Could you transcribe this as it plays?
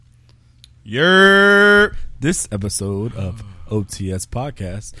This episode of OTS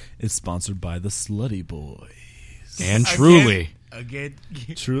Podcast is sponsored by the Slutty Boys. And Truly. Again.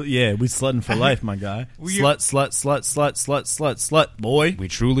 Truly, yeah, we slutting for life, my guy. Slut, boy. We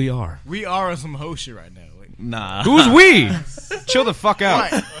truly are. We are on some hoe shit right now. Like, Nah. Who's we? Chill the fuck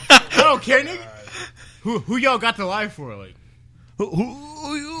out. what? I don't care, nigga. Who y'all got the life for? Like,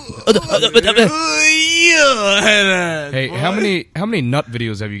 Hey, how many nut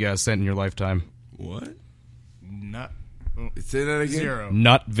videos have you guys sent in your lifetime? What? not Say that again. 0.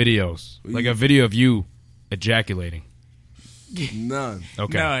 Nut videos. Like a video of you ejaculating. None.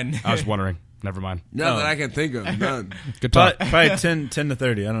 Okay. None. I was wondering. Never mind. None that I can think of. None. Good talk. Probably 10 to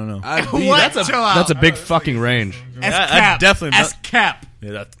 30. I don't know. What? Chill out. That's a big fucking range. That's I cap. definitely That's cap.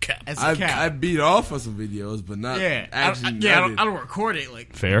 Yeah, that's cap. That's I cap. beat off of some videos, but not Yeah. actually. I don't record it.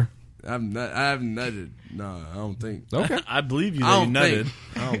 Like, Fair. I haven't nutted. No, I don't think. Okay. I believe you I that you don't nutted. think.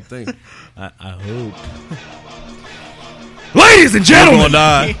 I don't think. I hope. Ladies and You're gentlemen. gonna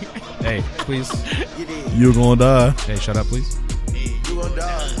die. Hey, please. You're gonna die. Hey, shut up, please.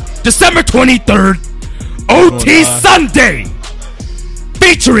 December 23rd, OT Sunday,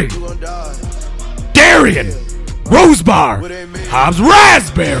 featuring Darian, Rose Bar, Hobbs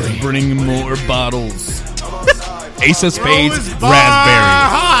Raspberry, Bring more bottles. Ace of Spades Rose Bar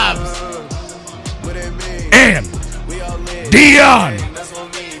Raspberry, Hobbs. and Dion,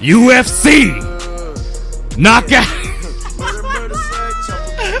 UFC,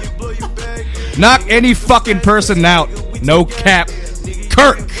 knock any fucking person out, no cap,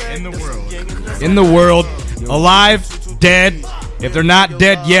 Kirk. In the world, alive, dead. If they're not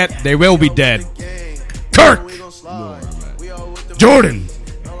dead yet, they will be dead. Kirk, Jordan,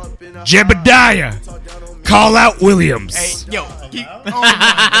 Jebediah, Call Out Williams. Hey, yo. Oh my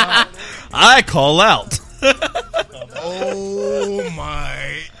god. I call out. Oh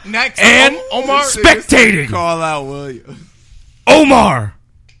my. Next. And Omar. spectating, Call out William.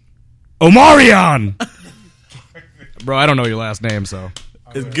 Omarion. Bro, I don't know your last name, so.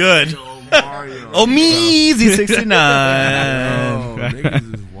 It's good. Mario. Oh, Meezy 69. Oh,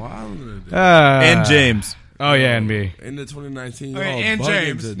 niggas is wild today. And James. Oh, yeah, and me. In the 2019, Okay, y'all and bugging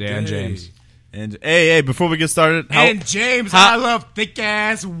James. today. Yeah, and James. And hey, before we get started, And James, how- I love thick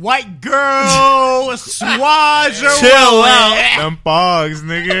ass white girl. Swaz your chill way. out. Them pogs,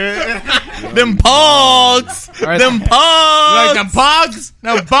 nigga. Them pogs. right. Them pogs. Like them pogs?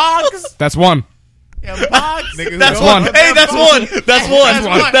 Them pogs? That's one. Yeah, pogs? That's Go one. on. Hey, that's one. That's one.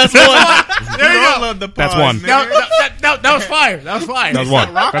 one. That's one. There you go. Love the That's pogs, one. nigga. That was fire. That was fire. That was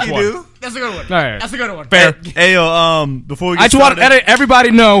one. That's one. That's a good one. All right. That's a good one. Fair. Hey, yo, before we get I just want started, to everybody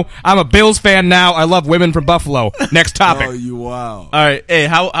know I'm a Bills fan now. I love women from Buffalo. Next topic. Oh, you wild. all right. Hey,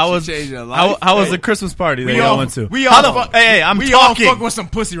 how was changed your life. how was the Christmas party that We y'all all went to? We How all the- fuck. hey, I'm we talking. all fuck with some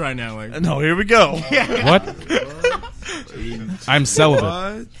pussy right now. Like, No, here we go. What? I'm celibate.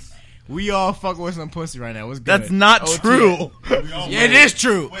 What? we all fuck with some pussy right now. What's good? That's not OT. true. Yeah, it is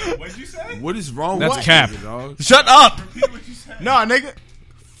true. What'd you say? What is wrong That's with cap. you, dog? Shut up. What you said? No, nigga.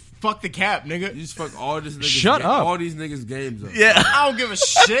 Fuck the cap, nigga. You just fuck all this niggas. Shut up. All these niggas games up. Yeah. I don't give a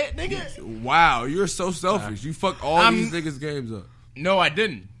shit, nigga. Wow, you're so selfish. You fuck all these niggas games up. No, I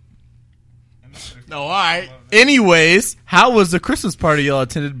didn't. No, all right. Anyways, how was the Christmas party y'all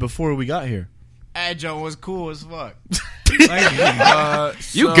attended before we got here? Adjo was cool as fuck.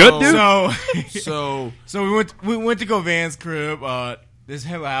 You good, dude? So we went to go Van's crib. There's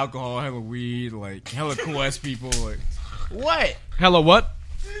hella alcohol, hella weed, like hella cool ass people. Like, what? Hello, what?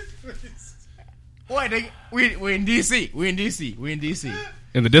 What? Nigga? We in DC. We in DC.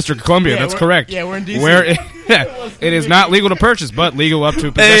 In the District of Columbia, Yeah, that's we're- correct. yeah, we're in DC. Where it is not legal to purchase, but legal up to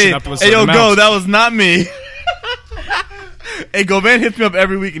possession Hey, up to a hey, certain yo, amount. go. That was not me. Hey, Govan hits me up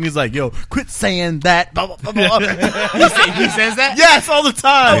every week and he's like, yo, quit saying that. Blah, blah, blah, blah. he says that? Yes, all the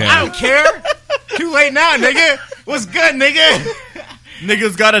time. Yeah. I don't care. Too late now, nigga. What's good, nigga?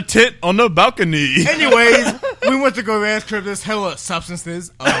 Niggas got a tit on the balcony. Anyways, we went to go Van's crib. There's hella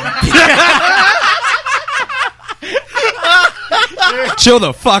substances. Chill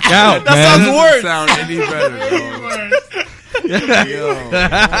the fuck out, That man. sounds worse. Sound any better, dog. Yo.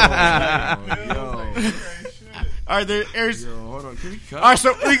 All right, there's. Yo, hold on. Can we cut? All right,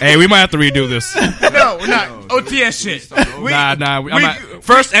 so Hey, we might have to redo this. no, we're not OTS shit. Nah. I'm not,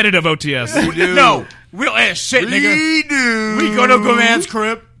 first edit of OTS. No, we don't ass shit, nigga. We do. We go to Govan's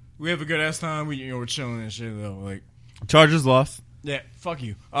crib. We have a good ass time. We're chilling and shit though. Like, Charges lost. yeah, fuck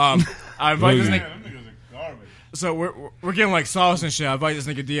you. I invite this nigga. Them niggas are garbage. So we're getting like sauce and shit. I invite this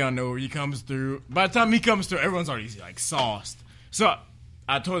nigga Dion over. He comes through. By the time he comes through, everyone's already like sauced. So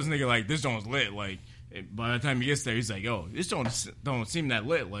I told this nigga like this joint's lit. Like By the time he gets there, he's like, "Yo, this don't seem that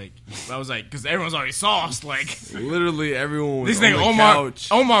lit." Like, I was like, because everyone's already sauced. Like, Literally everyone was this on nigga the Omar,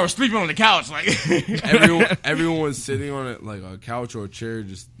 couch. Omar was sleeping on the couch. Like, Everyone was sitting on it like a couch or a chair,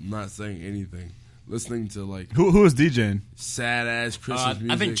 just not saying anything, listening to like Who was DJing? sad ass Christmas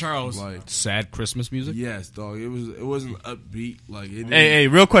music. I think Charles. Like, Sad Christmas music. yes, dog. It wasn't upbeat. Like, it didn't, Hey,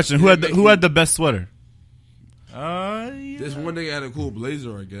 real question. Who had the best sweater? yeah. This one nigga had a cool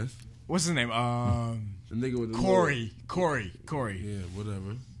blazer, I guess. What's his name? The nigga with the Corey. Yeah,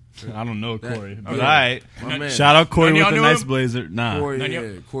 whatever. I don't know Corey. But yeah. all right. My man. Shout out Corey None of with the y'all knew nice him? blazer. Nah. Corey, None of yeah,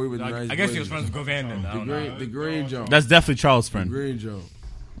 y'all- Corey with the nice I guess he was blazer. friends with Govan then. I don't know. The green jump. That's definitely Charles' The friend. green jump.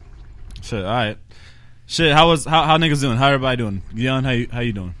 Shit, all right. Shit, how niggas doing? How everybody doing? Leon, how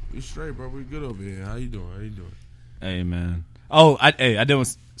you doing? We straight, bro. We good over here. How you doing? Hey, man. Oh, I did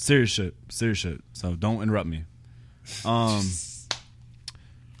with serious shit. So don't interrupt me.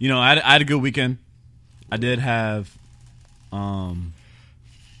 You know, I had a good weekend. I did have,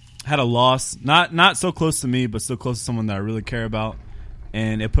 had a loss. Not so close to me, but so close to someone that I really care about,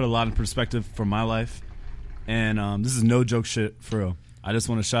 and it put a lot in perspective for my life. And this is no joke shit, for real. I just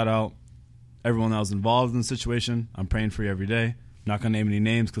want to shout out everyone that was involved in the situation. I'm praying for you every day. I'm not gonna name any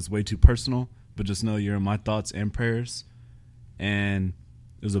names because it's way too personal, but just know you're in my thoughts and prayers. And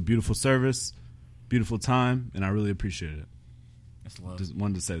it was a beautiful service, beautiful time, and I really appreciated it. That's love. Just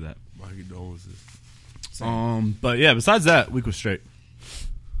wanted to say that. My condolences. But yeah, besides that, week was straight.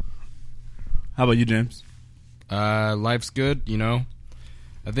 How about you, James? Life's good, you know.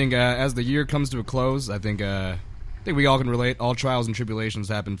 I think as the year comes to a close, I think we all can relate. All trials and tribulations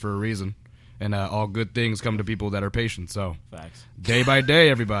happen for a reason, and all good things come to people that are patient. So, Facts. day by day,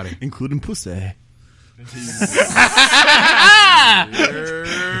 everybody. Including pussy.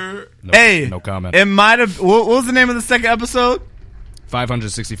 No, Hey, no comment. It might have. What was the name of the second episode?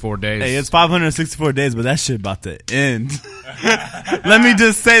 564 days. Hey, it's 564 days, but that shit about to end. Let me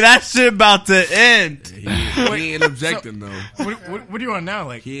just say that shit about to end. He ain't objecting though. What do you want now?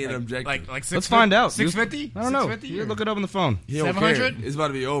 Like He ain't objecting. Like Let's find out. 650? I don't know. 650 You or- look it up on the phone. He don't 700? care. It's about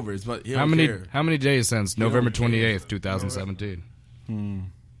to be over. It's about he How don't many care. how many days since November don't care. 28th, 2017?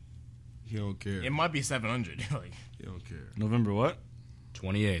 He don't care. It might be 700. Like He don't care. November what?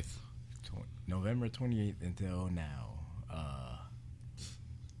 28th. November 28th until now.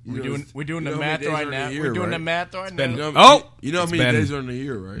 You We're know, doing you the know how many math days right are in now. a year, We're doing the right? math right been- now. You know how It's many been- days are in a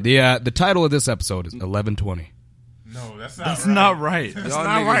year, right? The title of this episode is 1120. No, that's That's not right. That's Y'all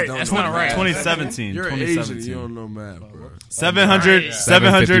not niggas right. don't That's know not right. math. 2017. You're Asian. 2017. You don't know math, bro.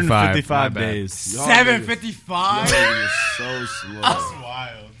 755 My bad. days. Y'all 755. niggas is so slow. That's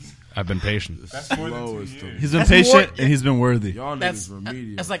wild. I've been patient. That's more than Slow 2 as years. He's been That's patient more- and he's been worthy. Y'all That's niggas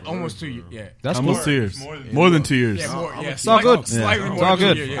remedial. that's like for almost real, 2 years. bro. Yeah. That's Almost cool. 2 years. More than 2 years. Yeah, more. Yeah, It's all good. Slightly It's more all than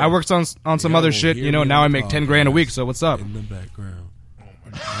good. 2 years, yeah. I worked on some Y'all other will shit. hear You know, me now I on make the 10 grand a podcast. week. So what's up? In the background.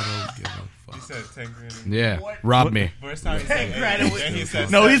 I don't give a He fuck. said 10 grand. Yeah, rob me. First time he said grand. 8, then he said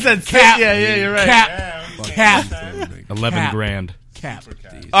No, he 7. said cap. Yeah, you're right. Cap. Damn, Cap. 11 Cap. grand. Cap.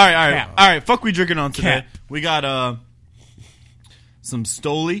 All right. Cap. All right. Fuck we drinking on today. Cap. We got some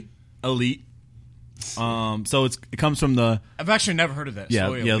Stolichnaya Elit. So it comes from the I've actually never heard of that. yeah.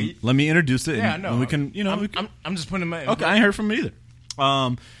 So, Let me introduce it. Yeah, and, no. and we can I'm just putting my. Okay, I ain't heard from it either.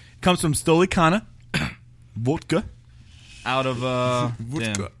 Comes from Stolichnaya vodka out of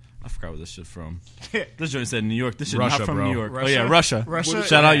damn, I forgot where this shit from. This joint said New York. This shit Russia, not from bro. New York. Russia? Oh yeah, Russia. Russia,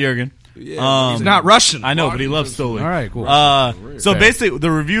 Shout out yeah. Jurgen. Yeah, It's not Russian. I know, but he loves Stoli. All right, cool. So Fair. basically,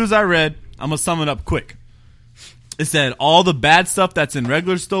 the reviews I read, I'm gonna sum it up quick. It said all the bad stuff that's in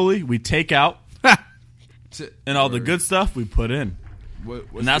regular Stoli we take out, and all the good stuff we put in.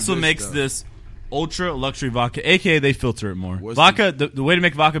 And that's what makes this ultra luxury vodka. AKA they filter it more. What's Vodka, the way to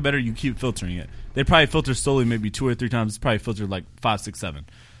make vodka better, you keep filtering it. They probably filter Stoli maybe 2 or 3 times. It's probably filtered like 5, 6, 7.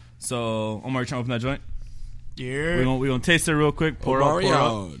 So Omar, you trying to open that joint? Yeah. We gonna taste it real quick. Pour up.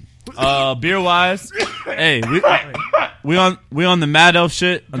 Omarion. Beer wise, hey, we on the Mad Elf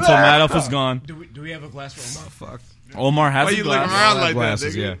shit until Mad Elf is gone. Do we have a glass for Omar? Fuck. Omar has Why a you looking glass. around like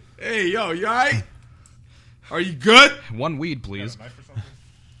Glasses, that, nigga? yeah. Hey, yo, you alright? Are you good? One weed, please.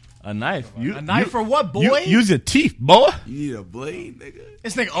 A knife. A knife for what, boy? Use your teeth, boy. You need a blade, nigga?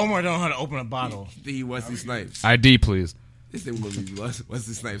 This nigga Omar don't know how to open a bottle. You think he Wesley Snipes? ID, please. This thing will be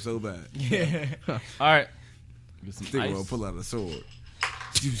Wesley Snipes so bad. Yeah. All right. Get some This thing will ice. pull out a sword.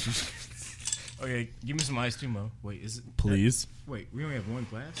 Okay, give me some ice too, Mo. Wait, is it? Please. Wait, we only have one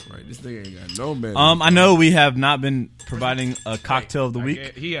glass. Right, this nigga ain't got no man. I know we have not been providing a cocktail of the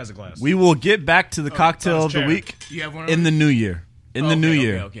week. He has a glass. We will get back to the cocktail of the chair. week You have one in the new year. In the new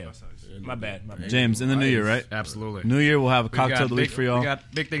year. Okay. My bad. James, in the new year, right? Absolutely. New year, we'll have a We cocktail got of the week big- for y'all. We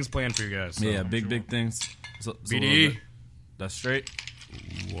got big things planned for you guys. So. Yeah, big things. So a little BDE. bit. That's straight.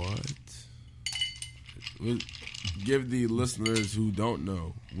 What? Give the listeners who don't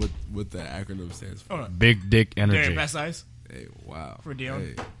know what the acronym stands for. Hold on. Big dick Darren, energy. best ice. Hey, wow. For Dion.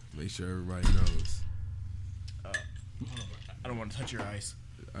 Hey, make sure everybody knows. I don't want to touch your ice.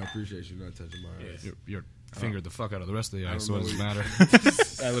 I appreciate you not touching my eyes. You're fingered the fuck out of the rest of the ice, so don't what does it know matter?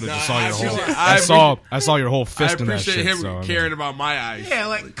 I literally just saw your whole. I I saw your whole I fist in that appreciate shit. him so, I mean- caring about my eyes. Yeah,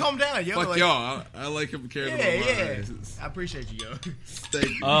 like calm down, yo. Fuck like, y'all. I like him caring about my eyes. I appreciate you, yo.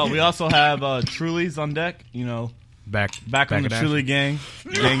 Thank you. We also have Truly's on deck. You know, back on the in action. Truly gang.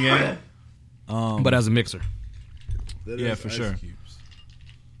 but as a mixer. That yeah, is for ice sure. cubes.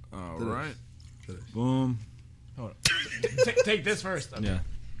 All right. Boom. Hold on. Take this first. Okay. Yeah.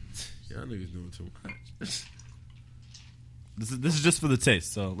 Y'all niggas doing too much. This is just for the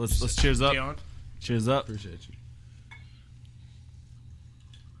taste. So let's cheers up. Dion. Cheers up. Appreciate you.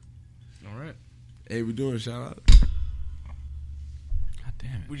 All right. Hey, we doing a shout out. God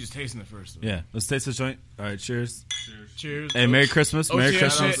damn it. We just tasting it first. Yeah. Let's taste this joint. All right. Cheers. Cheers. Hey, Merry Christmas. Oh, Merry yeah,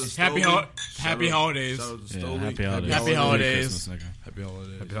 Christmas. shit. Happy holidays. Shout out to Yeah, Stoli. happy holidays. Happy Merry holidays. Christmas, nigga. Happy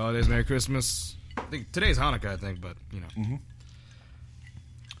holidays. Happy holidays, Merry Christmas. I think today's Hanukkah, I think, but you know.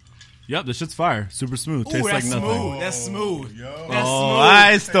 Yep, this shit's fire. Super smooth. Ooh, Tastes like that's nothing. smooth. That's smooth. Yo. That's Oh, smooth.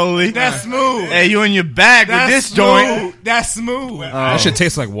 alright, Stoli. That's smooth. Hey, you in your bag with That's this smooth. joint. That's smooth. That shit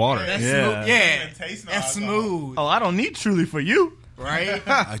tastes like water. That's Yeah. smooth. Yeah. Taste no That's alcohol. smooth. Oh, I don't need Truly for you. Right?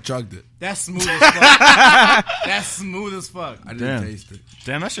 I chugged it. That's smooth as fuck. That's smooth as fuck. I didn't Damn. taste it.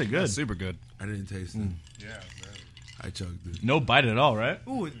 Damn, that shit good. Super good. I didn't taste it. Yeah, man. I chugged it. No bite at all, right?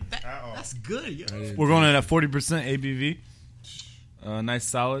 Ooh, that's good, yo. I didn't We're going in at 40% ABV. Nice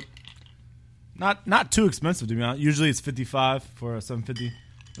solid. Not too expensive to be honest. Usually it's $55 for a 750.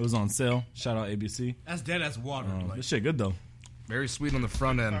 It was on sale. Shout out ABC. That's dead as water. like, This shit good though. Very sweet on the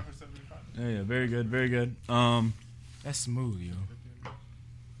front end. Yeah, very good, very good. that's smooth, yo.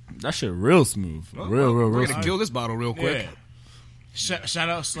 That shit real smooth. Real We're gonna smooth. kill this bottle real quick. Yeah. Shout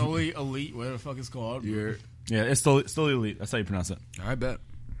out Slowly Elite, whatever the fuck it's called. You're, Yeah, it's Stoli Elite. That's how you pronounce it. I bet.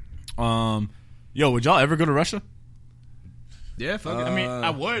 Yo, would y'all ever go to Russia? Yeah, fuck it. I mean, I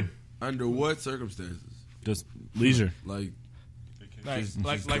would. under what circumstances? Just leisure. Like,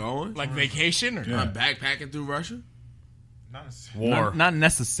 Like going? like vacation or I'm backpacking through Russia? Not a War. Not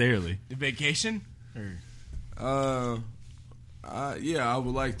necessarily. vacation? Or Yeah, I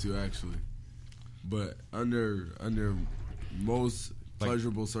would like to actually, but under most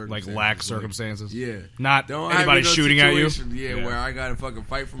pleasurable Like circumstances, lack circumstances. Yeah, Not don't anybody have no shooting at you. situation, Yeah, where I gotta fucking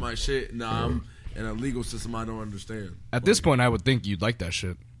fight for my shit. Nah, I'm in a legal system I don't understand. At this point, I would think you'd like that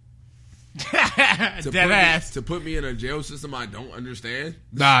shit. To put me in a jail system I don't understand.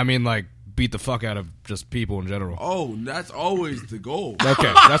 Nah, I mean like beat the fuck out of just people in general. Oh, that's always the goal.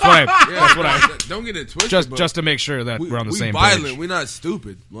 Okay, that's what I. Don't get it twisted. Just to make sure that we're on the same violent. page. We're not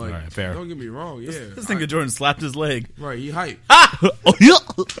stupid. Like, Alright, fair. Don't get me wrong. Yeah, This nigga Jordan slapped his leg. right. He hype. Oh, yeah.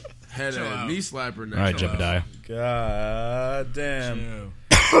 Had a knee slapper. Now. All right, Jebediah. God damn.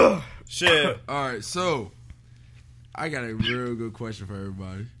 Shit. All right, so I got a real good question for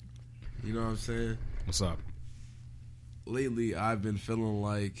everybody. You know what I'm saying? What's up? Lately, I've been feeling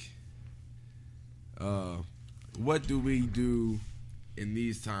like, what do we do in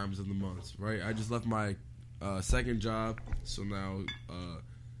these times of the months, right? I just left my second job, so now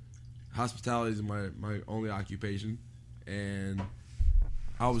hospitality is my only occupation, and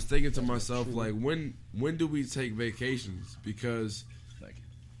I was thinking to myself, like, when do we take vacations? Because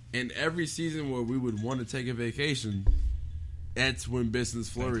in every season where we would want to take a vacation, that's when business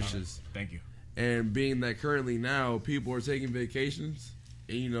flourishes. Thank you. And being that currently now people are taking vacations,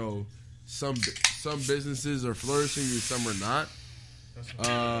 and you know some businesses are flourishing and some are not.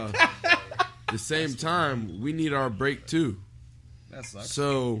 At the same time, we need our break too. That sucks.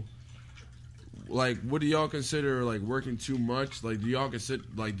 So, like, what do y'all consider like working too much? Like, do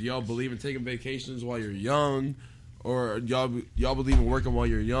y'all believe in taking vacations while you're young, or y'all believe in working while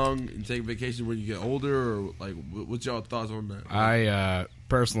you're young and taking vacations when you get older, or like, what's y'all thoughts on that? I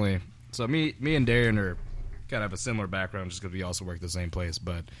personally, so me and Darren are kind of a similar background just because we also work at the same place.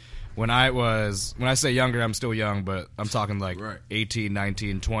 But when I say younger, I'm still young, but I'm talking like Right. 18,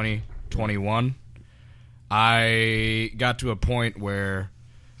 19, 20, 21. I got to a point where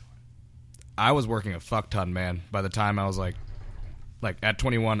I was working a fuck ton, man. By the time I was like at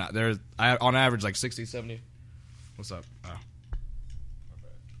 21, I on average like 60, 70. What's up? Oh.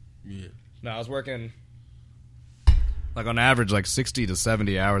 Yeah. No, I was working like on average like 60 to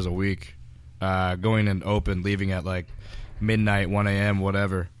 70 hours a week, going in open, leaving at like midnight, 1 a.m.,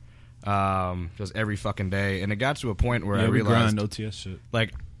 whatever. just every fucking day. And it got to a point where I we realized, grind OTS shit.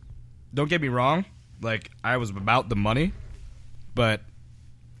 like, don't get me wrong, like, I was about the money, but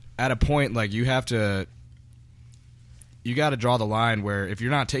at a point, like, you got to draw the line where if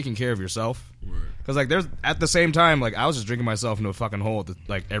you're not taking care of yourself, because, like, there's, at the same time, like, I was just drinking myself into a fucking hole,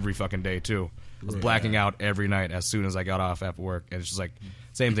 like, every fucking day, too. I was blacking out every night as soon as I got off after work, and it's just, like,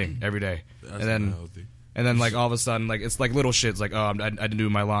 same thing every day. That's and healthy. then, like, all of a sudden, like, it's like little shits, like, oh, I didn't do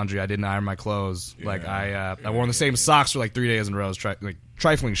my laundry, I didn't iron my clothes, like, I wore the same socks for, like, 3 days in a row, like,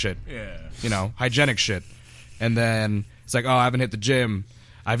 trifling shit, you know, hygienic shit. And then it's like, oh, I haven't hit the gym,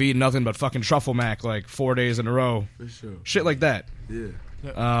 I've eaten nothing but fucking truffle mac, like, 4 days in a row. For sure. Shit like that. Yeah.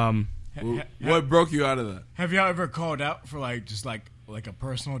 What broke you out of that? Have y'all ever called out for like just like a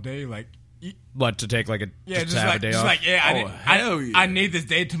personal day, like? But to take, like, Just to have a day off? like hell yeah. I need this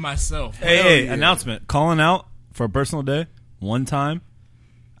day to myself. Hey, yeah. announcement. Calling out for a personal day one time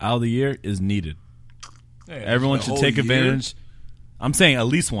out of the year is needed. Yeah, Everyone the should whole take year? advantage. I'm saying at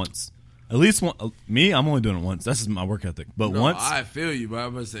least once. At least one. Me, I'm only doing it once. That's just my work ethic. But No, once, I feel you, but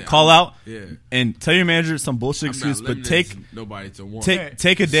I'm gonna say call out Yeah. and tell your manager some bullshit I'm excuse, not but limiting take nobody to one.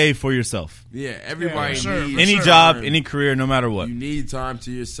 take a day for yourself. Yeah, everybody for sure, needs for Any sure. job, time. any career, no matter what. You need time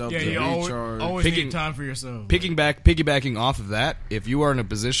to yourself Yeah, to you recharge. always Picking- need time for yourself. Piggybacking off of that, if you are in a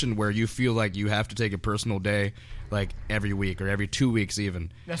position where you feel like you have to take a personal day, like every week or every 2 weeks,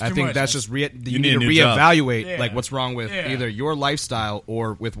 even, That's I too think much. that's just you need need a to new job. reevaluate Yeah. like what's wrong with Yeah. either your lifestyle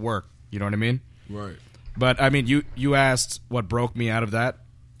or with work. You know what I mean? Right. But I mean, you asked what broke me out of that.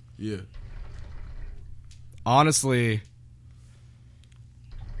 Yeah. Honestly,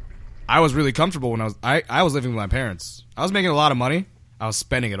 I was really comfortable when I was living with my parents. I was making a lot of money. I was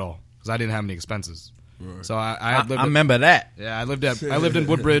spending it all because I didn't have any expenses. Right. So I lived. remember that. Yeah, I lived in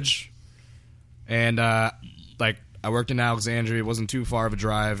Woodbridge, and like I worked in Alexandria. It wasn't too far of a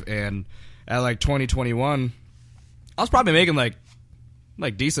drive, and at like 2021, I was probably making like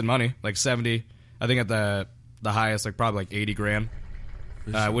decent money, like 70. I think at the highest, like probably like 80 grand,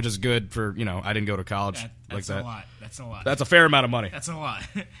 which is good for, you know, I didn't go to college like That's that. a lot. That's a lot. That's a fair amount of money. That's a lot.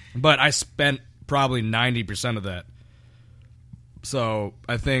 But I spent probably 90% of that. So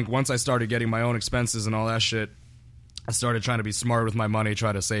I think once I started getting my own expenses and all that shit, I started trying to be smart with my money,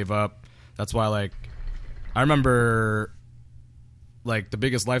 try to save up. That's why, like, I remember, like, the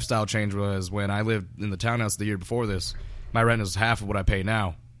biggest lifestyle change was when I lived in the townhouse the year before this. My rent is half of what I pay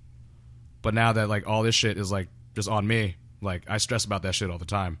now. But now that, like, all this shit is, like, just on me, like, I stress about that shit all the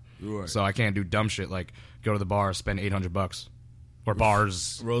time. Right. So I can't do dumb shit like go to the bar, spend $800. Or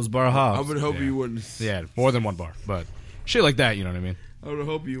bars. Rose Bar I Hobbs. would hope you wouldn't. Yeah, more than one bar. But shit like that, you know what I mean? I would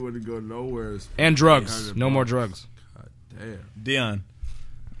hope you wouldn't go nowhere. And drugs. 800 No more bucks. drugs. God damn. Dion,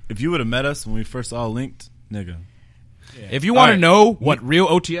 if you would have met us when we first all linked, nigga. If you want to All right. know what real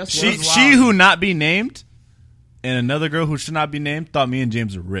OTS was, She who not be named and another girl who should not be named thought me and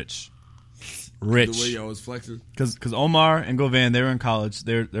James were rich. The way Rich. y'all was flexing. Because Omar and Govan, they were in college.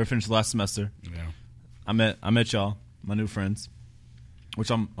 They were finished last semester. Yeah. I met y'all, my new friends, which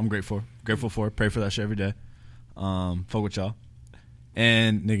I'm grateful for. Pray for that shit every day. Fuck with y'all.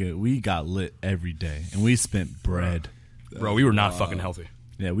 And nigga, we got lit every day, and we spent bread. Bro, we were not fucking healthy.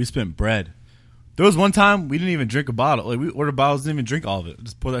 Yeah, we spent bread. There was one time we didn't even drink a bottle. Like we ordered bottles, didn't even drink all of it.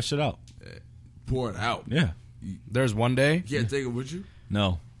 Just pour that shit out. Pour it out. Yeah. There's one day. You can't take it with you?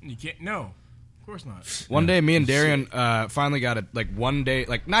 No. You can't. No, of course not. One day, me and Darian finally got a like one day,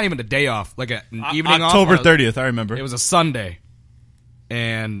 like not even a day off, like an evening October off. 30th, I remember. It was a Sunday,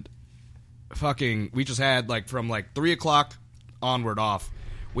 and fucking, we just had like from like 3 o'clock onward off.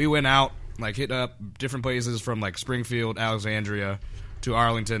 We went out, like hit up different places from like Springfield, Alexandria, to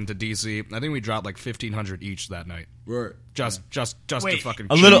Arlington to DC. I think we dropped like $1,500 each that night. Right. Just to Wait, fucking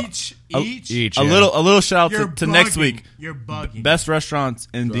a little, Each. each a yeah. little shout You're out to next bugging. week. You're bugging. Best restaurants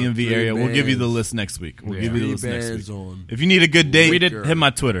in Drop DMV 3 area. We'll give you the bands. list next week. We'll Yeah. give you the 3 list next bands week. on. If you need a good date, We did- hit my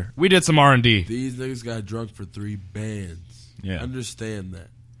Twitter. We did some R&D. These niggas got drunk for 3 bands. Yeah. Understand that.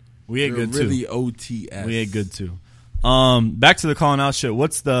 We ate They're good really too. OTS. We ate good too. Back to the calling out shit.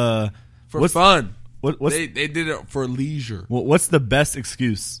 What's For what's fun. what's They did it for leisure. what's the best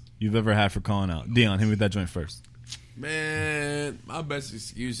excuse you've ever had for calling out? Dion, hit me with that joint first. Man, my best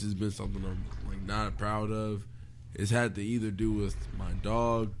excuse has been something I'm like not proud of. It's had to either do with my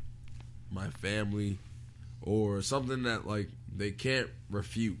dog, my family, or something that like they can't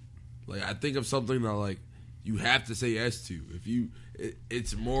refute. Like I think of something that like you have to say yes to. If you,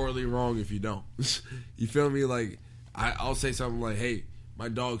 it's morally wrong if you don't. You feel me? Like I'll say something like, "Hey, my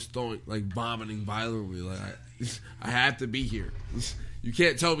dog's throwing like vomiting violently. Like I have to be here." You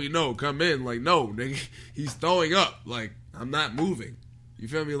can't tell me no, come in. Like, no, nigga, he's throwing up. Like, I'm not moving. You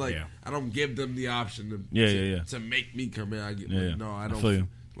feel me? Like Yeah. I don't give them the option to to make me come in. I get no, I don't. feel you.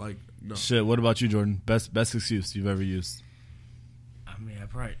 Like no. Shit, what about you, Jordan? Best excuse you've ever used? I mean, I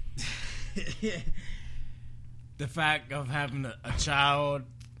probably the fact of having a child.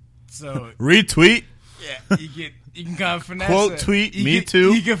 So Retweet. yeah, you can kind of finesse Quote it. tweet, You me can-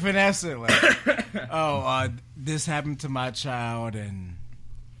 too. You can finesse it like, this happened to my child, and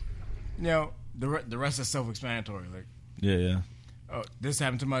the rest is self-explanatory. Like, Yeah. oh, this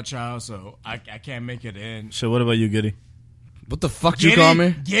happened to my child, so I can't make it in. Shit, what about you, Giddy? What the fuck you call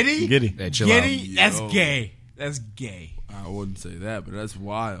me? Giddy? Giddy. Hey, chill Giddy? That's Yo. gay. That's gay. I wouldn't say that, but that's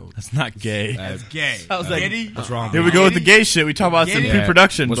wild. That's not gay. That's gay. I was like, Giddy? What's wrong? Here we go with the gay shit. We talk about some Giddy?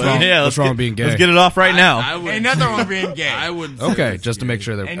 pre-production. What's but wrong? Yeah, What's let's wrong get- with being gay? Let's get it off right now. I would, Ain't nothing wrong with being gay. I wouldn't. Say Okay, that's just to gay. make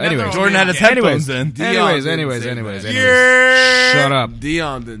sure that. Ain't nothing Anyway, wrong Jordan had his Yeah. headphones in. anyways. Shut up.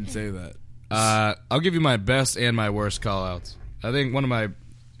 Dion didn't say that. I'll give you my best and my worst call outs. I think one of my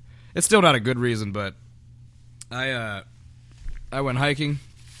it's still not a good reason, but I went hiking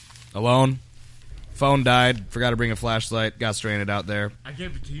alone. Phone died, forgot to bring a flashlight, got stranded out there. I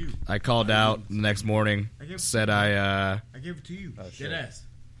gave it to you. I called out the next morning, said I gave it to you. Dead ass.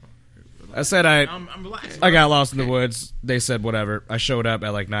 said I'm relaxed. I got lost in the woods. They said whatever. I showed up at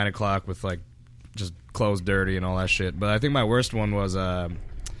like 9 o'clock with like just clothes dirty and all that shit. But I think my worst one was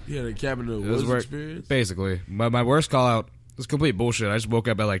You had a cabin in the it was woods where- experience. basically. My worst call out was complete bullshit. I just woke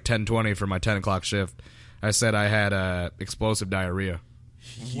up at like 10:20 for my 10 o'clock shift. I said I had explosive diarrhea.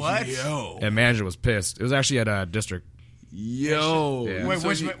 What? Yo, And manager was pissed. It was actually at district. yo. Yeah. Wait, So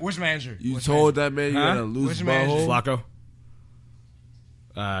which manager? you Which told that man you Huh? had a loose Which manager? butthole.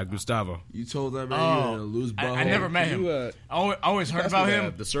 Flacco. Gustavo. You told that man Oh, you had a loose butthole. I never met him. I always heard about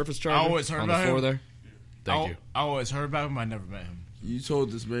him. The surface I charger always heard on the about floor him. there. Thank you. I always heard about him. I never met him. You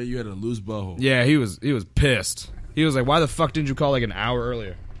told this man you had a loose butthole. Yeah, he was pissed. He was like, "Why the fuck didn't you call like an hour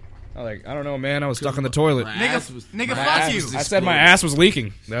earlier?" I was like, "I don't know, man. I was stuck in the toilet." My Nigga, ass was- nigga, my fuck ass you. was I said my exploding. ass was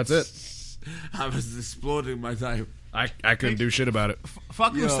leaking. That's it. I was exploding my diaper. I couldn't do shit about it.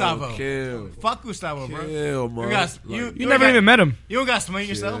 Fuck Yo, Gustavo. kill. Fuck Gustavo, bro. Kill, bro. You got Like, You never even met him. You don't got to explain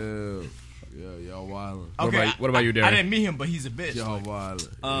yourself. Kill. Yeah, y'all wildin'. Okay, what about you, Darren? I didn't meet him, but he's a bitch. Y'all Like,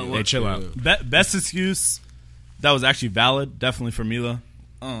 wildin'. Hey, chill out. Best excuse that was actually valid, definitely for Mila.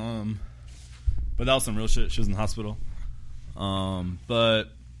 But that was some real shit. She was in the hospital. But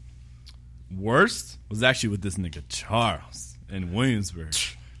worst was actually with this nigga Charles in Williamsburg.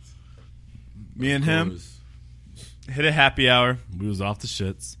 Me and him hit a happy hour. We was off the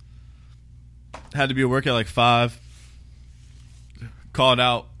shits. Had to be at work at like 5. Called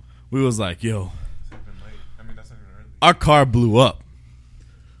out. We was like, yo, It's even late. I mean, that's not even early. our car blew up.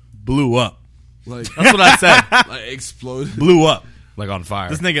 Blew up. Like, That's what I said. like exploded. Blew up. Like on fire.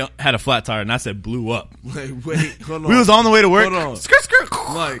 This nigga had a flat tire, and I said blew up. Like, wait, hold on. We was on the way to work. Hold on. Skirt, skirt.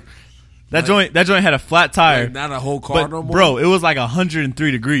 Like, That joint had a flat tire. like, not a whole car But no more? bro, it was like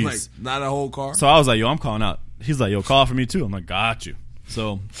 103 degrees. Like, not a whole car? So I was like, yo, I'm calling out. He's like, yo, call for me too. I'm like, got you.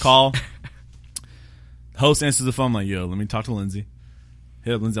 So call. Host answers the phone. I'm like, yo, let me talk to Lindsay.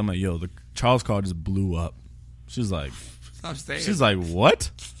 Hit up Lindsay. I'm like, yo, the Charles car just blew up. She's like, Stop saying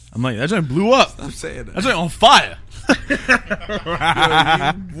what? I'm like, that joint blew up. Stop saying That that. joint on fire.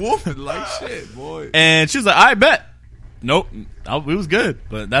 You wolfing like shit, boy. And she was like, I bet. Nope, it was good,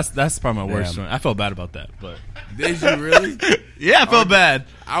 but that's probably my worst Damn. joint. I felt bad about that, but Did you really? yeah, I felt bad.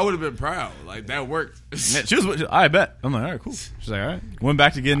 I would have been proud. Like, that worked. Yeah, she was. I bet. I'm like, all right, cool. She's like, all right. Went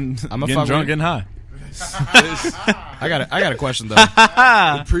back to getting I'ma getting fuck drunk, with getting high. I got a question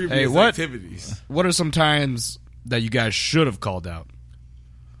though. Previous Hey, what? activities. What are some times that you guys should have called out,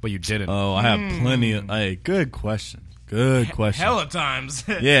 but you didn't? Oh, I have plenty of. Hey, good question. Good question. hella times.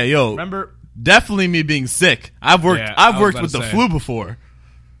 Yeah, yo. Remember, Definitely me being sick. I've worked. Yeah, I I've was worked about with to the say. flu before.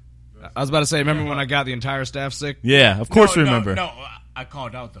 I was about to say, remember when I got the entire staff sick? Yeah, of course we remember. No, I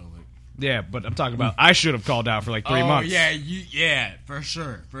called out though. Like, Yeah, but I'm talking about I should have called out for like 3 months. yeah, yeah, for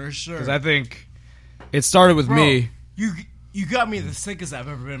sure. Because I think it started with Bro, me. You got me the sickest I've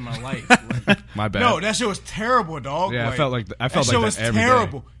ever been in my life. Like, My bad. no, that shit was terrible, dog. Yeah, I Like, felt like that that shit was every day.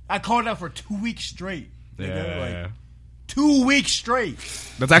 terrible. I called out for 2 weeks straight. Nigga, Yeah. like 2 weeks straight.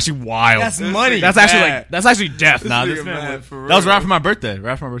 That's actually wild. That's money. That's actually death. Nah, Nigga this mad man. for That was real. right for my birthday.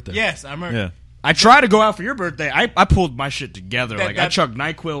 Right for my birthday. Yes, I remember. Yeah. I tried to go out for your birthday. I pulled my shit together. That- Like I that- chugged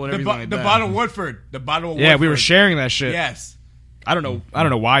NyQuil and The, everything like the that. bottle of Woodford. The bottle of Yeah, Woodford. we were sharing that shit. Yes. I don't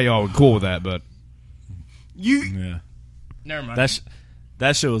know why y'all were cool with that, but You. Yeah. Never mind.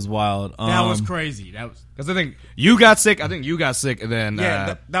 That shit was wild. That was crazy. That was. because I think you got sick. I think you got sick, and then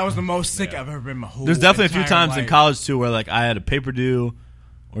Yeah, that was the most sick I've ever been in my whole There's definitely a few entire times in life. college too where like I had a paper due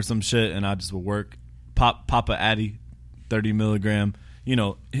or some shit, and I just would work, pop a Addy, 30 milligram,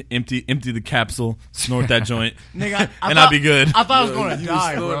 empty the capsule, snort that joint, Nigga, and I'll be good. I thought I was gonna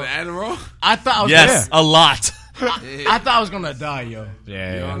die, You bro. was Adderall? I thought I was Yes, a lot. I thought I was gonna die, yo.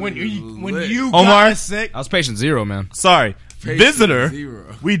 Yeah. When Lit. you Omar? got sick, I was patient 0, man. Sorry, Patient visitor.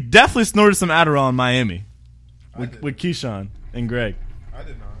 0. We definitely snorted some Adderall in Miami with Keyshawn and Greg. I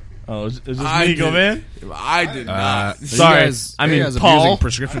did not. Oh, it's just I me, go did. man. I did not. Sorry, I mean, Paul. abusing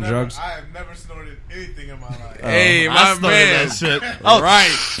prescription drugs. I have never snorted anything in my life. Hey, I my snorted man. that shit. Oh,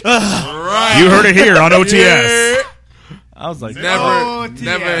 Right. You heard it here on OTS. Yeah. I was like, Oh,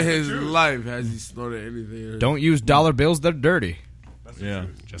 Never yeah. in his life has he snorted anything. Don't use dollar bills, they're dirty. yeah,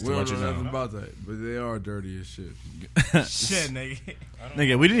 Just We to don't let you know nothing know. about that, but they are dirty as shit. shit, nigga.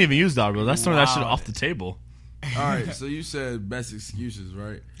 nigga, we didn't even use dollar bills. I snorted that shit Wow. off the table. All right, so you said best excuses,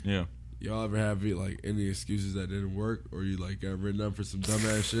 right? Yeah. Y'all ever have like any excuses that didn't work, or you like got written up for some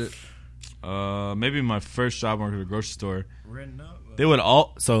dumbass shit? Maybe my first job working at a grocery store. Written up. They would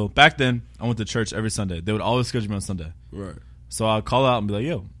so back then I went to church every Sunday. They would always schedule me on Sunday. Right. So I'd call out and be like,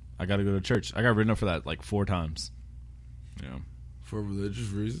 yo, I got to go to church. I got written up for that like 4 times. Yeah. For religious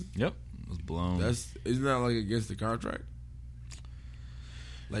reasons. Yep. It was blown. Isn't that like against the contract?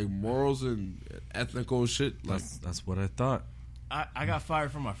 Like morals and ethical shit. Like That's what I thought. I got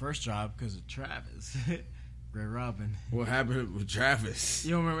fired from my first job because of Travis. Red Robin. what happened with Travis?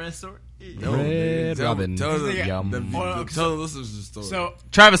 You don't remember that story? No, Red nigga, tell- Robin. Tell the, Yum. tell the listeners the story. So,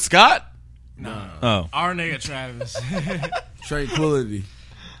 Travis Scott? no. Oh. Our nigga Travis. Tranquility.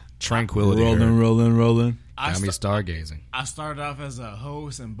 Tranquility. Rolling. I, Got me sta- stargazing. I started off as a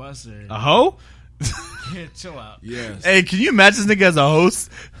host and busser. A hoe? Yeah, chill out. Yes. Hey, can you imagine this nigga as a host?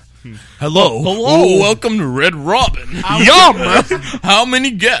 Hello. Welcome to Red Robin. I- man. How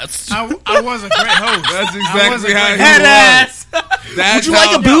many guests? I was a great host. That's I exactly was a how great he Head was. ass. That's Would you like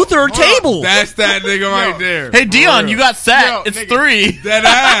how- a booth or a hold on. table? That's that nigga right there. Hey, Dion, you got sacked. Yo, It's nigga. 3. That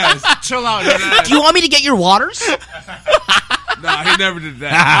ass. Chill out, nigga. Do you want me to get your waters? Nah, he never did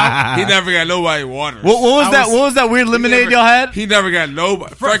that. He never got nobody water. What was that weird lemonade y'all had? He never got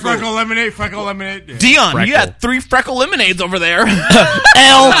nobody. Freckle lemonade. Yeah. Dion, Freckle. you got 3 freckle lemonades over there.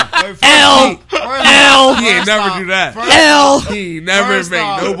 L. First L. off- He ain't first never off- do that. first- L. He never First make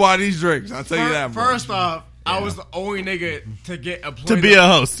off- nobody's drinks. I'll tell you that. Bro. First off, I was the only nigga to get employed. To be a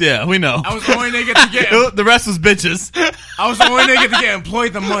host, yeah, we know. I was the only nigga to get. The rest was bitches. I was the only nigga to get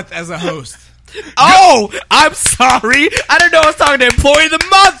employed the month as a host. Oh, I'm sorry. I didn't know I was talking to employee of the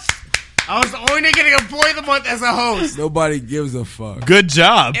month. I was the only nigga to get employed the month as a host. Nobody gives a fuck. Good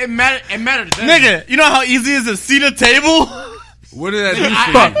job. It mattered. Then. Nigga, you know how easy it is to seat a table? What did that do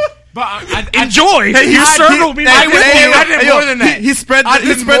for you? But I Enjoy. Hey, Your I server did- will be hey, right with hey, you. I did more than that. He spread I the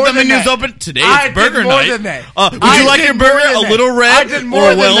did more the than menus that. open. Today I it's burger did more night. than that. Would I you like did your more burger than a that. little I red did more or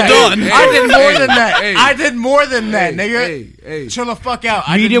than well that. done? Hey, I did more hey, than that. hey. I did more than that, nigga. Hey, Chill the fuck out.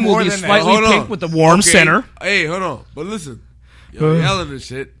 I Medium did more will be than slightly that. Hold on. pink with the warm Okay. center. Hey, hold on. But listen, you're yelling and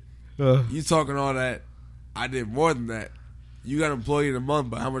shit. You talking all that. I did more than that. You got employee in a month,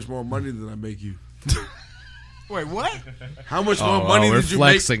 but how much more money did I make you? Wait, what? How much more money we're did you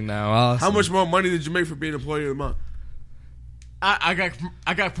make? flexing now. Awesome. How much more money did you make for being employee of the month? I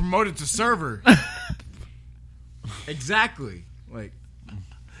got promoted to server. Exactly. Like,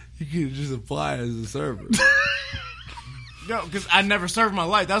 You could just apply as a server. no, because I never served in my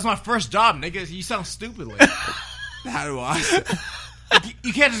life. That was my first job, nigga. You sound stupid. Like, How do I?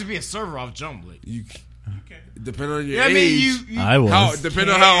 you can't just be a server off jump. Like, You depending on your yeah, I age. mean, you I was.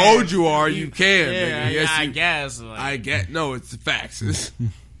 Depending on how old you are, you can. yeah, nigga. Yes, I you- guess. Like, I get. No, it's the facts. It's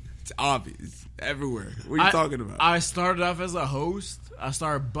obvious. It's everywhere. What are you talking about? I started off as a host. I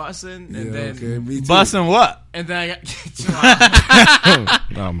started bussing, and then okay, me too. Busting what? and then I got chill out.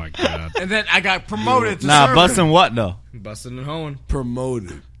 Oh my god. And then I got promoted to Nah, server. busting what though? Busting and hoeing.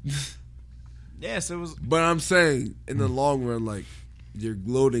 Promoted. Yes, it was. But I'm saying, in the long run, like, you're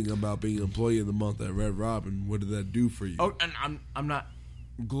gloating about being employee of the month at Red Robin. What did that do for you? Oh, and I'm not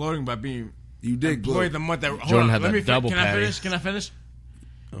gloating by being You did employee gloat. of the month. Hold Jordan on, had let that me double Can I patty. finish? Can I finish?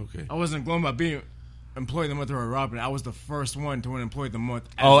 Okay. I wasn't gloating by being employee of the month at Red Robin. I was the first one to win employee of the month.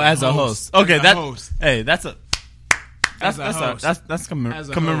 As a host. Okay, As a that. host. Hey, that's a. As a host. That's As a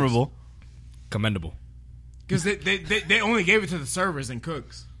commemorable. Commendable. Because they only gave it to the servers and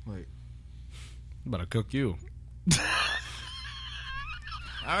cooks. Like, I'm about to cook you.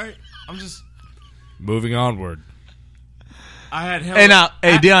 all right, I'm just. Moving onward. I had hell. Hey now,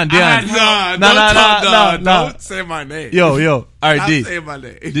 hey Dion. Nah, don't say my name. Yo. All right, Stop D. saying my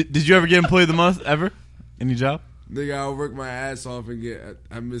name. Did you ever get employee of the month ever? Any job? Nigga, I'll work my ass off and get.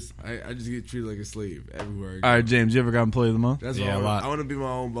 I just get treated like a slave everywhere. I go. All right, James. You ever got employee of the month? That's Yeah, all. a lot. I want to be my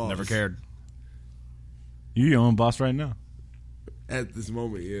own boss. Never cared. You your own boss right now. At this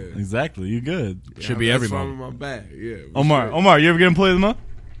moment, yeah. Exactly. You good. Should be every That's month. in my bag. Yeah. Omar, you ever get employee of the month?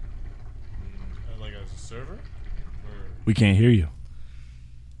 Like as a server? Or We can't hear you.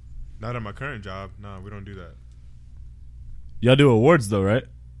 not at my current job. No, we don't do that. Y'all do awards though, right?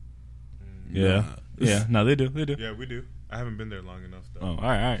 Yeah. Nah. Yeah. No, they do. They do. Yeah, we do. I haven't been there long enough though. Oh, all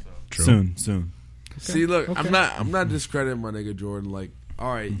right. So. Soon. See, look, I'm not discrediting my nigga Jordan. Like,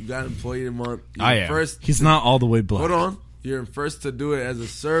 all right, you got employee of the month. You're I am. First, He's not all the way black. hold on. You're first to do it as a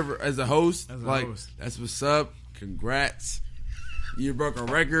server, as a host. As a like, host. that's what's up. Congrats. You broke a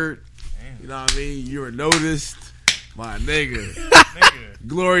record. You know what I mean? You were noticed. My nigga. Nigga,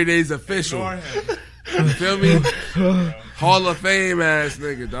 Glory Days official. ignore him. You feel me? Hall of Fame ass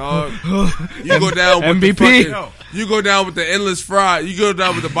nigga, dog. You go down with MVP. the fucking, you go down with the endless fries. You go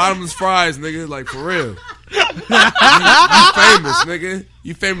down with the bottomless fries, nigga. Like for real. You famous, nigga.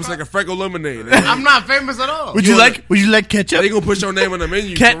 You famous like a freckle lemonade. Nigga. I'm not famous at all. Would you like ketchup? They gonna put your name on the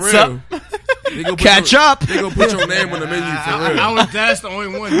menu Ketchup. for real. They gonna put Catch your, up. They gonna put your name on the menu for real. I was that's the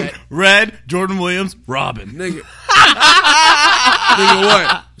only one that Red, Jordan Williams, Robin. Nigga. Nigga,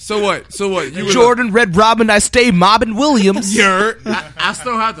 what? So what? You Jordan, Red Robin, I stay mobbing Williams. You're I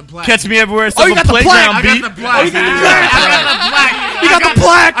still have the plaque. Catch me everywhere. Oh, you got the plaque. playground I beat. got the plaque. You got the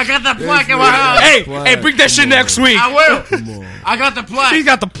plaque. I got the plaque in my house. Hey, bring that shit next week. I will. Come on. I got the plaque. He's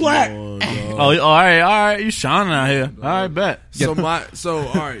got the plaque. Oh, all right. You shining out here. All right, bet. So all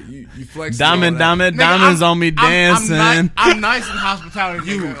right, you flex. Diamonds Nigga, on me dancing. I'm nice in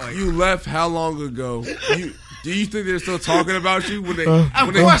hospitality. You left how long ago? Do you think they're still talking about you when they? Of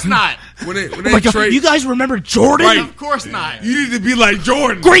course not. When they Oh my God, trade, you guys remember Jordan? Right. Of course not. you need to be like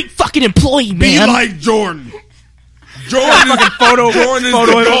Jordan. Great fucking employee, Be man. like Jordan. Jordan is Jordan is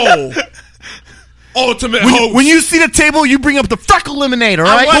the goal. Ultimate host. When you see the table, you bring up the freckle lemonade, all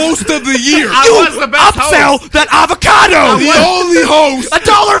right? host of the year. I was the best Upsell host. that avocado. The only host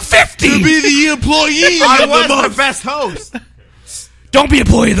 $1.50. to be the employee I of the was the month. best host. Don't be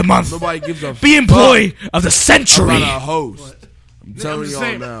employee of the month. Nobody gives a Be employee of the century. about a host. I'm telling just y'all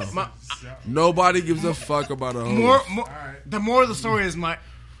saying, now. my- Nobody gives a fuck about a host. The more of the story is my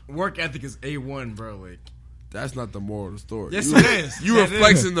work ethic is A1, bro. Like, That's not the moral of the story. yes, you it is. You Yeah, were it is.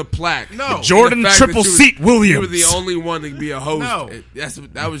 flexing the plaque. No. Jordan The fact triple that seat Williams. You were the only one to be a host. No.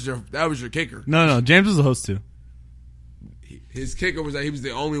 That was your kicker. No, James was a host too. His kicker was that he was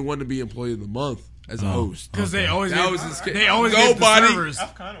the only one to be employee of the month as a host. Because they always That gave- was his kicker. they always gave the Nobody. servers. I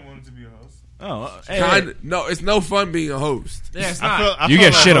kind of wanted to be a host. Oh, No, it's no fun being a host. Yeah, it's I not. feel You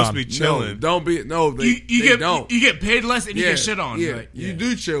get like shit hosts on. Be No, chilling. don't be. No, they, you they get don't. you get paid less and you Yeah, get shit on. Yeah, Like, you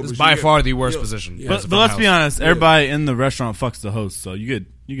do chill. It's but by you get- far the worst yeah, position. yeah. but let's be honest. Everybody in the restaurant fucks the host, so you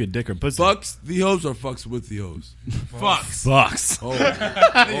get dick or pussy. Fucks the host or fucks with the host. fucks. Fucks.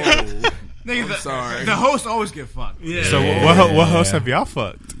 Oh, Nigga, I'm sorry. The hosts always get fucked. Yeah. So what host have y'all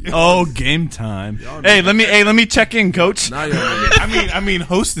fucked? Oh, game time. Hey, let me check in, coach. now y'all I mean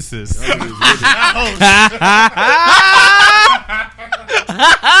hostesses.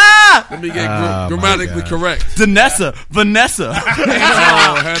 let me get grammatically correct. Vanessa.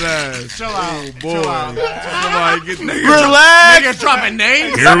 Oh, head ass. Chill out. Oh boy. Somebody get Relax. Niggas dropping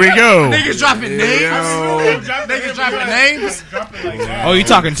names. Here we go. Niggas dropping names. Yo, Niggas dropping names. Oh, you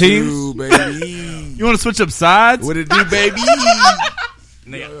talking teams? you, baby. You want to switch up sides? What it do, baby?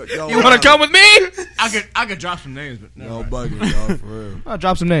 You want to come with me? I could drop some names, but No bugging, y'all, for real. I'll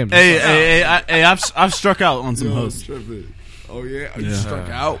drop some names. Hey, I've struck out on some Yo, hosts. tripping. Oh yeah, you struck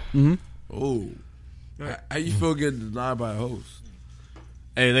out. Oh, how you feel getting denied by a host?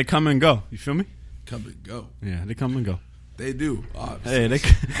 Hey, they come and go. You feel me? Come and go. Yeah, they come and go. They do. Hey, they.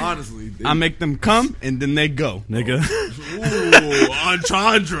 Honestly, they I make them come and then they go, nigga. Ooh,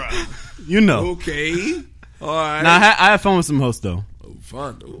 entendre. You know. Okay. All right. Now I had fun with some hosts though. Oh,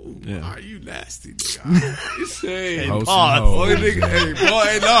 fun. Ooh, Yeah. Are you nasty, nigga? You say. Host pause. and hoes. Oh, nigga. Hey, boy,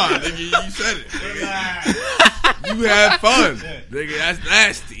 hey, nah, nigga, you said it. Nigga. You had fun, nigga. That's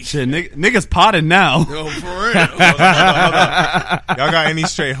nasty. Shit, niggas potted now. Yo, for real. Y'all got any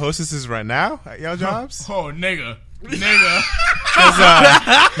straight hostesses right now at y'all jobs? oh nigga. 'Cause,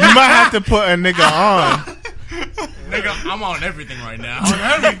 you might have to put a nigga on. Nigga, I'm on everything right now.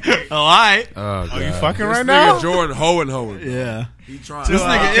 Oh, all right. Oh, Are you God. fucking This right nigga now? Jordan hoeing. Yeah. He trying. This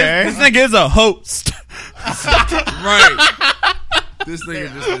nigga, okay. this nigga is a host. Right. This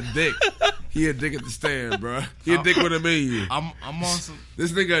nigga just a dick. He a dick at the stand, bro. He a dick with a menu. I'm on some.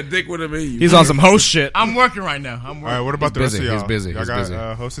 This nigga a dick with a menu. He's on some host shit. I'm working right now. I'm All working. right, what about He's the rest busy, of y'all? he's busy, Y'all he's got busy.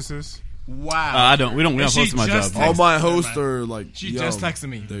 hostesses? Wow. I don't. We don't And she host my just job. All texted my me, hosts man. are like She young. just texted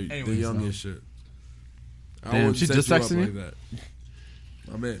me. They're Anyways, young so. as shit. I Damn, wouldn't she set just you up texted me? like that.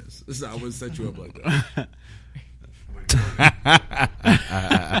 My man, listen, I wouldn't set you up like that.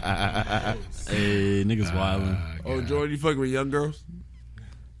 Hey, niggas wildin'. Oh, Jordan, you fucking with young girls?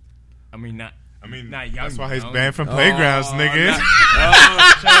 I mean, not young. That's why he's young. banned from playgrounds, nigga.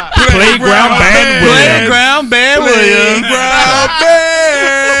 Playground band Williams. Playground band Williams.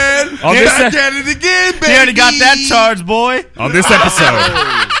 On this, I get it again, baby. He already got that charge, boy. on this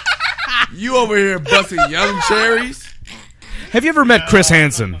episode, You over here busting young cherries? have you ever met Chris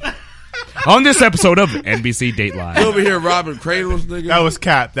Hansen? On this episode of NBC You Dateline, over here robbing cradles, nigga? That was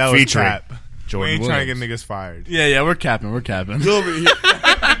cap. That was Featuring cap. We Jordan ain't trying to get Williams. niggas fired. Yeah, we're capping. We're capping. You over here.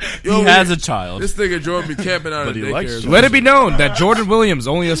 You He over has here- a child. This nigga Jordan be camping out of But he likes daycare. you. Let it be known that Jordan Williams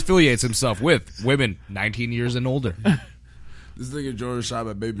only affiliates himself with women 19 years and older. This nigga Jordan shot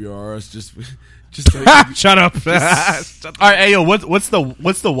at Baby RS just like, Shut up. All right, hey yo, what's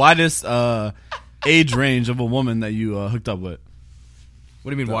the widest age range of a woman that you hooked up with?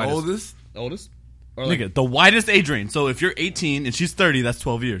 What do you mean the widest? oldest. Oldest? Or like- Nigga, the widest age range. So if you're 18 and she's 30, that's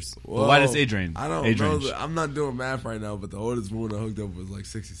 12 years. The Whoa. widest age range. I don't age know. range. I'm not doing math right now, but the oldest woman I hooked up was like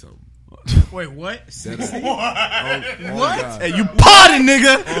 60 something. Wait, what? What? Hey, you potting,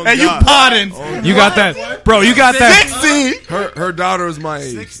 nigga. Hey, you God. potting. You got that, bro? You got that? 60. Her daughter is my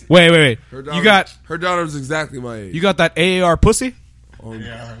age. Wait. Her daughter, You got her daughter is exactly my age. you got that AAR pussy?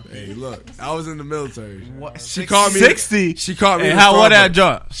 Hey, look, I was in the military. What? She caught me. 60. She caught me. Hey, in how the what that Starbucks.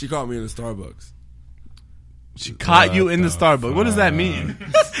 job? She caught me in the Starbucks. She caught you in the Starbucks. What does that mean?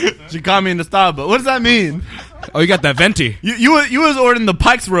 She caught me in the Starbucks. What does that mean? Oh, you got that venti. You was ordering the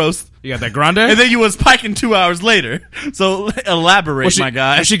Pike's roast, You got that grande. and then you was piking 2 hours later. So elaborate, was she, my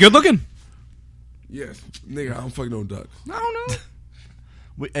guy. Was she good looking? Yes, nigga, I don't fuck no ducks. I don't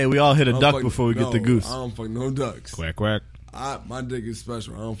know. We all hit a I don't duck fuck- before we get the no, goose. I don't fuck no ducks. Quack quack. My dick is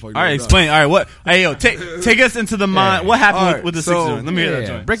special. I don't fuck. All right, no explain. All right, what? Hey, yo, take us into the mind. What happened All right, with the so- 60 joint? Let me hear that Yeah,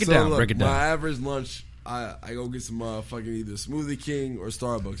 joint. break it So down. look, Break it down. My average lunch, I go get some fucking either Smoothie King or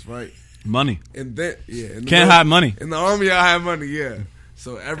Starbucks, right? Money. And then in the Can't hide money. In the army, I have money. Yeah.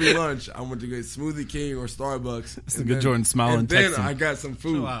 So every lunch, I went to get Smoothie King or Starbucks. That's and a good then- Jordan smiling And then texting. I got some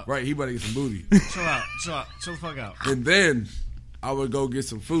food. Chill out. Right, he about to get some booty. Chill out. Chill the fuck out. And then I would go get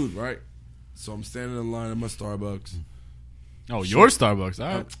some food. Right. So I'm standing in line at my Starbucks. Oh, your Starbucks.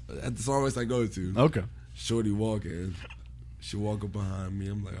 All right. At the Starbucks I go to. Okay. Shorty walk in. She walk up behind me.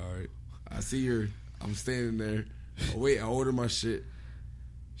 I'm like, all right. I see her. I'm standing there. I wait. I order my shit.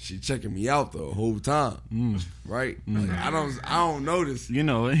 She checking me out the whole time. Right? Like, I don't notice. You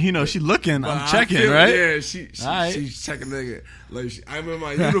know, she looking. But I'm I checking, feel- right? Yeah, she's checking nigga. Like I'm in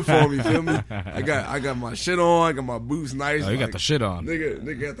my uniform. You feel me? I got my shit on. I got my boots nice. Oh, you got like, the shit on.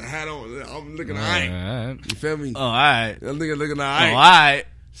 Nigga got the hat on. I'm looking alright. Alright. You feel me? Oh, all right. That nigga looking Oh, alright. all right.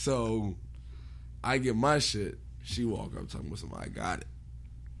 So I get my shit. She walk up talking about something. I got it.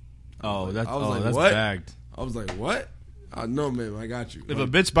 Oh, that's I was like, that's what? bagged. I was like, what? No, ma'am, I got you. If a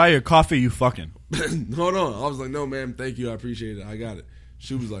bitch buy your coffee, you fucking. Hold on. I was like, no, ma'am, thank you. I appreciate it. I got it.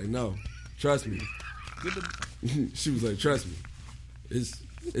 She was like, no, trust me. She was like, trust me.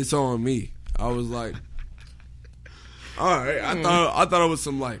 It's on me. I was like, all right. I thought it was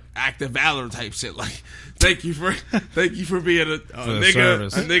some like active valor type shit. Like, thank you for being a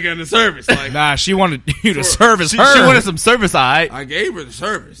service. nigga in the service. Like, Nah, she wanted you to service She her. wanted some service, all right. I gave her the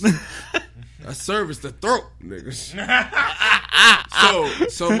service. I service the throat, niggas.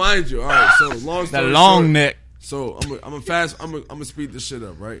 so mind you, all right. So long That story long short, neck. So I'm gonna speed this shit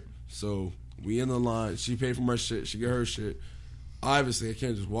up, right? So we in the line. She paid for my shit. She get her shit. Obviously, I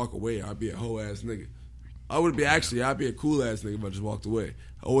can't just walk away. I'd be a hoe ass nigga. I'd be a cool ass nigga if I just walked away.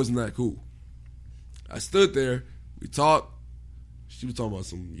 I wasn't that cool. I stood there. We talked. She was talking about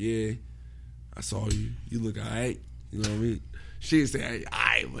some. Yeah, I saw you. You look alright. You know what I mean? She didn't say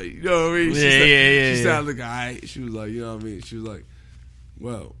alright, but you know what I mean. She said I look alright. She was like, you know what I mean. She was like,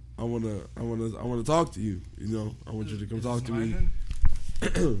 well, I wanna talk to you. You know, I want you to come talk to me.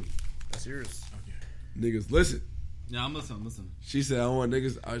 That's yours. Niggas, listen. Yeah, I'm listening. She said, I want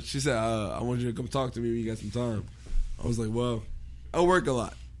niggas. She said, I want you to come talk to me when you got some time. I was like, well, I work a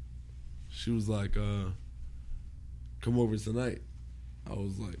lot. She was like, come over tonight. I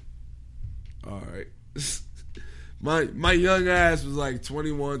was like, all right. My young ass was like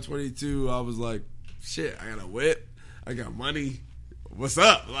 21, 22. I was like, shit, I got a whip. I got money. What's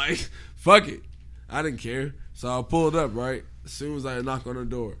up? Like, fuck it. I didn't care. So I pulled up, right? As soon as I knock on the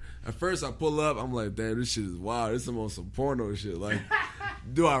door. At first I pull up, I'm like, damn, this shit is wild. This is almost some porno shit. Like,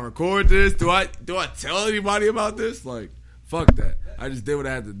 do I record this? Do I tell anybody about this? Like, fuck that. I just did what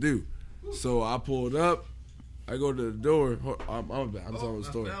I had to do. So I pulled up. I go to the door. I'm telling the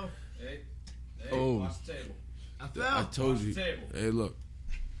story. Hey, Oh. watch the table. I told you. Hey, look.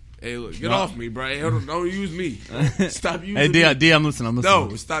 Hey, look, get off me, bro. Hey, hold on, don't use me. Stop using Hey, me. D, I'm listening.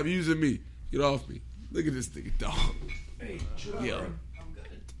 No, stop using me. Get off me. Look at this nigga, dog. Hey, yo.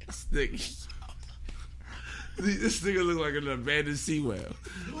 This nigga look like an abandoned sea whale.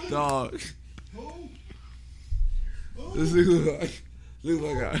 Dog. This nigga look like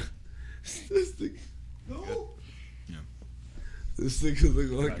a... This nigga... This nigga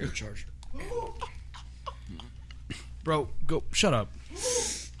look like a... Charged. Bro, go. Shut up.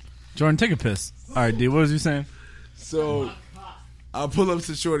 Jordan, take a piss. All right, D, what was you saying? So, I pull up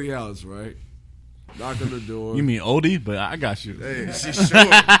to Shorty house, right? Knock on the door. You mean oldie? But I got you. Hey, she's short.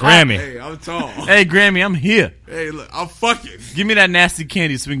 Grammy. Hey, I'm tall. Hey, Grammy, I'm here. Hey, look, I'm fucking. Give me that nasty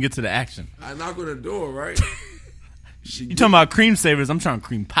candy so we can get to the action. I knock on the door, right? You talking about cream savers? I'm trying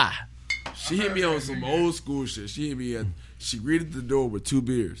cream pie. She hit me on some old school shit. She hit me she greeted the door with 2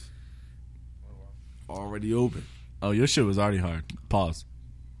 beers. Already open. Oh, your shit was already hard. Pause.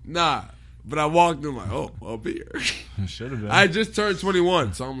 Nah. But I walked in like, oh, a beer. Should have been. I just turned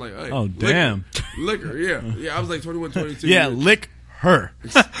 21, so I'm like, hey. Oh, damn. Liquor, yeah. Yeah, I was like 21, 22. Yeah, lick her.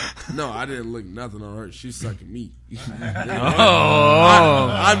 No, I didn't lick nothing on her. She's sucking me. Oh.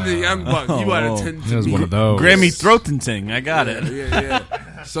 I'm the young buck. You gotta tend That to was me. one of those. Grammy throating. I got it.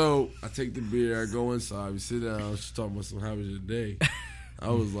 Yeah. So I take the beer, I go inside, we sit down, she's talking about some how was your day. I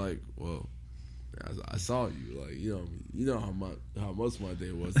was like, well, I saw you, like, you know how much my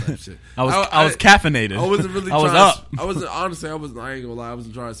day was, type shit. I was caffeinated. I wasn't really I was trying up. I wasn't honestly I ain't gonna lie, I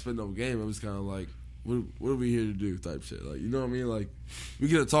wasn't trying to spend no game. I was kinda like, what are we here to do, type shit. Like, you know what I mean? Like, we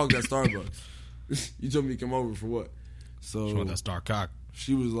could have talked at Starbucks. You told me to come over for what? So She want that star cock.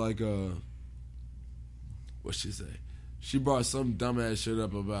 she was like, what'd she say? She brought some dumbass shit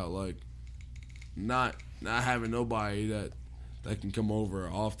up about like not having nobody that can come over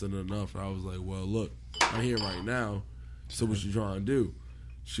often enough. I was like, well, look, I'm here right now. So what you trying to do?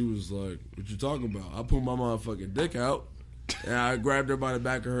 She was like, what you talking about? I pulled my motherfucking dick out and I grabbed her by the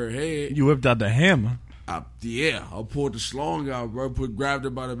back of her head. You whipped out the hammer. I pulled the schlong out, bro. Grabbed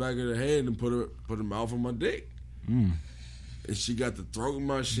her by the back of the head and put her mouth on my dick. And she got the throat in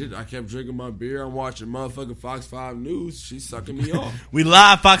my shit. I kept drinking my beer. I'm watching motherfucking Fox 5 News. She's sucking me off. We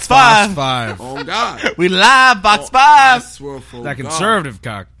live Fox 5. Fox 5. Oh, God. We live Fox I 5. swear for That God. conservative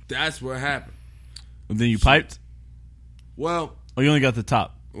cock. That's what happened. And then you piped? Well, Oh, you only got the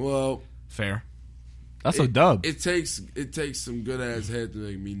top. Fair. That's a dub. It takes some good ass head to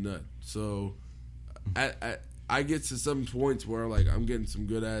make me nut. So I get to some points where like I'm getting some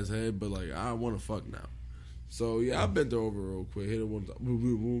good ass head, but like I want to fuck now. So yeah, I bent her over real quick, hit her one time, boom,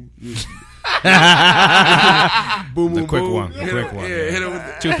 boom, boom, boom, boom, quick boom. one, the quick one. Yeah, hit her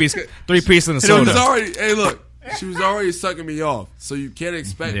with the 2-piece, 3-piece in the She was soda. already, hey, look, she was already sucking me off, so you can't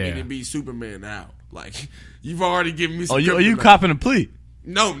expect me Yeah. to be Superman now. Like, you've already given me some. Oh, you kryptonite. copping a plea?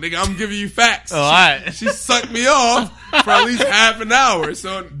 No, nigga, I'm giving you facts. Oh, all right. She sucked me off for at least half an hour,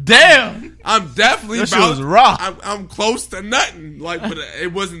 so Damn. I'm definitely That shit about. was raw. I'm close to nothing, like, but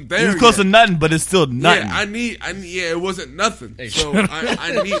it wasn't there. You was close yet. to nothing, but it's still nothing. Yeah, I need. Yeah, it wasn't nothing. So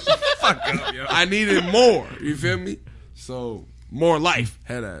I need. I needed more. You feel me? So more life,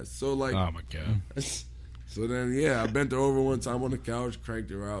 head ass. So like. Oh my god. So then, yeah, I bent her over one time on the couch,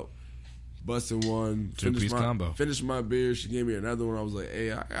 cranked her out, busted one, Two-piece combo. finished my beer. She gave me another one. I was like,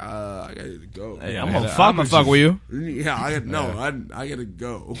 hey, I got to go. Hey, I'm I'm gonna gonna fuck fuck with you. Yeah, I got to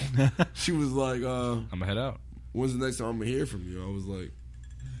go. She was like, I'm gonna head out. when's the next time I'm gonna hear from you? I was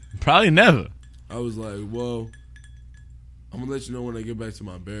Probably never. like, well, I'm gonna let you know when I get back to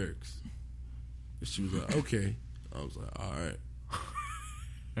my barracks. And she was like, okay. I was like, all right.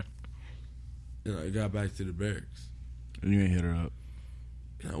 And I got back to the barracks. You ain't hit her up.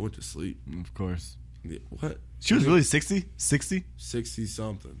 And I went to sleep. Of course. Yeah, what? She was really 60? 60? 60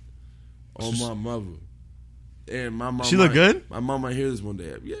 something. On my mother. And my mom. She look good? My mom might hear this one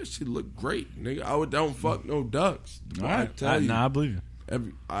day. Yeah, she looked great, nigga. don't fuck no ducks. All I right. tell you. Nah, I believe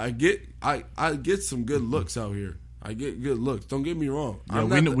you. I get some good looks out here. I get good looks. Don't get me wrong. Yeah,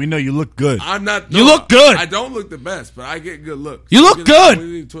 we know you look good. I'm not. You look good. I don't look the best, but I get good looks. You look Don't good. Don't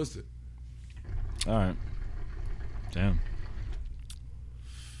get it twisted. All right. Damn.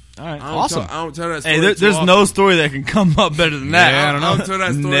 All right. Awesome. I don't tell that story. Hey, too there's often. no story that can come up better than that. Yeah, I don't know. I don't tell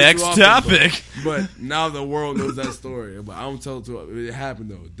that story Next too often, topic. But now the world knows that story. But I don't tell it to it. It happened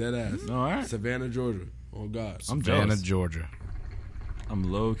though. Dead ass. All right. Savannah, Georgia. Oh God. I'm Savannah, jealous. Georgia.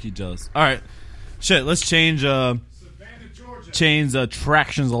 I'm low key jealous. All right. Shit, let's change tractions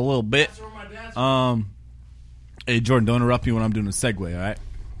a little bit. Hey Jordan, don't interrupt me when I'm doing a segue, all right?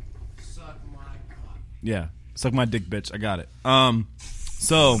 Suck my cock. Yeah. Suck my dick, bitch. I got it.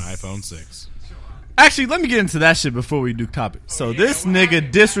 So iPhone 6. Actually, let me get into that shit before we do topic. So this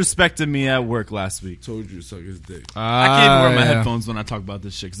nigga disrespected me at work last week. Told you to suck his dick. I can't even wear my headphones when I talk about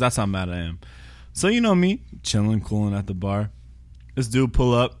this shit because that's how mad I am. So you know me, chilling, cooling at the bar. This dude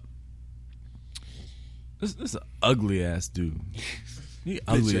pull up. This is an ugly ass dude. He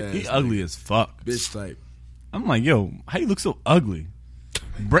ugly as fuck. Bitch type. I'm like, yo, how you look so ugly?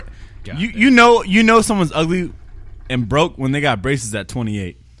 You know someone's ugly and broke when they got braces at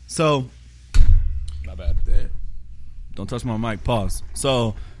 28. So, Not bad. Damn. don't touch my mic. Pause.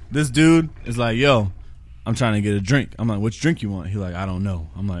 So this dude is like, yo, I'm trying to get a drink. I'm like, which drink you want? He like, I don't know.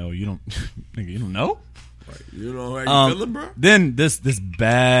 I'm like, oh, you don't, nigga, you don't know? Like, you know how you feeling, bro? Then this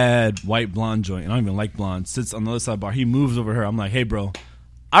bad white blonde joint, and I don't even like blonde, sits on the other side of the bar. He moves over her. I'm like, hey, bro,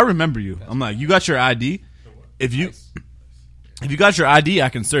 I remember you. I'm like, you got your ID? If you got your ID, I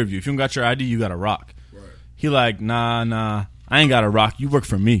can serve you. If you don't got your ID, you got to rock. Right. He like, nah, I ain't got to rock. You work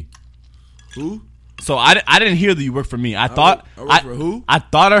for me. Who? So I didn't hear that you work for me. I thought I work for who? I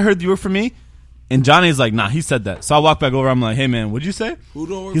thought I heard that you work for me. And Johnny's like, nah, he said that. So I walk back over. I'm like, hey, man, what'd you say? Who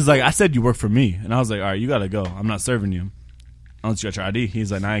don't work He's for like, I said you work for me. And I was like, all right, you got to go. I'm not serving you unless you got your ID.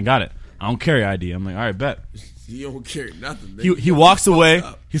 He's like, nah, I ain't got it. I don't carry ID. I'm like, all right, bet. You don't carry nothing. He walks away.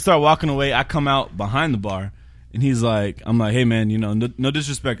 He started walking away. I come out behind the bar. And he's like, I'm like, hey, man, you know, no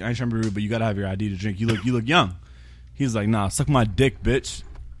disrespect. I ain't trying to be rude, but you got to have your ID to drink. You look young. He's like, nah, suck my dick, bitch.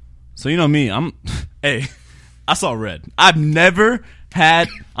 So you know me. Hey, I saw red. I've never had,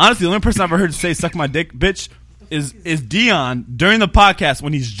 honestly, the only person I've ever heard say suck my dick, bitch, is Dion during the podcast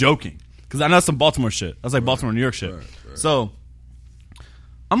when he's joking. Because I know some Baltimore shit. That's like Baltimore, New York shit. Right. So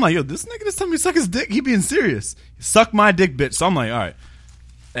I'm like, yo, this nigga just telling me to suck his dick. He being serious. Suck my dick, bitch. So I'm like, all right,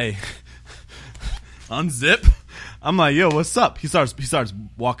 hey, unzip. I'm like, yo, what's up? He starts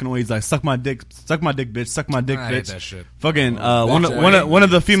walking away. He's like, suck my dick, bitch, suck my dick, I hate bitch. that shit. Fucking one of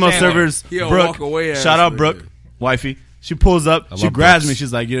the female servers, He'll Brooke. walk away Shout out ass Brooke, nigga. wifey. She pulls up, she love grabs Brooks. me.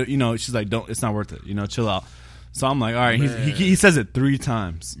 She's like, you know, she's like, don't. It's not worth it. You know, chill out. So I'm like, all right. Man. He says it 3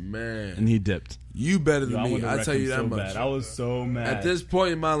 times, Man, and he dipped. you better than Yo, I me. would've I wrecked tell him you that so much. bad. I was so mad. At this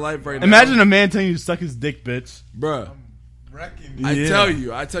point in my life right now, Imagine a man telling you to suck his dick, bitch. bruh. Wrecking. I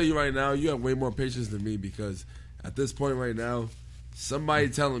Yeah. tell you right now, you have way more patience than me because at this point right now, somebody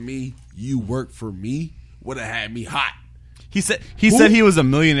telling me you work for me would have had me hot. He said he was a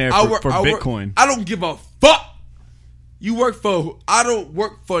millionaire for I work- Bitcoin. I don't give a fuck. You work for? I don't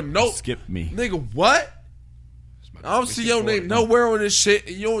work for no. Skip me. Nigga, what? I don't see your name nowhere on this shit,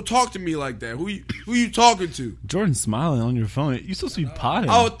 and you don't talk to me like that. Who you talking to? Jordan smiling on your phone. You supposed to be potting.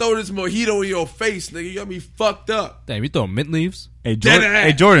 I would throw this mojito in your face, nigga. You got me fucked up. Damn, you throwing mint leaves? Hey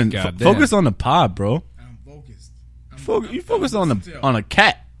Jordan, God damn. focus on the pod, bro. I'm focused. You focus on a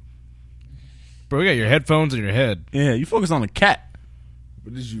cat. Bro, you got your headphones in your head. Yeah, you focus on a cat.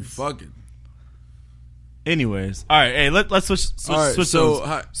 What is you fucking? Anyways, all right. Hey, let's switch. All right, switch so, those.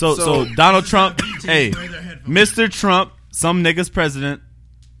 hi- So so- Donald Trump. Hey, Mr. Trump, some nigga's president,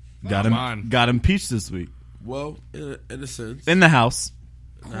 got Come on. impeached this week Well, in a sense, in the House.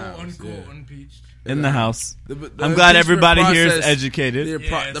 Quote unquote unimpeached. In the House. The I'm glad impeachment everybody here is process- educated.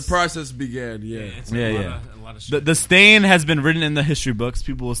 The process began. Yeah. It's Yeah, a lot yeah. Of, a lot of shit. The stain has been written in the history books.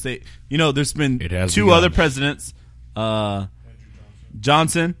 People will say, you know, there's been It has 2 begun. other presidents,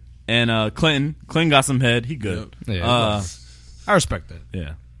 Johnson and Clinton. Clinton got some head. He good. Yep. Yeah. I respect that.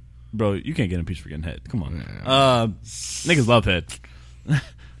 Yeah. Bro, you can't get impeached for getting head. Come on. Niggas love head.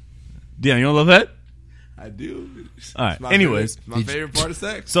 Dion, you don't love head? I do. All right. It's my Anyways. favorite, my favorite part of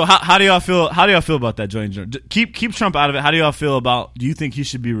sex. So how do y'all feel? How do y'all feel about that joint? Keep Trump out of it. How do y'all feel about? Do you think he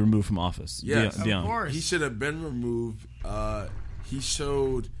should be removed from office? Yes. Dion. Of course. He should have been removed. He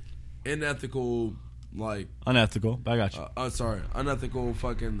showed unethical, like, Unethical. But I got you. unethical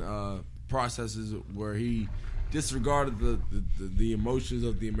fucking processes where he disregarded the emotions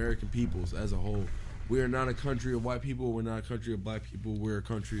of the American peoples as a whole. We are not a country of white people. We're not a country of black people. We're a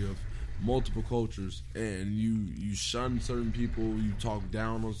country of multiple cultures. And you shun certain people. You talk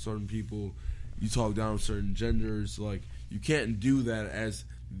down on certain people. You talk down on certain genders. Like, you can't do that as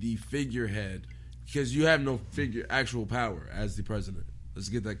the figurehead because you have no actual power as the president. Let's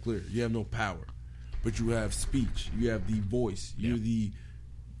get that clear. You have no power, but you have speech. You have the voice. You're the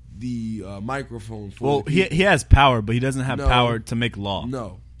microphone for Well, the he people. has power, but he doesn't have No. power to make law.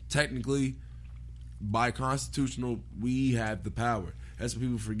 No, technically, by constitutional, we have the power. That's what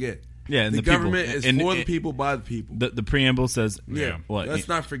people forget. Yeah, and the the people. government is And- for the and- people, by the people. The preamble says, Yeah, what? let's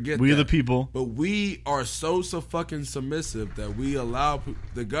not forget We that. the people. But we are so fucking submissive that we allow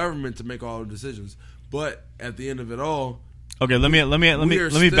the government to make all the decisions. But at the end of it all, Okay, let me are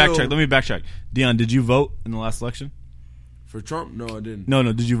backtrack. still- Let me backtrack. Dion, did you vote in the last election? for Trump, no, I didn't. No.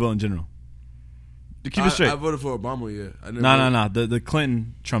 Did you vote in general? To keep it straight. I voted for Obama. Yeah. I didn't No. The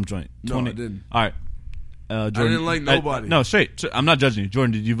Clinton Trump joint. No, I didn't. All right. Jordan, I didn't like nobody. No, straight. I'm not judging you.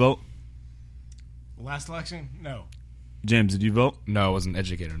 Jordan, did you vote? Last election? No. James, did you vote? No, I wasn't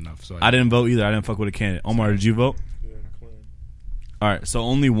educated enough. So I didn't vote either. I didn't fuck with a candidate. Omar, did you vote? Yeah, Clinton. All right. So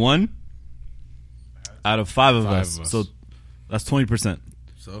only one out of five of us. So that's 20%.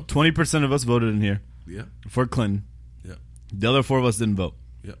 So 20% of us voted in here yeah. for Clinton. Yeah. The other 4 of us didn't vote.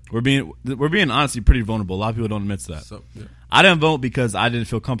 Yeah. We're being honestly pretty vulnerable. A lot of people don't admit to that. So yeah. I didn't vote because I didn't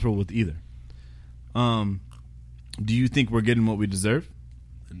feel comfortable with either. Do you think we're getting what we deserve?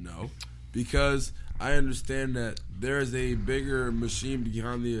 No, because I understand that there is a bigger machine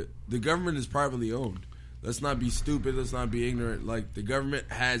behind the government is privately owned. Let's not be stupid. Let's not be ignorant. Like, the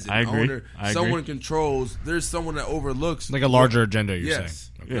government has an owner. Someone controls. There's someone that overlooks. like a larger agenda, you're saying.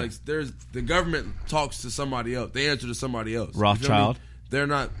 Okay. Like, there's the government talks to somebody else. They answer to somebody else. Rothschild. They're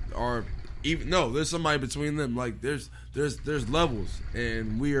not there's somebody between them. Like, there's levels,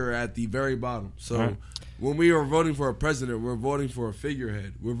 and we are at the very bottom. So right. When we are voting for a president, we're voting for a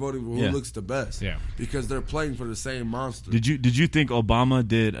figurehead. We're voting for who looks the best. Yeah. Because they're playing for the same monster. Did you think Obama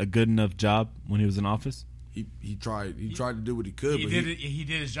did a good enough job when he was in office? He tried to do what he could. He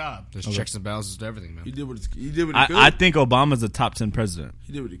did his job. There's checks and balances to everything, man. He did what he could. I think Obama's a top 10 president.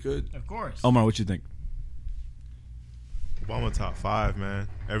 He did what he could. Of course. Omar, what you think? Obama top 5, man.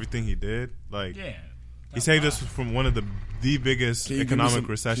 Everything he did, like Yeah. he saved us from one of the biggest economic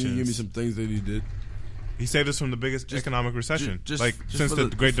recessions. Can you give me some things that he did? He saved us from the biggest economic recession, Just since for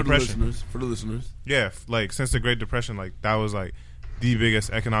the Great Depression. For the listeners. Yeah, like since the Great Depression, like that was like the biggest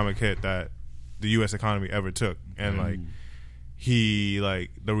economic hit that the U.S. economy ever took, and like he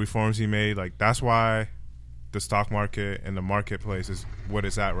the reforms he made, like that's why the stock market and the marketplace is what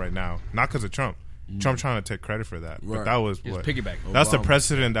it's at right now. Not because of Trump. Trump trying to take credit for that, but that was what piggyback. That's the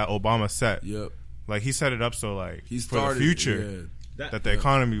precedent that Obama set. Yep. Like he set it up so like He for started, the future that the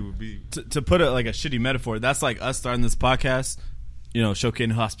economy would be. To put it like a shitty metaphor, that's like us starting this podcast,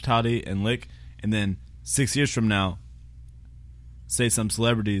 showcasing hospitality and lick, and then 6 years from now, say some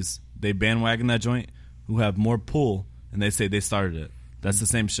celebrities, they bandwagon that joint who have more pull, and they say they started it. That's the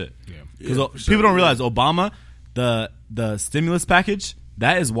same shit. Yeah. Because people don't realize Obama, the stimulus package,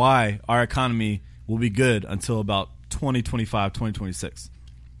 that is why our economy will be good until about 2025, 2026.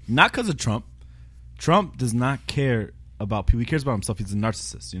 Not because of Trump. Trump does not care about people. He cares about himself. He's a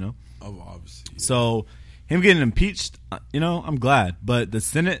narcissist, Oh, obviously. Yeah. So him getting impeached, I'm glad. But the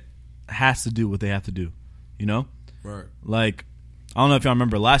Senate has to do what they have to do, Right. Like, I don't know if y'all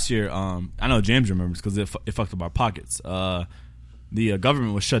remember last year. I know James remembers because it fucked up our pockets. The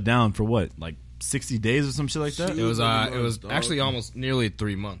government was shut down for what, like 60 days or some shit like that? It was actually almost nearly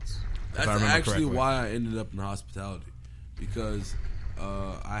 3 months. That's actually why I ended up in hospitality, because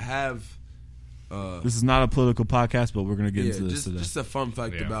I have. This is not a political podcast, but we're gonna get into this today. Just a fun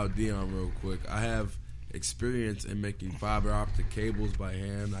fact about Dion, real quick. I have experience in making fiber optic cables by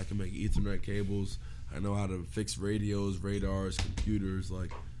hand. I can make Ethernet cables. I know how to fix radios, radars, computers.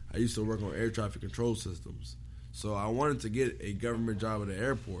 Like, I used to work on air traffic control systems. So I wanted to get a government job at the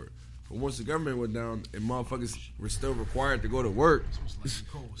airport. But once the government went down and motherfuckers were still required to go to work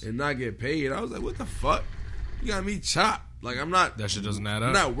and not get paid, I was like, what the fuck? You got me chopped. Like, I'm not. That shit doesn't add up.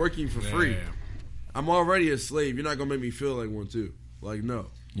 I'm not working for free. Yeah. I'm already a slave. You're not going to make me feel like one, too. Like, no.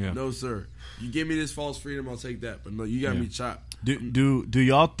 Yeah. No, sir. You give me this false freedom, I'll take that. But no, you got me chopped. Do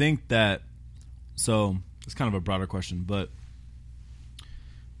y'all think that? So it's kind of a broader question, but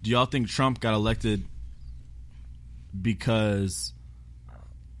do y'all think Trump got elected because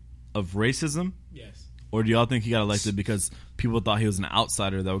of racism? Yes. Or do y'all think he got elected because people thought he was an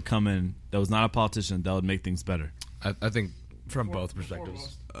outsider that would come in, that was not a politician, that would make things better? I think from both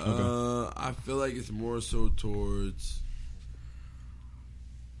perspectives. I feel like it's more so towards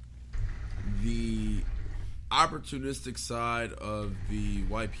the opportunistic side of the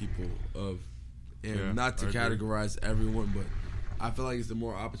white people not to categorize everyone, but I feel like it's the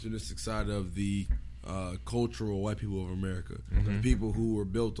more opportunistic side of the cultural white people of America. The people who were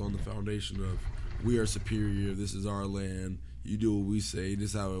built on the foundation of we are superior, this is our land, you do what we say,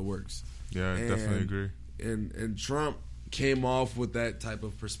 this is how it works. Yeah, I definitely agree. And Trump came off with that type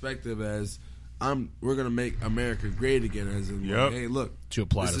of perspective as we're gonna make America great again, as in like, hey, look, to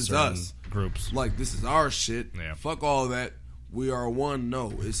apply this to is certain us. groups. Like, this is our shit. Yeah. Fuck all that. We are one. No,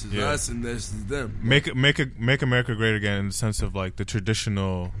 this is us and this is them. Make America great again in the sense of like the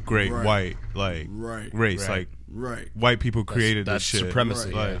traditional great white race. Like white people created that's this shit.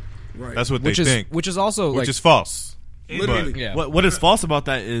 Supremacy. Like, Right. That's what they think. Which is also which is false. Literally. Yeah. What is false about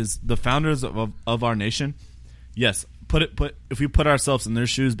that is the founders of our nation. Yes, if we put ourselves in their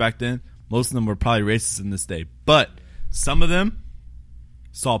shoes back then, Most of them were probably racist in this day. But some of them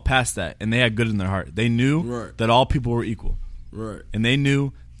saw past that, and they had good in their heart. They knew that all people were equal. Right. And they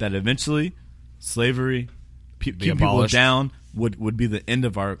knew that eventually slavery, keep people abolished. down, would be the end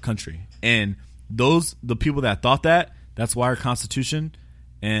of our country. And the people that thought that, that's why our Constitution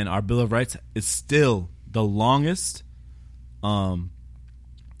and our Bill of Rights is still the longest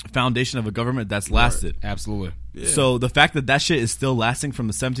foundation of a government that's lasted. Absolutely. Yeah. So the fact that shit is still lasting from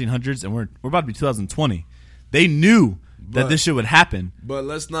the 1700s, and we're about to be 2020, they knew that this shit would happen. But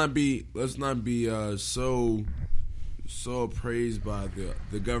let's not be so appraised by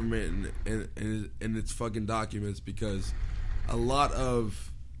the government and its fucking documents, because a lot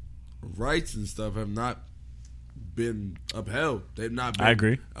of rights and stuff have not been upheld. They've not been I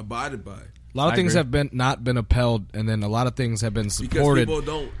agree. abided by. A lot of things have not been upheld, and then a lot of things have been supported. Because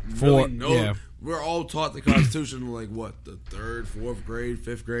people don't for, really know. yeah. We're all taught the Constitution like what, the 3rd, 4th grade,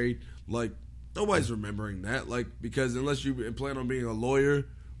 5th grade. Like nobody's remembering that. Like, because unless you plan on being a lawyer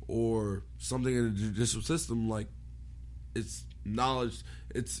or something in the judicial system, like it's knowledge.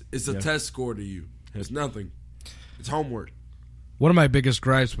 It's a test score to you. It's nothing. It's homework. One of my biggest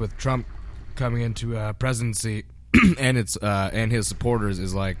gripes with Trump coming into presidency and his supporters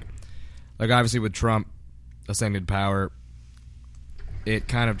is like obviously with Trump ascending to power, it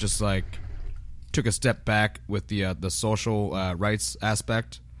kind of just like took a step back with the social rights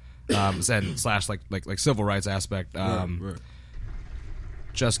aspect, slash like civil rights aspect, Right.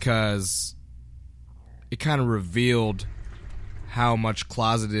 just because it kind of revealed how much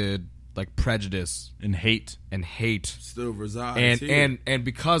closeted like prejudice And hate. Still resides here. and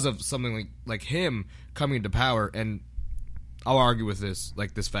because of something like him coming into power, and I'll argue with this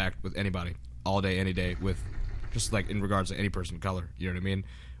fact with anybody all day, any day, with just like in regards to any person of color, you know what I mean?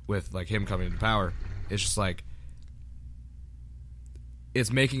 With like him coming into power, it's just like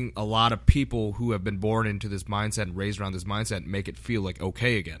it's making a lot of people who have been born into this mindset and raised around this mindset make it feel like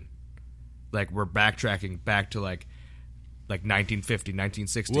okay again. Like we're backtracking back to like 1950,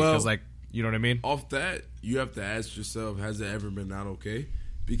 1960, because like, you know what I mean? Off that, you have to ask yourself, has it ever been not okay?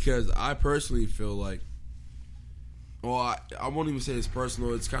 Because I personally feel like, well, I won't even say it's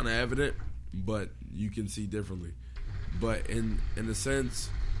personal. It's kind of evident, but you can see differently. But in a sense,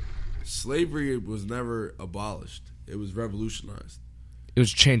 slavery was never abolished. It was revolutionized. It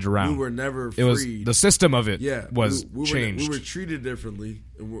was changed around. We were never It was freed. the system of it. Yeah, was we changed. We were treated differently,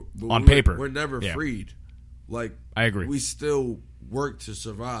 and On paper. we're never Yeah. freed. Like I agree. We still work to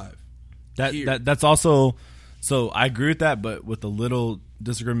survive. That's also, so I agree with that, but with a little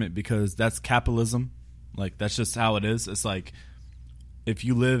disagreement, because that's capitalism. Like that's just how it is. It's like if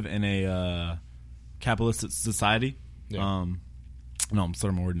you live in a capitalistic society. Yeah. No, I'm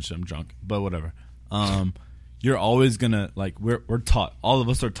starting my word and shit. I'm drunk, but whatever. You're always gonna like we're taught. All of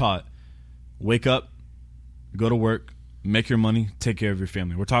us are taught. Wake up, go to work, make your money, take care of your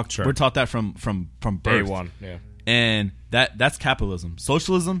family. We're taught that from birth. Day one. Yeah. And that's capitalism.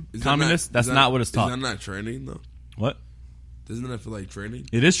 Socialism, communist, that's not what it's taught. Is that not training though? What? Doesn't that feel like training?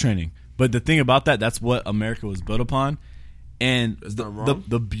 It is training. But the thing about that's what America was built upon. And That's not wrong.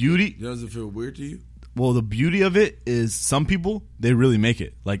 the beauty, Does it feel weird to you? well, the beauty of it is some people, they really make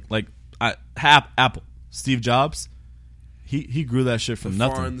it. Like Apple, Steve Jobs, he grew that shit from Far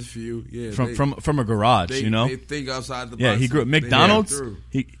nothing. in the few, yeah. From a garage, They, you know? they think outside the box. Yeah, he grew McDonald's.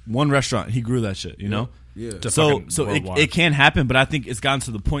 They One restaurant, he grew that shit. You know. Yeah. Just So fucking worldwide. it can happen, but I think it's gotten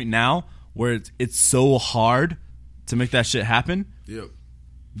to the point now where it's so hard to make that shit happen Yep.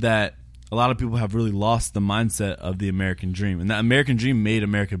 that a lot of people have really lost the mindset of the American dream, and that American dream made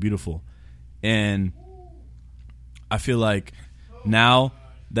America beautiful. And I feel like now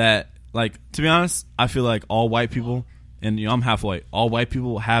that, like, to be honest, I feel like all white people, and you know, I'm half white, all white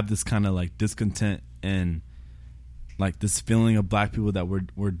people have this kind of like discontent and like this feeling of black people that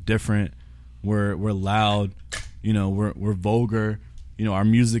we're different, we're loud, you know, we're vulgar, you know, our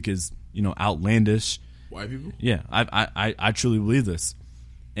music is, you know, outlandish. White people? Yeah, I truly believe this.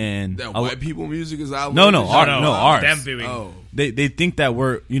 And That white people music is out. No, ours. Them doing. Oh. They think that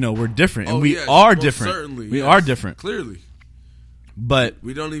we're different, and Oh, we yes, are most different. Certainly, we yes. are different, Clearly. but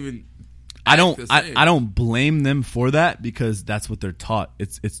We don't even. I don't the same. I don't blame them for that, because that's what they're taught.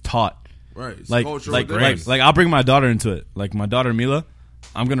 It's taught. Right. It's Like cultural like difference. I'll bring my daughter into it. Like my daughter Mila,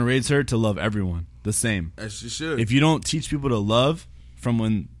 I'm gonna raise her to love everyone the same. As she should. If you don't teach people to love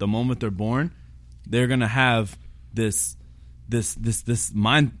from the moment they're born, they're gonna have this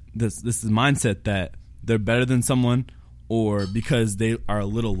mindset that they're better than someone, or because they are a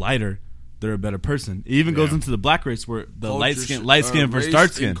little lighter, they're a better person. It even goes into the black race where the Culture light skin versus race dark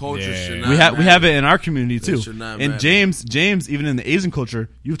and skin. culture should We not have matter. it in our community They too. should not And matter. James, even in the Asian culture,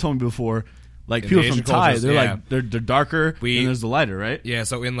 you've told me before, like In people the from Asian Thai, cultures, they're yeah. like they're darker, and there's the lighter, right? Yeah,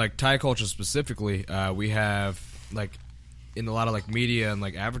 so in like Thai culture specifically, we have like in a lot of like media and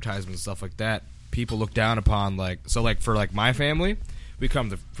like advertisements and stuff like that, people look down upon like for like my family, we come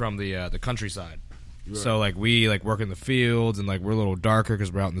from the countryside. Right. So like we like work in the fields and like we're a little darker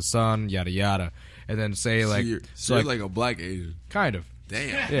because we're out in the sun, yada yada. And then say like so you're like a black Asian. Kind of.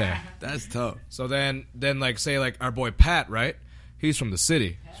 Damn. Yeah. That's tough. So then like say like our boy Pat, right? He's from the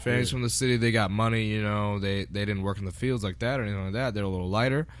city. His family's from the city. They got money, you know. They didn't work in the fields like that or anything like that. They're a little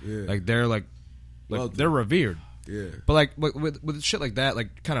lighter. Yeah. Like they're like they're revered. Yeah. But like with shit like that,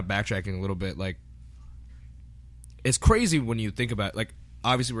 like kind of backtracking a little bit, like it's crazy when you think about it. Like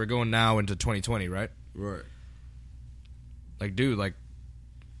obviously we're going now into 2020, right? Right. Like dude, like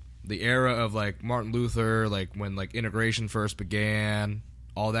the era of like Martin Luther, like when like integration first began,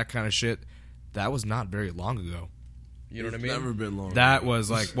 all that kind of shit, that was not very long ago. You know what I mean? Never been long. That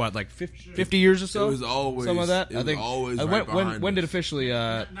was like what, like 50 years or so? It was always some of that. I think always when did officially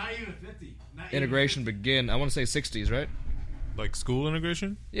Not even 50. integration begin? I want to say 60s, right? Like school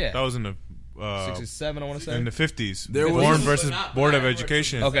integration? Yeah. That was in the 67, I want to say. in the 50s. There was- Born versus Board of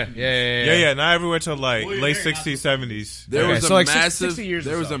Education. Okay, yeah. Yeah, not everywhere till like late 60s, 70s. There Okay, was so a like massive. 60 years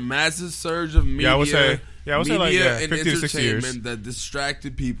There or was so. a massive surge of media. I would say like, media yeah, and 50 to 60 years. entertainment that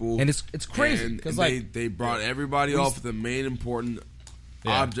distracted people, And it's crazy And because like they brought everybody off the main important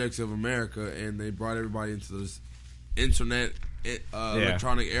objects of America, and they brought everybody into this internet,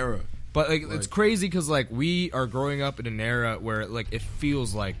 electronic era. But like it's crazy because like we are growing up in an era where like it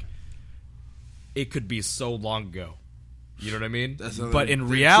feels like it could be so long ago. You know what I mean? But in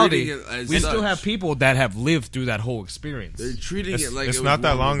reality, we still have people that have lived through that whole experience. They're treating it like it's it not was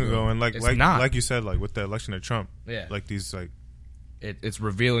that long ago, and It's not. like you said, like with the election of Trump, Yeah. like these like It's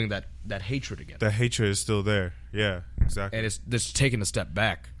revealing that hatred again, the hatred is still there. Yeah, exactly. and it's taking a step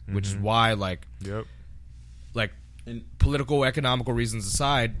back, which is why like Yep. like political, economical reasons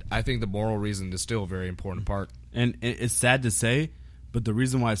aside, I think the moral reason is still a very important part. And it's sad to say, but the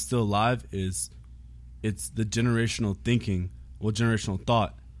reason why it's still alive is it's the generational thinking, well, generational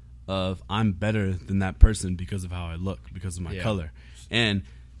thought of I'm better than that person because of how I look, because of my color. And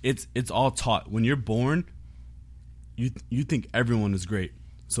it's all taught. When you're born, you think everyone is great.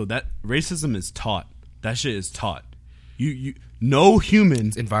 So that racism is taught. That shit is taught. No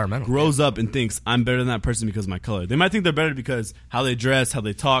human environmental. grows up and thinks I'm better than that person because of my color. They might think they're better because how they dress, how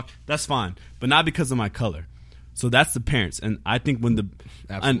they talk. That's fine, but not because of my color. So that's the parents, and I think when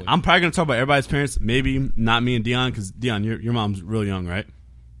and I'm probably gonna talk about everybody's parents. Maybe not me and Dion, because Dion, your mom's real young, right?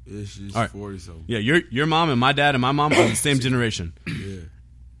 Yeah, she's All right. 40 something. Yeah, your mom and my dad and my mom are the same generation. Yeah.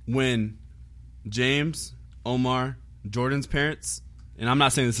 When James, Omar, Jordan's parents, and I'm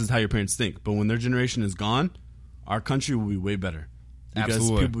not saying this is how your parents think, but when their generation is gone, our country will be way better because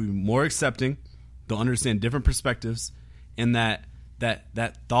Absolutely. people will be more accepting. They'll understand different perspectives, and that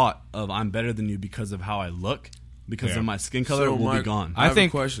thought of I'm better than you because of how I look, because of my skin color, will be gone. I have think-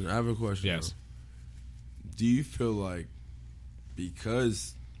 a question. Yes. Though. Do you feel like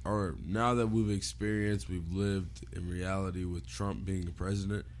because or now that we've lived in reality with Trump being the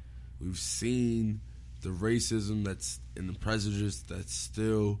president, we've seen the racism that's in the prejudice that's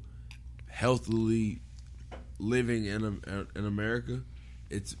still healthily living in America?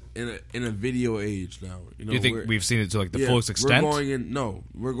 It's in a video age now. You know, Do you think we've seen it to like the fullest extent?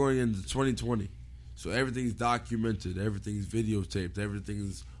 We're going into 2020. So everything's documented, everything's videotaped,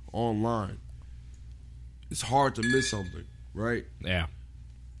 everything's online. It's hard to miss something, right? Yeah.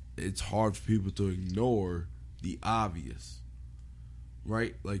 It's hard for people to ignore the obvious,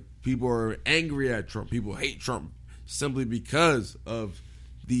 right? Like people are angry at Trump. People hate Trump simply because of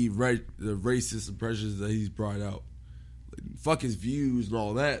the racist impressions that he's brought out. Like, fuck his views and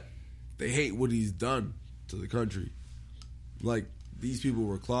all that. They hate what he's done to the country. Like these people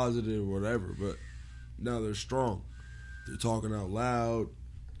were closeted or whatever, but now they're strong. They're talking out loud.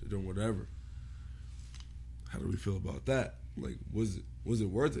 They're doing whatever. How do we feel about that? Like, was it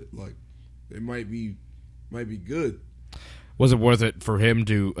worth it? Like, it might be good. Was it worth it for him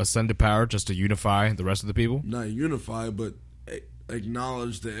to ascend to power just to unify the rest of the people? Not unify, but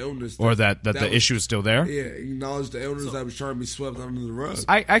acknowledge the illness. Or that the issue is still there? Yeah, acknowledge the illness that was trying to be swept under the rug.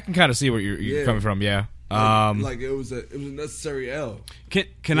 I can kind of see where you're coming from, yeah. Like it was a necessary L.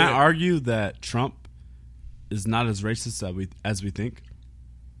 Can I argue that Trump is not as racist as we think?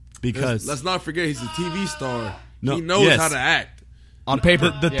 Because Let's not forget he's a TV star. No, he knows yes. how to act. On paper.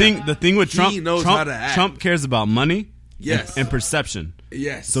 the thing with Trump, He knows Trump, how to act. Trump cares about money, Yes. and perception.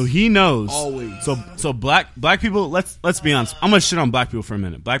 Yes. So he knows. Always. So black people. Let's be honest. I'm gonna shit on black people for a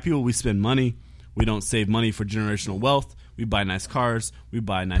minute. Black people, we spend money. We don't save money for generational wealth. We buy nice cars. We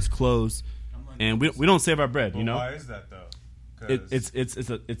buy nice clothes, and we don't save our bread. You know. Why is that though?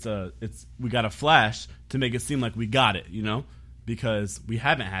 It's we got a flash to make it seem like we got it. You know, because we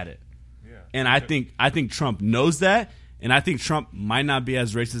haven't had it. Yeah. And I think Trump knows that. And I think Trump might not be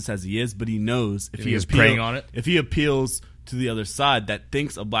as racist as he is, but he knows if he is preying on it. If he appeals to the other side that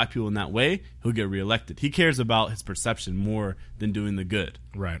thinks of black people in that way, he'll get reelected. He cares about his perception more than doing the good.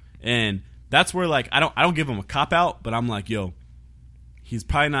 Right. And that's where like I don't give him a cop out, but I'm like, yo, he's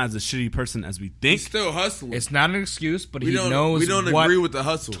probably not as a shitty person as we think. He's still hustling. It's not an excuse, but we he knows we don't what agree with the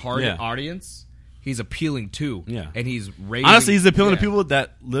hustle. target audience he's appealing to. Yeah. And he's raising. Honestly, he's appealing to people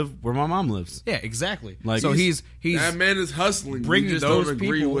that live where my mom lives. Yeah, exactly. Like, so he's that man is hustling. bringing We just those don't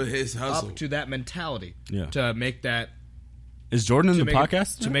agree people with his hustle. up to that mentality. Yeah. To make that. Is Jordan in the make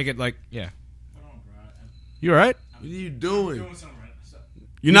podcast? to make it like, yeah. You all right? What are you doing? I'm doing something right now.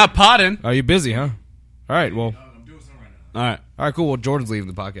 You're not potting. Are you busy, huh? All right, well. I'm doing something right now. All right. All right, cool. Well, Jordan's leaving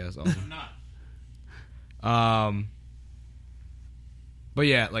the podcast. Also. I'm not. But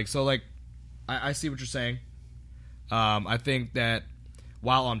yeah, like, so, like, I see what you're saying. I think that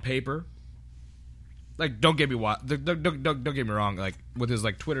while on paper, like, don't get me wrong, like, with his,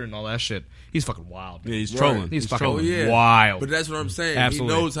 like, Twitter and all that shit, he's fucking wild. Yeah, he's Right. trolling. He's fucking trolling. wild. But that's what I'm saying.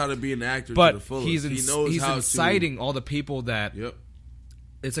 Absolutely. He knows how to be an actor to the But fullest. he's He knows how inciting all the people that to. Yep.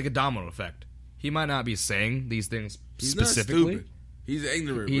 it's like a domino effect. He might not be saying these things He's specifically. not stupid. He's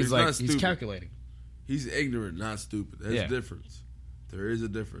ignorant. But He's not like stupid. he's calculating. He's ignorant, not stupid. There's Yeah. a difference. There is a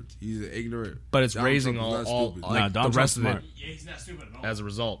difference. He's ignorant. But it's Donald raising Trump is not all stupid. like, Nah, the Donald rest Trump's of smart. it Yeah, he's not stupid at all. as a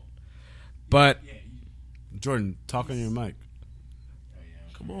result. But Yeah, Jordan, talk on your mic.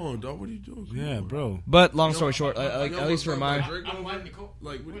 Come on, dog. What are you doing? Come Yeah, on. bro. long story short, like, at least for my I'm letting Nicole.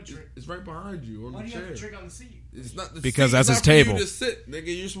 Like, What drink? it's right behind you on Why the do you have chair. the drink on the seat? It's not the Because seat. that's It's his not for you table. to sit,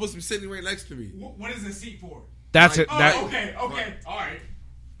 nigga. You're supposed to be sitting right next to me. What is the seat for? that's it. Oh, That okay, all right.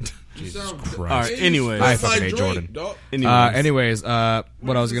 You Jesus sound- Christ. All right, Hey, anyways. you I spilled fucking my hate drink, Jordan. dog. anyways,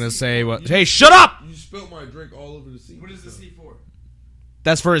 what I was gonna say was, hey, shut up! You spilled my drink all over the seat. What is the seat for?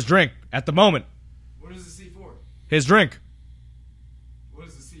 That's for his drink at the moment. What is the seat for? His drink, What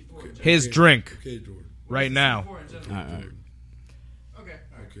is the seat for? his drink Okay, Jordan. right now. All right. Okay, all right. Okay,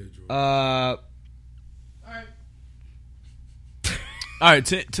 Jordan. All right. All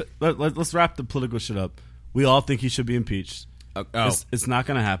right, let's wrap the political shit up. We all think he should be impeached. It's not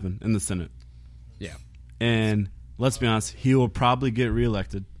going to happen in the Senate. Yeah. And let's be honest, he will probably get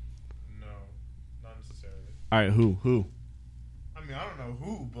reelected. No, not necessarily. All right, who? I mean, I don't know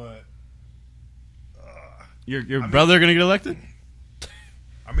who, but Your brother going to get elected?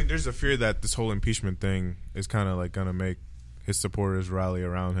 I mean, there's a fear that this whole impeachment thing is kind of like gonna make his supporters rally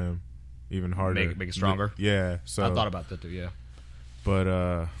around him even harder, Make it stronger. Yeah, so I thought about that too. Yeah. but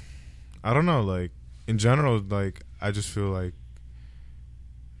I don't know. Like in general, like I just feel like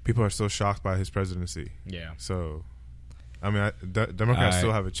people are still shocked by his presidency. Yeah. So, I mean, Democrats I-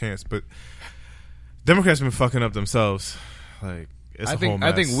 still have a chance, but Democrats been fucking up themselves. Like it's I a think- whole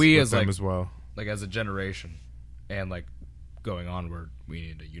mess I think we with as, them like- as well. Like as a generation, and like going onward, we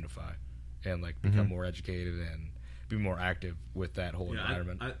need to unify and like become more educated and be more active with that whole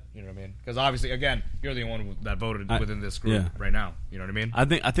environment. You know what I mean? Because obviously, again, you're the one that voted within this group right now. You know what I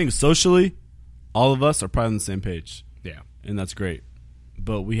mean? I think socially, all of us are probably on the same page, Yeah. and that's great.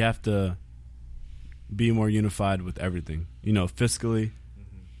 But we have to be more unified with everything. You know, fiscally,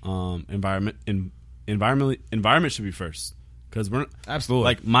 environment should be first because we're Absolutely.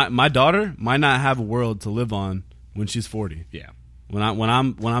 like my daughter might not have a world to live on when she's 40. Yeah. When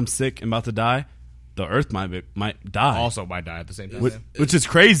I'm sick and about to die, the earth might die. Also might die at the same time. which is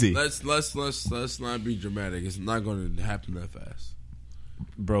crazy, Let's not be dramatic. It's not going to happen that fast.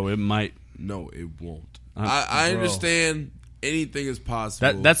 bro. It might. No, it won't. Bro. I understand anything is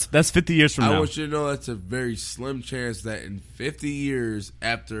possible. That's 50 years from I now. want you to know that's a very slim chance that in 50 years,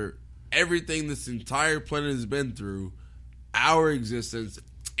 after everything this entire planet has been through, our existence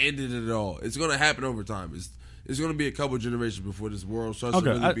ended it all. It's going to happen over time. It's going to be a couple generations before this world starts to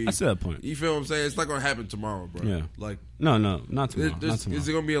really be. I see that point. You feel what I'm saying? It's not going to happen tomorrow, bro. Yeah. Like No, not tomorrow. it's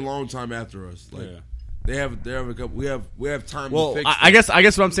going to be a long time after us. Like Yeah. they have a couple. We have time. Well, to fix I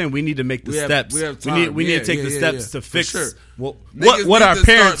guess what I'm saying, we need to make the We have- steps. we have time. We need Yeah, to take yeah, the yeah, steps yeah. to For fix sure. what Niggas our need to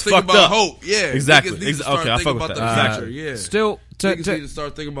parents start thinking fucked about up. hope. Yeah, Exactly. Niggas need to start Okay, I thinking fuck about with the that. future. Yeah, Still, niggas need to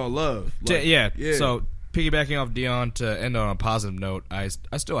start thinking about love. Like, yeah. So piggybacking off Dion to end on a positive note, I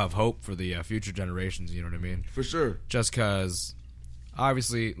still have hope for the future generations. You know what I mean? for sure. Just because,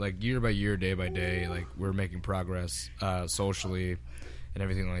 obviously, like year by year, day by day, like we're making progress socially, and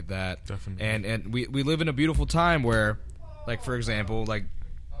everything like that. Definitely. And we live in a beautiful time where, like, for example, like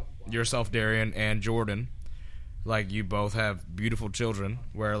yourself, Darian, and Jordan, like, you both have beautiful children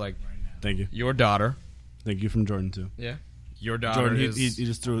where, like, Thank you. your daughter. Thank you from Jordan, too. Yeah. Your daughter Jordan, is... he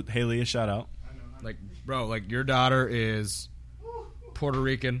just threw Haley a shout out. Like, bro, like, your daughter is Puerto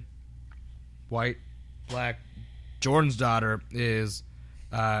Rican, white, black. Jordan's daughter is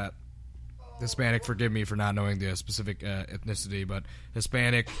Hispanic. Forgive me for not knowing the specific ethnicity, but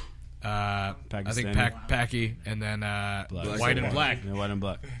Hispanic, I think Paki, and then white and black. Yeah, white and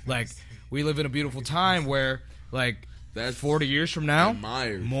black. Like, we live in a beautiful time where, like, That's 40 years from now,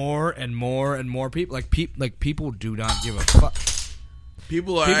 admired. more and more and more people, people do not give a fuck.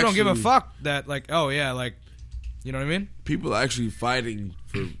 People Don't give a fuck that, like, oh yeah, like, you know what I mean? People are actually fighting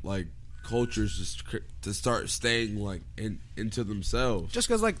for, like, cultures to start staying, like, into themselves. Just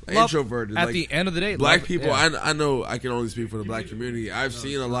because, like, love, introverted. at like, the end of the day, black love, people. yeah. I know I can only speak for the black community. I've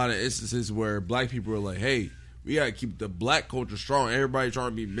seen a lot of instances where black people are like, "Hey, we gotta keep the black culture strong. Everybody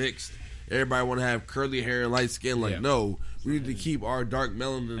trying to be mixed. Everybody want to have curly hair and light skin. Like, no, we need to keep our dark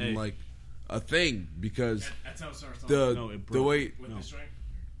melanin like a thing because That's how it starts. the way There's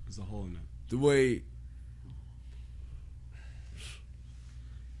a hole in it.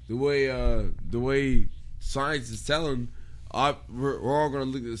 the way science is telling, we're all gonna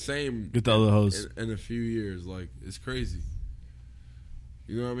look the same. Get the other hose. In a few years. Like, it's crazy.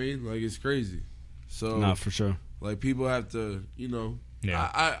 You know what I mean? Like, it's crazy. So, Nah, for sure. like, people have to, you know. Yeah.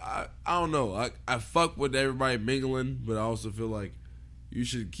 I don't know. I fuck with everybody mingling, but I also feel like you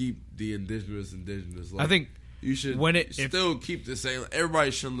should keep the indigenous. Like, I think you should still keep the same.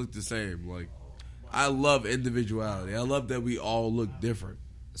 Everybody shouldn't look the same. Like, I love individuality. I love that we all look different.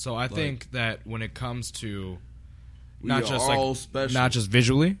 So I think that when it comes to We not are just all like special. not just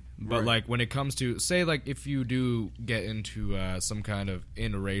visually, but Right. like when it comes to, say, like, if you do get into some kind of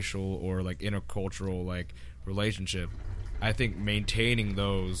interracial or like intercultural like relationship, I think maintaining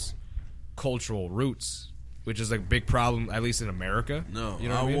those cultural roots, which is like a big problem, at least in America. No, you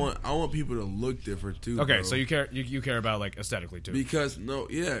know what I mean? I want people to look different too. Okay, bro. so you care about like aesthetically too. Because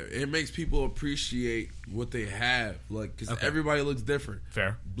it makes people appreciate what they have. Like, because everybody looks different.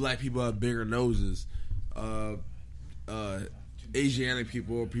 Fair. Black people have bigger noses. Asiatic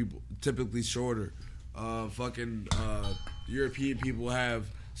people are typically shorter. European people have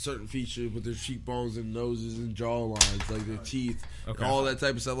certain features with their cheekbones and noses and jawlines, like their teeth, and all that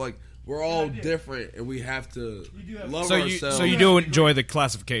type of stuff. Like, we're all different, and we have to love ourselves. So you do enjoy the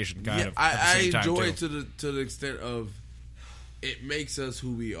classification, kind of. At the I same time, enjoy too. it to the extent of it makes us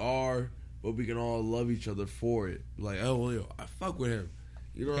who we are, but we can all love each other for it. Like, oh, well, yo, I fuck with him.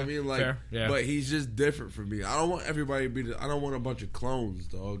 You know what I mean? Like, fair, yeah. But he's just different from me. I don't want everybody to be. I don't want a bunch of clones,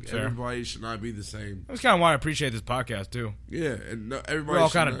 dog. Fair. Everybody should not be the same. That's kind of why I appreciate this podcast too. Yeah, and no, everybody. We're all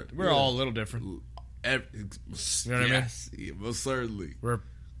should kind not- of all a little different. You know what I mean? Yes, yeah, most certainly. We're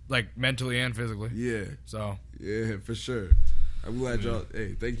like mentally and physically. Yeah, So yeah, for sure. I'm glad y'all.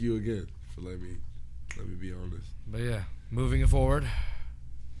 Hey, thank you again for letting me be on this. But yeah, moving it forward.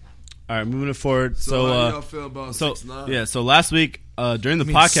 All right, moving it forward. So how y'all feel about 6ix9ine? Yeah, so last week during the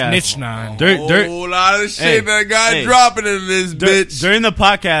podcast, Snitch 9. Whole lot of shit that got dropping in this bitch. During the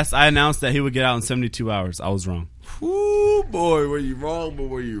podcast, I announced that he would get out in 72 hours. I was wrong. Whoo, boy, were you wrong, but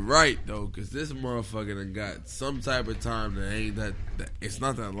were you right, though? Because this motherfucker done got some type of time that ain't that it's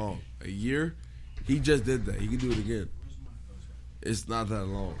not that long. A year? He just did that. He can do it again. It's not that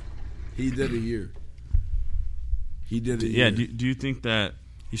long. He did a year. He did a year. Yeah, do you think that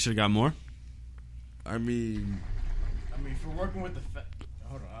he should have got more? I mean, for working with the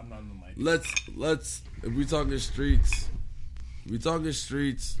hold on, I'm not on the mic. let's if we talking streets,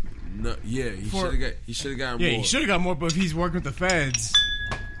 no, yeah, he should have got more. Yeah, he should have got more. But if he's working with the feds,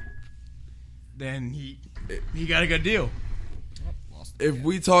 then he got a good deal. If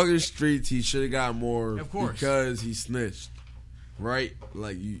we talking streets, he should have got more. Of course. Because he snitched, right?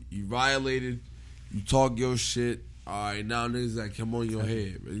 Like, you violated, you talk your shit. All right, now niggas that come on your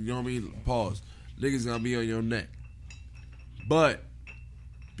head. You know what I mean? Pause. Niggas gonna be on your neck. But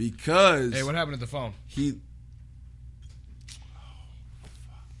because Hey, what happened to the phone?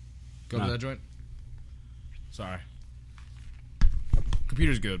 Go to that joint. Sorry.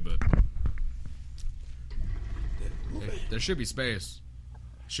 Computer's good, but there should be space.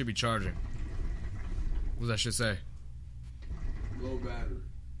 Should be charging. What does that shit say? low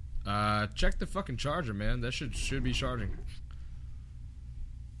battery. Check the fucking charger, man. That should be charging.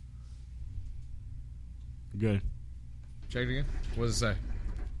 Good. Check it again. What does it say?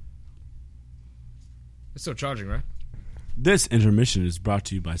 It's still charging, right? This intermission is brought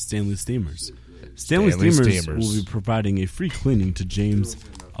to you by Stanley Steamers. Stanley Stanley Steamers Steamers. will be providing a free cleaning to James'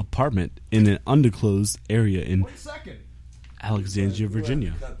 apartment in an undisclosed area in Alexandria,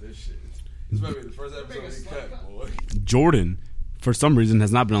 Virginia. Cut this shit. This might be the first episode we cut, boy. Jordan, for some reason,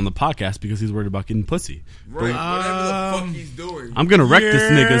 has not been on the podcast because he's worried about getting pussy. Right, whatever the fuck he's doing. I'm gonna wreck this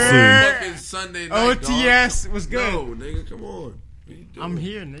nigga soon. Fucking Sunday night, OTS was good. No, nigga, come on. What you doing? I'm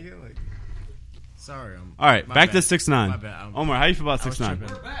here, nigga. Like, sorry. All right, My back bad. to 6ix9ine. My bad. Omar, how you feel about I was 6ix9ine?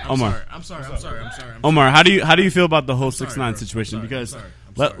 tripping. Omar. I'm sorry. Omar, how do you feel about the whole sorry, 6ix9ine bro. situation? I'm sorry,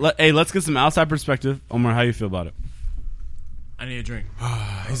 Because I'm sorry. let's get some outside perspective. Omar, how you feel about it? I need a drink.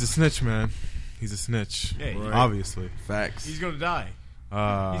 He's a snitch, man. He's a snitch. Yeah, Right. Obviously. Facts. He's gonna die.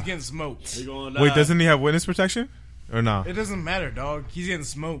 He's getting smoked. Wait, doesn't he have witness protection? Or no? It doesn't matter, dog. He's getting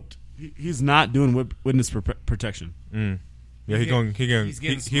smoked. He's not doing witness protection. Yeah, he gonna get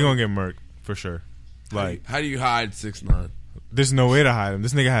murked for sure. Like, how do you hide 6ix9ine? there's no way to hide him.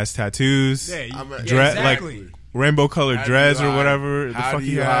 This nigga has tattoos, Yeah, exactly. Like rainbow colored dreads or whatever the How fuck do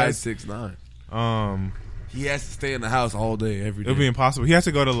he you hide has. 6ix9ine? He has to stay in the house all day, every day. It'll be impossible. He has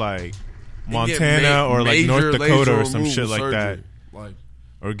to go to like He get Montana or like North major Dakota or laser some shit removal like that, surgery. Like,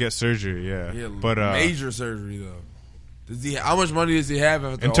 or get surgery. Yeah, yeah, but major surgery though. Does he? How much money does he have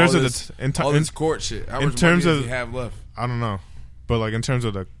after in terms all of this, the all this court shit? How in much terms money of- does he have left? I don't know, but like in terms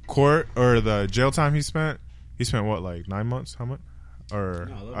of the court or the jail time he spent what, like 9 months? How much? Or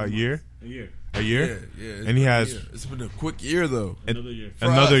a year? A year. A year? Yeah. And he has It's been a quick year though. Another year.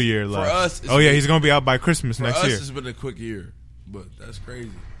 another us- year for left. us, it's Oh yeah, been- he's gonna be out by Christmas For next us, year. it's been a quick year, but that's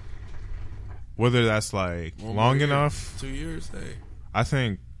crazy. Whether that's like One long more year. enough, 2 years. Hey, I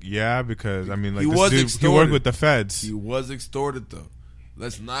think yeah, because I mean like He this was dude, he extorted. worked with the feds. he was extorted though.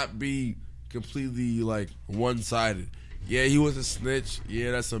 Let's not be completely like one-sided. Yeah, he was a snitch.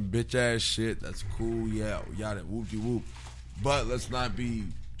 Yeah, that's some bitch ass shit. That's cool. Yeah, yada whoopty whoop. But let's not be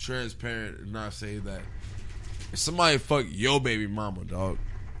transparent and not say that if somebody fuck your baby mama, dog,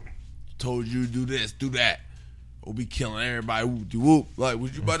 told you do this, do that, or be killing everybody whoopty whoop. Like,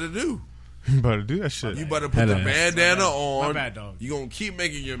 what you about to do? You better do that shit. You better put the Headass. bandana on. My bad, dog. You gonna keep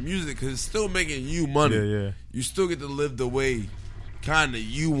making your music because it's still making you money. Yeah. You still get to live the way kind of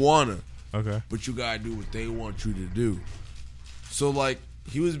you wanna, Okay. but you gotta do what they want you to do. So like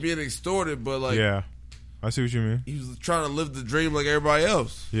he was being extorted, but like Yeah, I see what you mean. he was trying to live the dream like everybody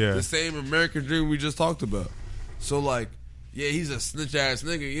else. Yeah. The same American dream we just talked about. So like, yeah, he's a snitch ass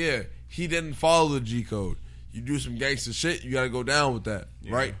nigga. Yeah, he didn't follow the G code. You do some gangster shit, you gotta go down with that,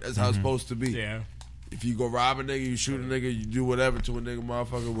 right? That's how it's supposed to be. Yeah. If you go rob a nigga, you shoot a nigga, you do whatever to a nigga,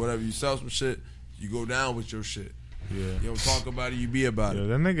 motherfucker, whatever. You sell some shit, you go down with your shit. Yeah. You don't talk about it, you be about Yeah, it.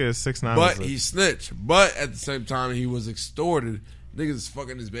 that nigga is 6'9". But he snitched. But at the same time, he was extorted. Niggas is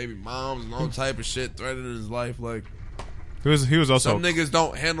fucking his baby moms and all type of shit, threatening his life. Like he was also some niggas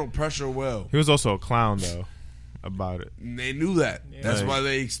don't handle pressure well. he was also a clown though about it. And they knew that. That's Like- why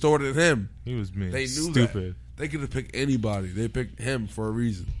they extorted him. He was being They knew stupid. that. They could have picked anybody. They picked him for a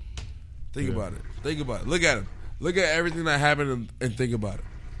reason. Think Yeah. about it. Think about it. Look at him. Look at everything that happened and think about it.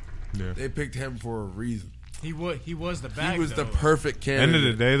 Yeah. They picked him for a reason. He was the bag. He was the though. perfect End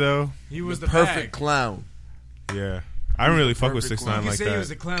candidate. of the day though, He was the perfect bag. clown. yeah. I don't really fuck with perfect 6ix9ine clown. You like can say he was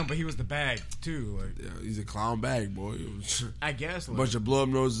that. a clown, but he was the bag too. Like, Yeah, he's a clown bag, boy. I guess. A Like, bunch of blood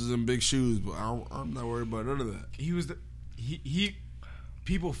noses and big shoes, but I'm not worried about none of that. he was the he.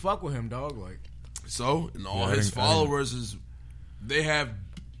 People fuck with him, dog. Like, So, and all Yeah, I his didn't- followers they have,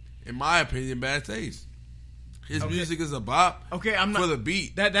 in my opinion, bad taste. His Okay. music is a bop. okay, I'm not for the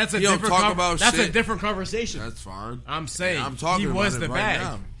beat. That's a He don't different. talk about that's shit. a different conversation. That's fine. I'm saying And I'm talking he was about the it right bag.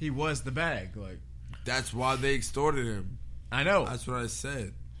 now. He was the bag. Like, That's why they extorted him. I know. That's what I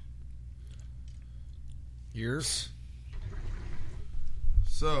said. Years.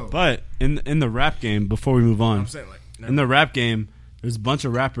 So, But in the rap game, before we move on, I'm saying like in the rap game, there's a bunch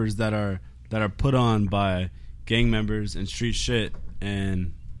of rappers that are put on by gang members and street shit,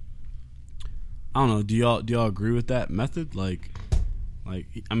 and I don't know. Do y'all agree with that method? Like I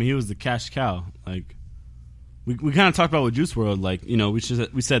mean, he was the cash cow. Like we kind of talked about with Juice WRLD. Like, you know, we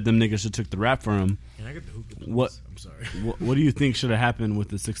said them niggas should took the rap for him. Can I get the hookah, please? What- I'm sorry. What do you think should have happened with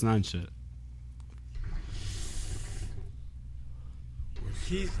the 6ix9ine shit?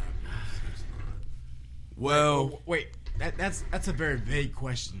 He, well, wait. That's a very vague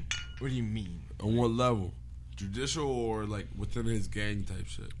question. What do you mean? on what level? Judicial or like within his gang type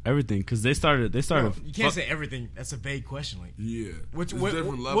shit? Everything, because they started. No, you can't fuck- say everything. That's a vague question. Like, Yeah. what's There's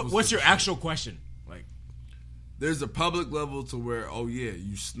different levels what's to your shit. actual question? Like, There's a public level to where, oh yeah,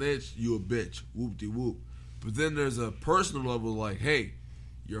 you snitch, you a bitch, whoop de whoop. But then there's a personal level like, hey,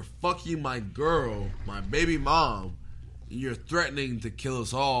 you're fucking my girl, my baby mom. You're threatening to kill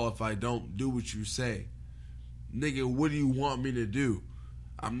us all if I don't do what you say. Nigga, what do you want me to do?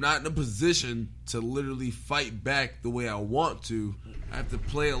 I'm not in a position to literally fight back the way I want to. I have to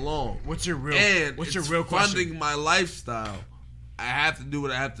play along. What's your real funding question? My lifestyle. I have to do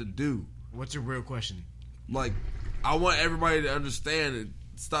what I have to do. What's your real question? Like, I want everybody to understand and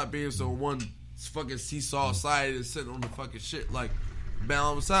stop being so one fucking seesaw side and sitting on the fucking shit. Like,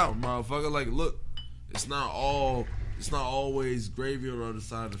 balance out, motherfucker. Like, look, it's not always gravy on the other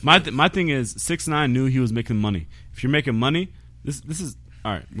side of the fence. My thing is 6ix9ine knew he was making money. If you're making money, this is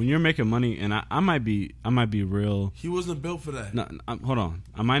all right. When you're making money, and I might be real. He wasn't built for that. No, hold on.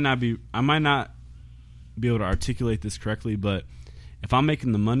 I might not be able to articulate this correctly, but if I'm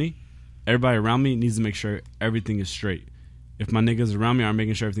making the money, everybody around me needs to make sure everything is straight. If my niggas around me aren't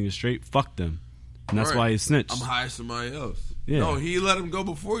making sure everything is straight, fuck them. And that's why he snitched. I'm hiring somebody else. Yeah. No, he let him go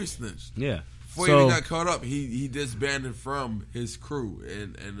before he snitched. Yeah. Before he even got caught up, he disbanded from his crew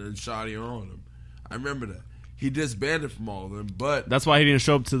and then shot him on him. I remember that. He disbanded from all of them, but that's why he didn't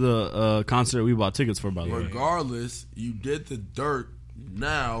show up to the concert we bought tickets for, by the way. Regardless, you did the dirt.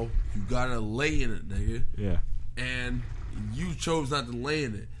 Now you gotta lay in it, nigga. Yeah. And you chose not to lay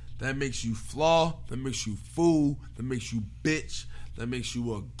in it. That makes you flaw. That makes you fool. That makes you bitch. That makes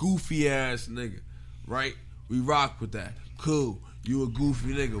you a goofy ass nigga. Right? We rock with that. Cool. You a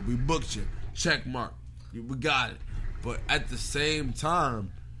goofy nigga. We booked you. Check mark. We got it. But at the same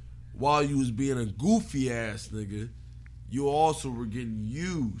time, while you was being a goofy ass nigga, you also were getting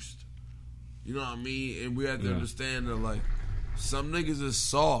used. You know what I mean? And we have to understand that, like, some niggas is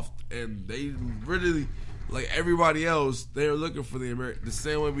soft and they really, like everybody else, they're looking for the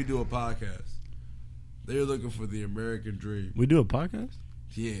same way we do a podcast. They're looking for the American dream. We do a podcast?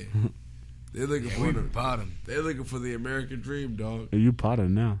 Yeah. They're looking They're looking for the American dream, dog. Are you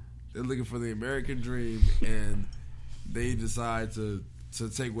potting now? They're looking for the American dream, and they decide to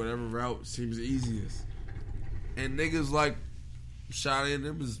take whatever route seems easiest. And niggas like Shotty and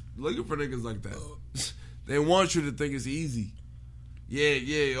them is looking for niggas like that. They want you to think it's easy.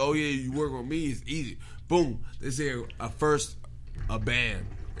 Yeah, oh yeah, you work with me, it's easy. Boom. They say a band.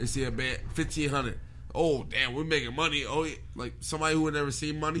 They say a band, 1,500. Oh, damn, we're making money. Oh, yeah. Like somebody who had never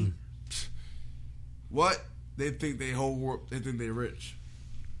seen money. What? They think they think they rich.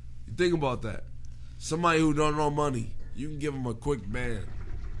 You think about that. Somebody who don't know money, you can give them a quick band.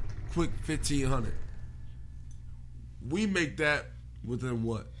 Quick 1,500. We make that within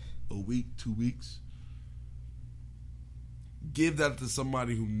what? A week, 2 weeks? Give that to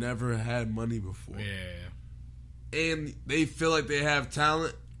somebody who never had money before. Yeah. And they feel like they have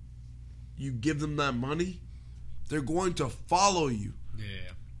talent. You give them that money, they're going to follow you.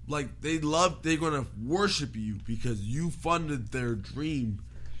 Yeah. Like, they're going to worship you because you funded their dream.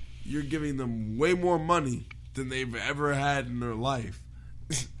 You're giving them way more money than they've ever had in their life.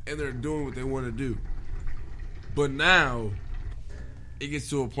 And they're doing what they want to do. But now, it gets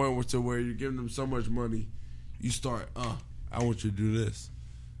to a point where you're giving them so much money, you start, I want you to do this.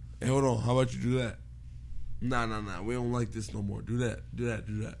 Hey, hold on, how about you do that? Nah, we don't like this no more. Do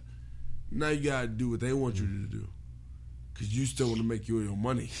that. Now you gotta do what they want you to do. Because you still want to make your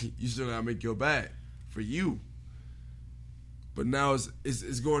money. You still gotta make your bag for you. But now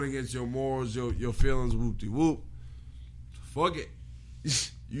it's going against your morals, your feelings, whoop-de-whoop. Fuck it.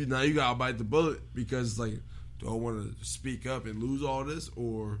 Now you gotta bite the bullet because it's like, do I want to speak up and lose all this,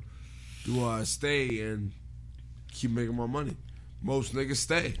 or do I stay and keep making my money? Most niggas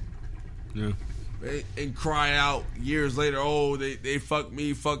stay. Yeah. And cry out years later, oh, they fucked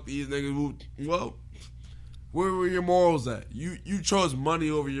me, fuck these niggas. Well, where were your morals at? You chose money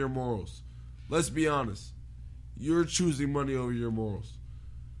over your morals. Let's be honest. You're choosing money over your morals.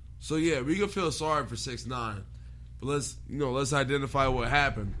 So yeah, we can feel sorry for 6ix9ine, but let's identify what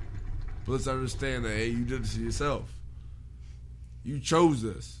happened. But let's understand that, hey, you did this to yourself. You chose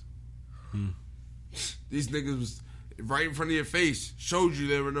this. These niggas was right in front of your face, showed you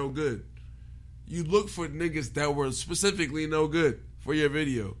they were no good. You look for niggas that were specifically no good for your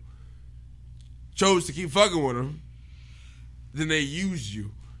video. Chose to keep fucking with them. Then they used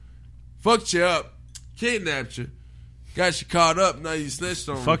you. Fucked you up. Kidnapped you. Got you caught up. Now you snitched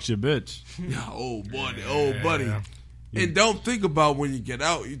on them. Fucked your bitch. Yeah, old buddy. And don't think about when you get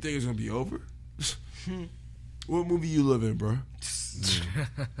out, you think it's going to be over. What movie you live in, bro?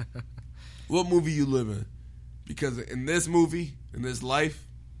 What movie you live in? Because in this movie, in this life,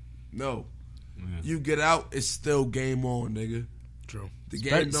 no. Yeah. You get out, it's still game on, nigga. True. The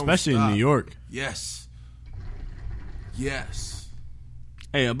game don't especially stop. in New York. Yes.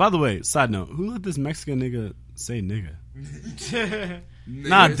 Hey, by the way, side note, who let this Mexican nigga say nigga?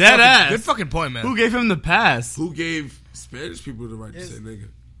 Nah, dead ass. Good fucking point, man. Who gave him the pass? Who gave Spanish people have the right to say nigga.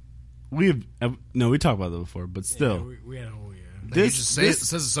 we talked about that before, but still, we had a whole This says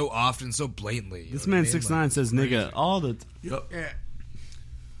it so often, so blatantly. This man 6ix9ine says nigga all the. Yep. Yeah.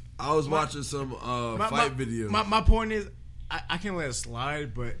 I was watching some fight videos. My point is, I can let it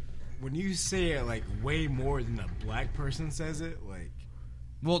slide, but when you say it like way more than a black person says it, like,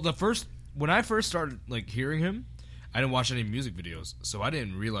 well, when I first started like hearing him, I didn't watch any music videos, so I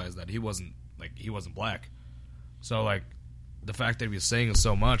didn't realize that he wasn't black. So like the fact that he was saying it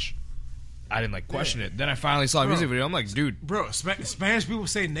so much, I didn't like question it. Then I finally saw a music video. I'm like, dude, bro, Spanish people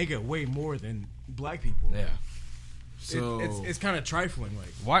say nigga way more than black people. yeah. So It's kind of trifling.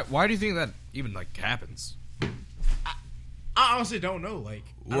 Like, Why do you think that even like happens? I honestly don't know. Like,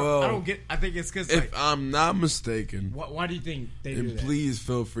 I don't get. I think it's because if like, I'm not mistaken, why do you think they do and that? please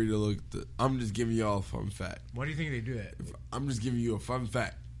feel free to look. I'm just giving y'all a fun fact. Why do you think they do that? I'm just giving you a fun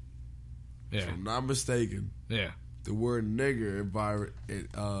fact. Yeah. If I'm not mistaken, Yeah. the word nigger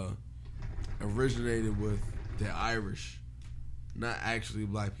originated with the Irish, not actually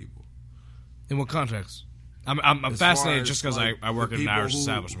black people. In what context? I'm As fascinated far just as, because like, I work the in an people Irish who-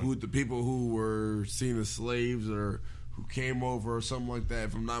 establishment. the people who were seen as slaves or who came over or something like that,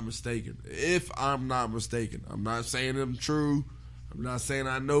 if I'm not mistaken. I'm not saying I'm true. I'm not saying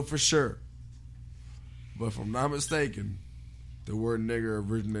I know for sure. But if I'm not mistaken, the word nigger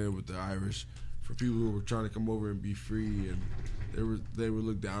originated with the Irish for people who were trying to come over and be free, and they were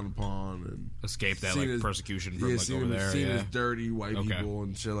looked down upon and Escape that seen like as- persecution from like seen over there. seen Yeah. as dirty white Okay. people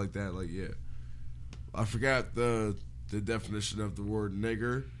and shit like that. Like, yeah, I forgot the definition of the word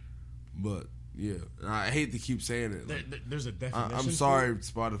nigger, but yeah, and I hate to keep saying it. Like, There's a definition. I'm for sorry, it?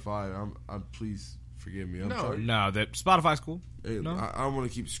 Spotify. I'm please forgive me. I'm No, sorry. No, that Spotify's cool. Hey, No. I don't want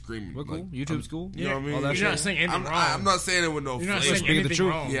to keep screaming. We're cool. Like, YouTube's cool. You know what I mean? all that You're shit. not saying anything wrong. I'm not saying it with no You're not flavor. saying Speaking the anything truth.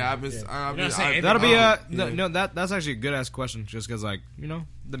 wrong. Yeah, I've been. You're I've not been saying anything That'll be wrong. no. That's actually a good ass question. Just because like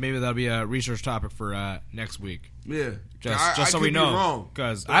maybe that'll be a research topic for next week. Yeah, Just so could we be know. wrong,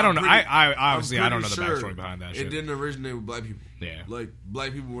 Because but I don't I'm know. pretty- I obviously I'm I don't know the pretty sure backstory behind that It shit. didn't originate with black people. Yeah. Like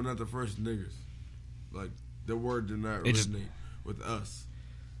black people were not the first niggers. Like the word did not It just- originate with us.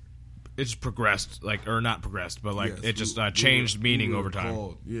 It just progressed, like or not progressed, but like Yes, it just we changed were- meaning we were over time.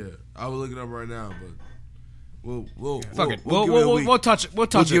 called- yeah, I will look it up right now, but we'll Fuck it. We'll give it a week. We'll touch it. We'll We'll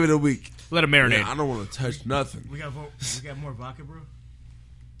touch give it. it a week. Let it marinate. Yeah, I don't want to touch nothing. We got more vodka, bro.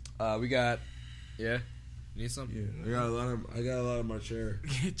 We got. Yeah. Need some? Yeah, I got a lot of my chair.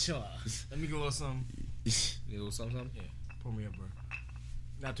 Chill out. Let me go with some. Need a little something? Yeah, pour me up, bro.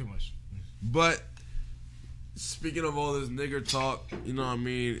 Not too much. But speaking of all this nigger talk, you know what I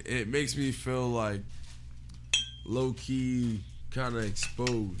mean? It makes me feel like low key kind of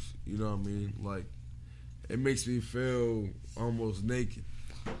exposed. You know what I mean? Like it makes me feel almost naked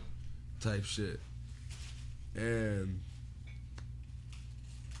type shit. And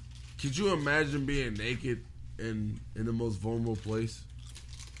could you imagine being naked in the most vulnerable place,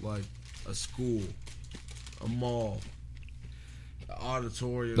 like a school, a mall, an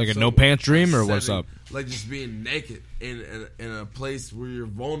auditorium, Like a some- no pants dream, or setting, what's up? Like just being naked in a place where you're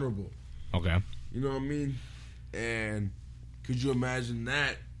vulnerable. Okay. You know what I mean? And could you imagine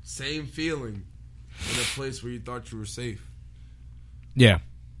that same feeling in a place where you thought you were safe? Yeah.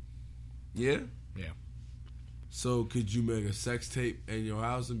 Yeah. Yeah. So could you make a sex tape in your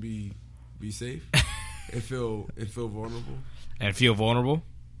house and be safe and feel vulnerable? And feel vulnerable.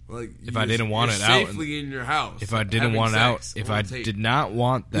 Like If I didn't want you're it out safely in your house. If I didn't having want it out, sex if on I tape. did not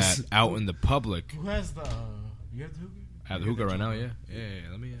want that out in the public, Who has the? You have the hookah? I have the hookah right now. Yeah.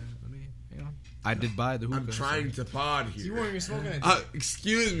 Let me. Hang on. I did buy the hookah. I'm trying to pod here. You weren't even smoking it.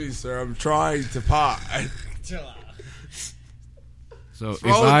 Excuse me, sir. I'm trying to pod. Chill out. So if What's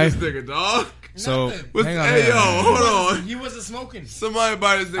wrong I. with this nigga, dog? So What's, hang on. hey, hang on. yo, hold on. He wasn't smoking. Somebody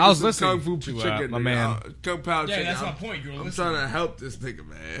buy this nigga I was some listening Kung Fu to, chicken. my nigga. man. Kung Pao Yeah, chicken. that's my I'm- point. You were I'm listening. trying to help this nigga,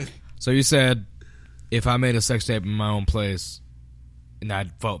 man. So you said if I made a sex tape in my own place and I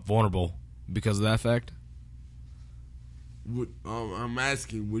felt vulnerable because of that fact? I'm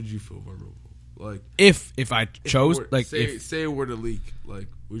asking, would you feel vulnerable? Like, If I chose, like say it were to leak, like,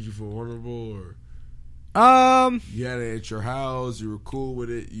 would you feel vulnerable, or you had it at your house, you were cool with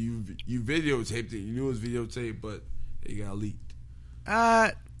it, you videotaped it, you knew it was videotaped, but it got leaked.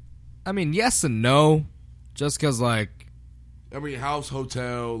 I mean, yes and no, just because like I mean, house,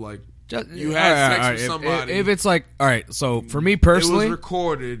 hotel, like, just, you had all sex right, with if- somebody. If it's like, all right, so for me it personally, was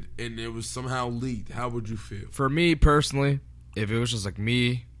recorded and it was somehow leaked. How would you feel? for me personally, if it was just like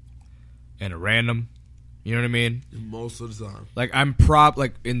me and a random, you know what I mean? Most of the time. Like I'm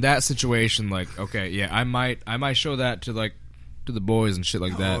like in that situation, like okay, yeah, I might show that to the to the boys and shit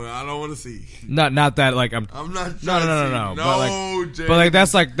like that. Oh, I don't want to see. Not that like I'm not. No. No, But like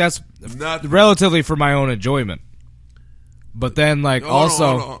that's not relatively for my own enjoyment. But then like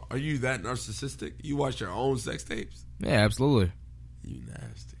also, hold on. Are you that narcissistic? You watch your own sex tapes? yeah, absolutely. You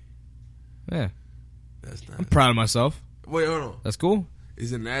nasty. Yeah, That's not. I'm proud of myself. Wait, hold on. That's cool.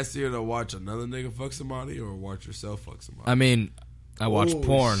 Is it nastier to watch another nigga fuck somebody or watch yourself fuck somebody? I mean, I watch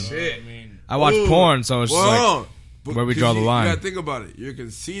porn. Shit. I watch porn, so it's just like But where we draw the line. You gotta think about it. You're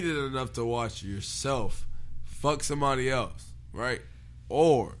conceited enough to watch yourself fuck somebody else, right?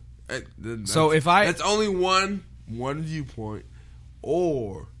 Or So if I- that's only one viewpoint,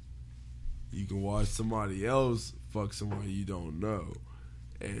 or you can watch somebody else fuck somebody you don't know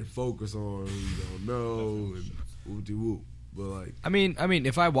and focus on who you don't know and whoop-de-whoop. But like, I mean,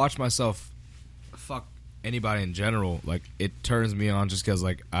 if I watch myself fuck anybody in general, like it turns me on just because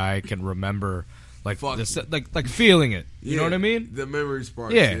like I can remember like Fuck like feeling it. You know yeah, what I mean? The memory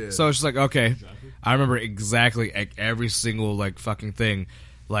sparks. Yeah. So it's just like okay, I remember exactly like, every single like fucking thing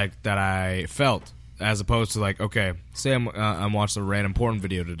like that I felt, as opposed to like okay, say I'm watching a random porn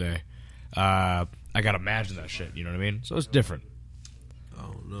video today, I gotta imagine that shit. You know what I mean? So it's different. I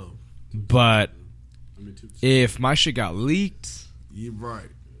don't know. But if my shit got leaked, You're right.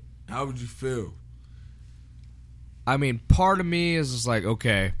 How would you feel? I mean, part of me is just like,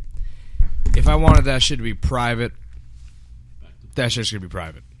 okay, if I wanted that shit to be private, that shit should be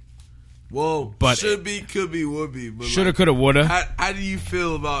private. Well, But should be, could be, would be. But Shoulda, like, coulda, woulda. How do you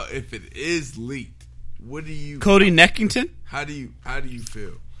feel about if it is leaked? What do you? Cody Neckington? How do you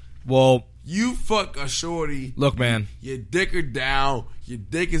feel? Well, You fuck a shorty. look, man. Your dick are down. Your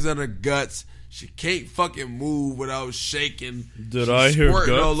dick is on her guts. She can't fucking move without shaking. Did She's I hear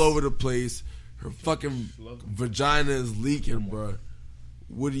squirting guts? all over the place. Her fucking vagina is leaking, bro.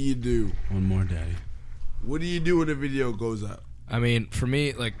 What do you do? One more, daddy. What do you do when the video goes out? I mean, for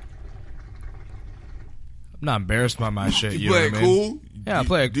me, like, I'm not embarrassed by my shit. You You know play what it I mean? cool? Yeah, I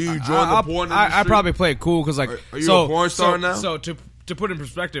play it. Do you join the porn I industry? probably play it cool because, like, Are you a porn star now? So to put in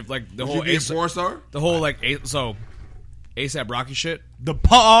perspective, like the Would whole you be a porn star? ASAP Rocky shit. The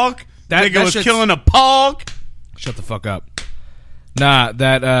Pog? That Nigga was shit's- killing a Pog? Shut the fuck up. Nah,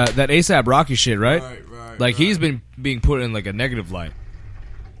 that ASAP Rocky shit, right? Right. Like he's been being put in like a negative light,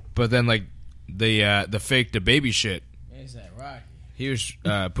 but then like the fake the baby shit, Is that Rocky? he was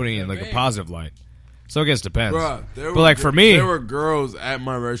putting in like a positive light. So I guess it depends. Bruh, But like for me, there were girls at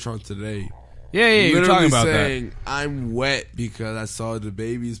my restaurant today. yeah, you're literally talking about saying, I'm wet because I saw the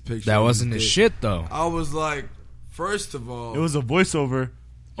baby's picture. that. That of wasn't his his dick. shit though. I was like, first of all, It was a voiceover.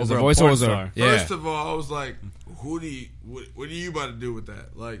 It was over a voiceover. porn star. Yeah. First of all, I was like, what are you about to do with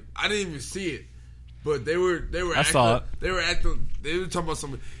that? Like, I didn't even see it. But they were saw it. They were talking about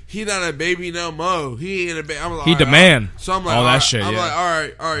something. He not a baby no more. He ain't a baby. I'm like, He all right, the man. So I'm like, All that all right. shit, I'm yeah.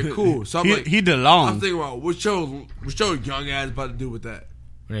 like, all right, cool. So I'm like, He I'm belonged. thinking about what your young ass about to do with that.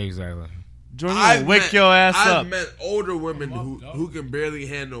 Yeah, exactly. Jordan, you gonna wake your ass I've up. met older women who can barely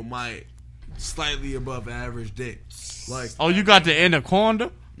handle my slightly above average dick. Like, Oh, you got the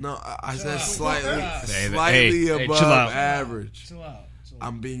anaconda? no, I said slightly hey, above chill out. average. Chill out.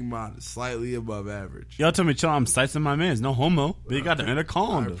 I'm being modest, slightly above average. Y'all tell me, chill, I'm slicing my man's. No homo. But you got the I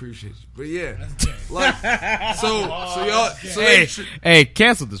anaconda. appreciate you, but yeah, like so y'all, Hey,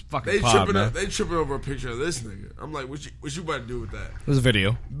 cancel this fucking they pod, tripping man. up, they tripping over a picture of this nigga. I'm like, what you about to do with that? There's a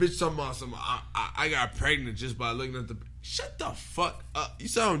video. Bitch talking about some. I got pregnant just by looking at the. Shut the fuck up. You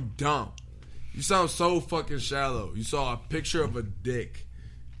sound dumb. You sound so fucking shallow. You saw a picture of a dick.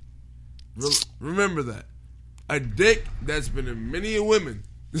 Remember that. A dick that's been in many women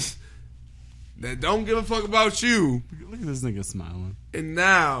that don't give a fuck about you. Look at this nigga smiling. And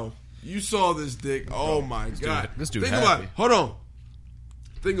now you saw this dick. Oh my god. this dude Think happy. about it. Hold on.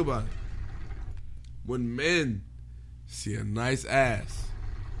 Think about it. When men see a nice ass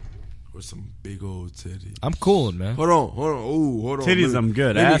or some big old titties. I'm cooling, man. Hold on. Ooh, hold on. Titties, I'm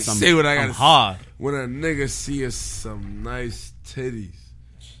good. Let me Ass, say what I I'm gotta hard. say. When a nigga see some nice titties,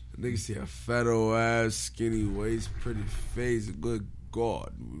 a nigga see a fat old ass, skinny waist, pretty face. Good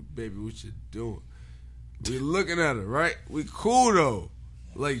God, baby, what you doing? We looking at her, right? We cool though.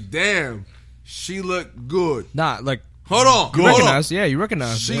 Like, damn, she look good. Nah, like Hold on. you hold on. recognize? Yeah, you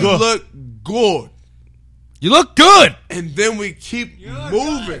recognize. She Yeah. look good. You look good. And then we keep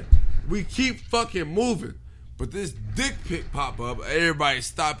moving. We keep fucking moving. But this dick pic pop up. Everybody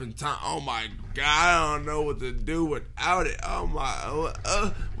stopping time. Oh my God, I don't know what to do without it. Oh my,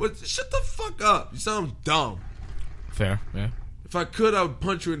 what? Shut the fuck up. You sound dumb. Fair, yeah. If I could, I would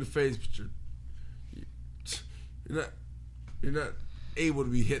punch you in the face, but you're not able to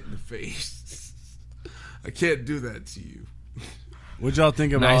be hit in the face. I can't do that to you. What'd y'all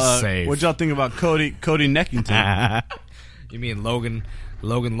think about? Nice save. What'd y'all think about Cody Neckington? You mean Logan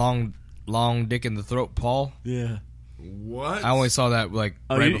long dick in the throat, Paul? Yeah. What? I only saw that like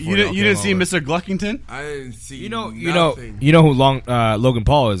Oh, right you before didn't see over. Mr. Gluckington? I didn't see. You nothing. know who Logan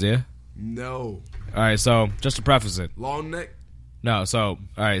Paul is, yeah? No. All right, so just to preface it, Long neck. no, so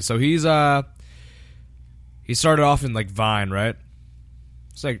all right, so he started off in like Vine, right?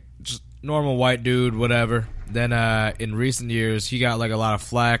 It's like just normal white dude, whatever. Then in recent years, he got like a lot of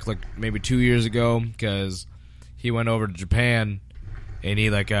flack, like maybe 2 years ago, because he went over to Japan and he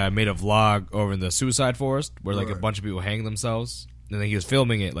like made a vlog over in the suicide forest where like a bunch of people hang themselves, and then he was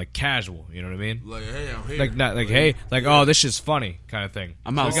filming it like casual, you know what I mean? Like, hey, I'm here. Like not like hey, like oh this shit's funny kind of thing.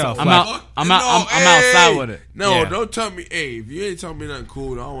 I'm So out. he got a I'm flack. out. I'm outside with it. No, Yeah. don't tell me. Hey, if you ain't telling me nothing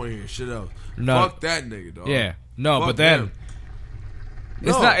cool, I don't want to hear shit else. No. Fuck that nigga, dog. Yeah, no, Fuck but then him.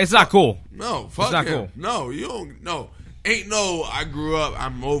 it's not cool. No, fuck It's not him. cool. No, you don't. No, ain't no. I grew up.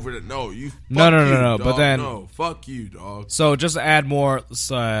 I'm over it. No, you. Fuck No. you, But dog. then- no, fuck you, dog. So just to add more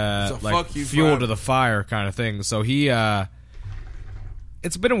like fuck you fuel forever. to the fire kind of thing. So he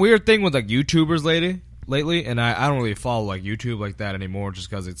it's been a weird thing with like YouTubers lately, and I don't really follow like YouTube like that anymore, just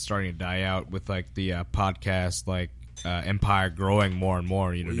because it's starting to die out with like the podcast like empire growing more and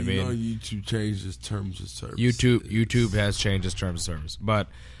more. You know what I mean? know YouTube changed its terms of service. YouTube has changed its terms of service, but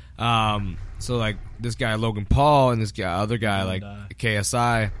so like this guy Logan Paul and this guy other guy like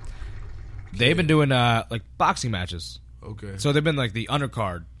KSI, they've been doing like boxing matches. Okay. So they've been like the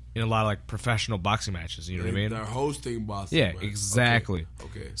undercard in a lot of like professional boxing matches. You know what I mean? They're hosting boxing. Yeah, matches. exactly.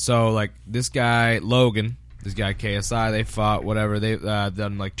 Okay. So like this guy Logan, this guy KSI, they fought whatever. They've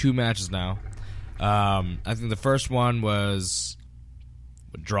done like 2 matches now. I think the first one was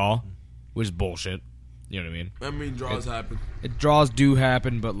a draw, which is bullshit. You know what I mean? I mean, draws happen. Draws do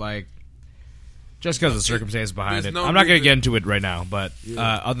happen, but like just because of the circumstances behind there's it. no I'm not going to reason- get into it right now, but Yeah.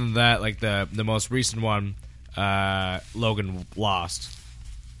 other than that, like the most recent one, Logan lost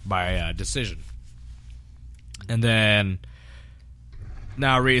by decision. And then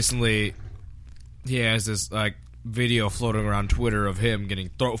now recently he has this like video floating around Twitter of him getting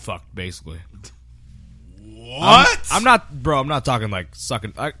throat fucked basically. What? I'm not talking like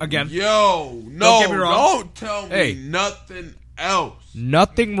sucking again. Yo, no, Don't get me wrong. don't tell me Hey. nothing else.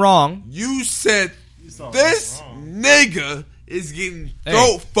 Nothing wrong, You said this nigga is getting Hey.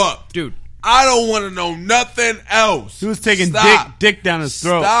 throat fucked. dude. I don't want to know nothing else. He was taking Stop. dick down his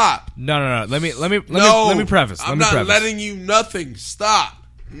throat. Stop. No. Let me No. preface. I'm not letting you nothing. Stop.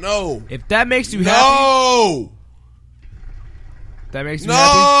 No. If that makes you happy, No. that makes you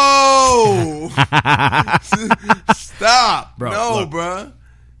happy. No. Stop. Bro, no, look. bruh.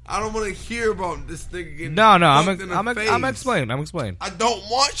 I don't want to hear about this nigga getting No. fucked in the face. I'm explaining. I don't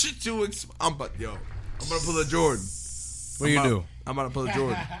want you to. I'm gonna pull a Jordan. What do you do? I'm about to pull a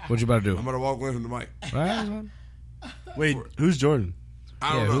Jordan. What you about to do? I'm gonna walk away from the mic. Right? Wait, who's Jordan?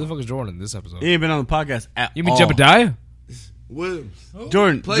 I Yeah, don't who know. the fuck is Jordan in this episode? He ain't been on the podcast at You mean all. Jebediah? Williams.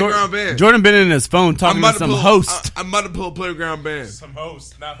 Jordan, Playground band. Jordan been in his phone talking to some host. I'm about to pull a playground band. Some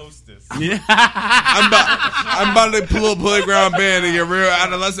host, not hostess. I'm about to pull a playground band and get real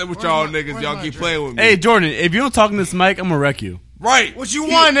adolescent with y'all niggas. Y'all keep playing with me. Hey, Jordan, if you don't talk in this mic, I'm gonna wreck you. right. What you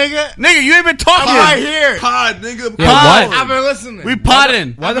want, nigga? Nigga, you ain't been talking. I'm right here. Pod, nigga. Yeah, pod. what? I've been listening. We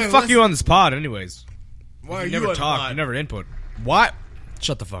potting. Why the been fuck are you on this pod, anyways? Why are You you never on the talk. pod? You never input. What?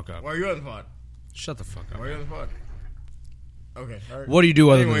 Shut the fuck up. Why are you on the pod? Shut the fuck up. Why are you on the pod? Okay. All right. What do you do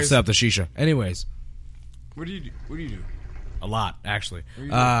other than Anyways. set up the shisha? Anyways, What do you do? What do you do? a lot actually.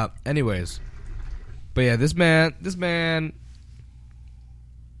 Anyways, but yeah, this man.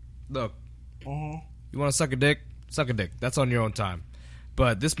 Look, you want to suck a dick? Suck a dick. That's on your own time.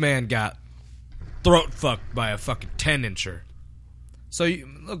 But this man got throat fucked by a fucking 10-incher. So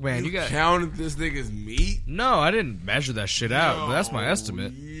look, man, you got. counted this nigga's meat. No, I didn't measure that shit out, but that's my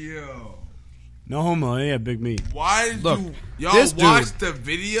estimate. Yo. No homo. He had big meat. Why did Look, y'all this dude- watch the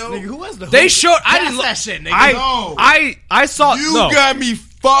video? Nigga, who was the They host? showed. I Pass didn't look. that shit, nigga. No. I saw. You no. got me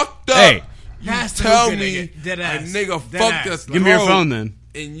fucked up. Hey. You Pass the tell hookah, me nigga. Dead a ass. nigga Dead fucked ass. us. Give me your phone then,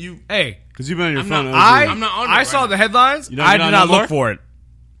 And you. Hey, because you've been on your I'm phone. not- I I'm not on it I right saw now. the headlines. You don't I get did on not no look more? for it.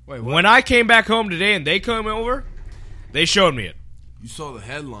 Wait, what? When I came back home today and they came over, they showed me it. You saw the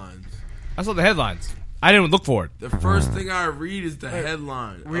headlines. I saw the headlines. I didn't look for it. The first thing I read is the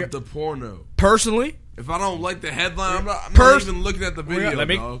headline of the porno. Personally, If I don't like the headline, I'm not Pers- even looking at the video, Let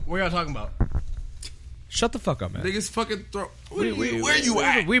me- dog. What y'all talking about? shut the fuck up, man. Niggas fucking throw. Where you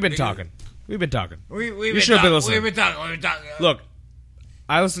at? We've been nigga? talking. We've been talking. We You should have been listening. We've been talking. Look,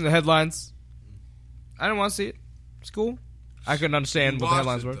 I listened to the headlines. I didn't want to see it. It's cool. I couldn't understand You what the watched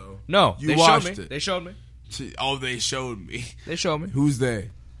headlines it, were. though. No, You they showed watched me. it. They showed me. Oh, they showed me. They showed me. Who's they?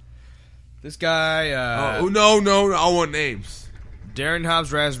 This guy, No. I want names. Darren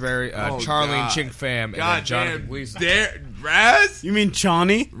Hobbs Raspberry, Charlene God. Chink Fam, and God then Jonathan damn. Gleason. Raz? You mean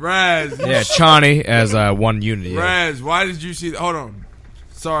Chani? Raz. Yeah, Chani as one unit. Yeah. Raz, why did you see... Hold on.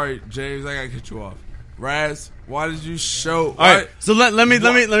 Sorry, James. I got to cut you off. Raz, why did you show... All right, so let me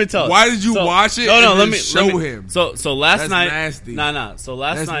tell. Why did you watch it? Let me show him. So last That's night, nasty. Nah. So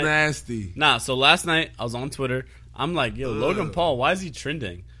last night, nasty. Nah. So last night I was on Twitter. I'm like, yo, Logan Paul, why is he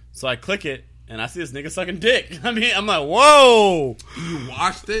trending? So I click it and I see this nigga sucking dick. I mean, I'm like, whoa. You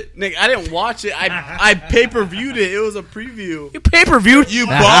watched it? Nigga, I didn't watch it. I pay-per-viewed it. It was a preview. You pay-per-viewed? You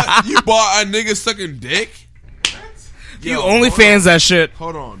bought a nigga sucking dick? You OnlyFans that shit.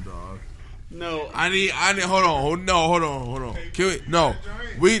 Hold on, dog. No. I need. Hold on.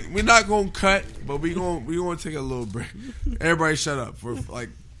 We're not gonna cut, but we gonna take a little break. Everybody, shut up for like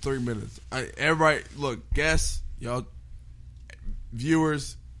 3 minutes. Everybody, look, guests, y'all,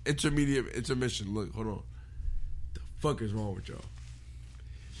 viewers, intermission. Look, hold on. The fuck is wrong with y'all?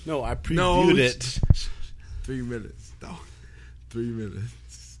 No, I previewed it. 3 minutes, dog. 3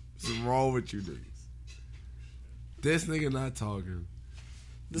 minutes. What's wrong with you niggas? This nigga not talking.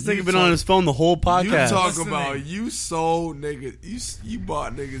 This nigga been on his phone the whole podcast. You talk about you sold niggas. You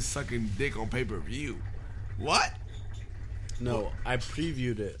bought niggas sucking dick on pay-per-view. What? No, I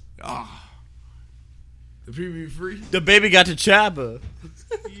previewed it. Ah, the preview free. The baby got to Chabba.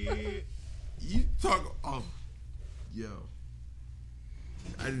 You talk. Oh, yo.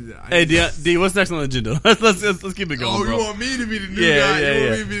 Hey, D, what's next on the agenda? let's keep it going, bro. You want me to be the new guy? You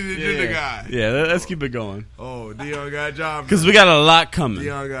want me to be the agenda guy? Yeah, let's keep it going. Oh, Dion got a job. Because we got a lot coming.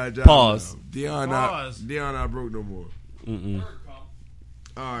 Dion got a job. Pause. Dion not broke no more.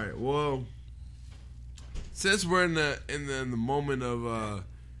 All right. Well, since we're in the moment of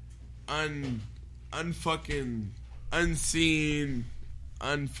unfucking unseen,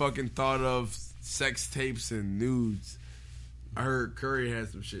 unfucking thought of sex tapes and nudes. I heard Curry had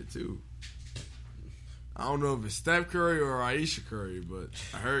some shit too. I don't know if it's Steph Curry or Aisha Curry, but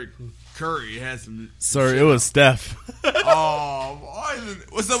I heard Curry had some. Sir, it was Steph. What's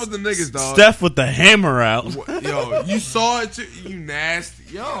up with the niggas, dog? Steph with the hammer out. Yo, you saw it too? You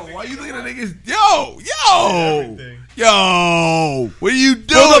nasty. Yo, why you looking at niggas? Yo, what are you doing?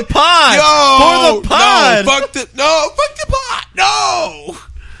 For the pod. For the pod. No, fuck the pod. No.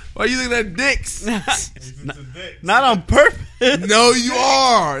 Why you looking at dicks? Not on purpose. No, you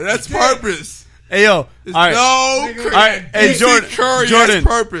are. That's purpose. Hey, yo. All right. No. All right. Hey, Jordan. That's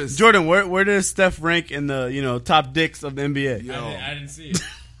purpose. Jordan, where does Steph rank in the top dicks of the NBA? Yo, I didn't see it.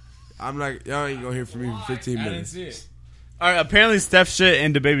 I'm like, y'all ain't gonna hear from me for 15 minutes. I didn't see it. All right. Apparently, Steph shit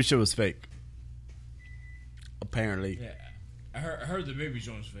and the baby shit was fake. Apparently. Yeah, I heard the baby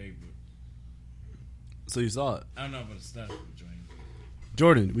joint's fake, but So you saw it. I don't know about the stuff joint.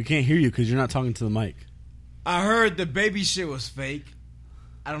 Jordan, we can't hear you because you're not talking to the mic. I heard the baby shit was fake.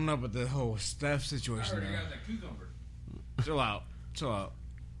 I don't know about the whole Steph situation. I heard you got that cucumber. Chill out. No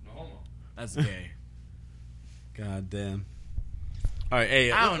homo. That's gay. God damn. All right,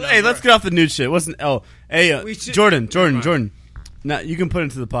 hey, I don't know, hey, let's get off the nude shit. Hey, Jordan. Now you can put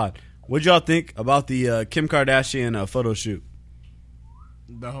into the pod. What'd y'all think about the Kim Kardashian photo shoot?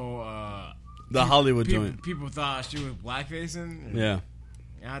 The whole The Hollywood joint. People thought she was blackfacing. Yeah.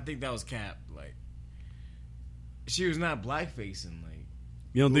 And I think that was cap. Like, she was not blackfacing. Like,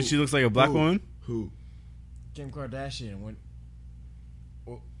 You don't think she looks like a black woman? Who? Kim Kardashian.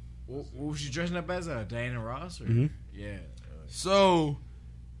 What was she dressing up as? Diana Ross? Or? Mhm. Yeah. So,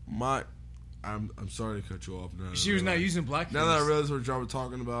 I'm sorry to cut you off. Now She was not using blackface. Now that I realize what y'all were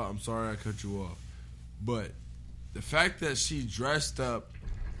talking about, I'm sorry I cut you off. But the fact that she dressed up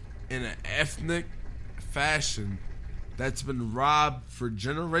in an ethnic fashion that's been robbed for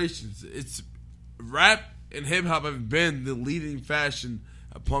generations. It's rap and hip hop have been the leading fashion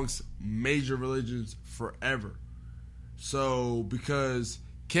amongst major religions forever. So because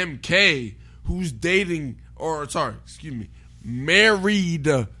Kim K, who's married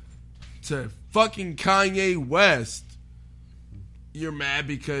to fucking Kanye West, you're mad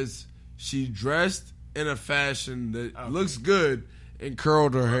because she dressed in a fashion that looks good and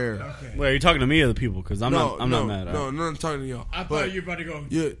curled her hair. Okay. Wait, are you talking to me or the people? Because I'm not mad. No, I'm talking to y'all. I thought you were about to go.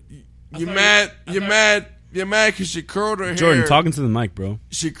 You're mad because she curled her hair. Jordan, talking to the mic, bro.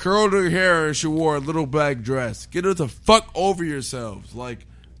 She curled her hair and she wore a little black dress. Get her the fuck over yourselves. Like,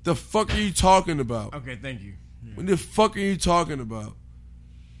 the fuck are you talking about? Okay, thank you. Yeah. What the fuck are you talking about?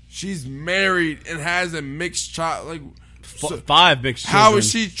 She's married and has a mixed child. Like, 5 big children. how is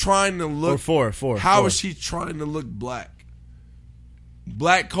she trying to look? Or 4. How is she trying to look black?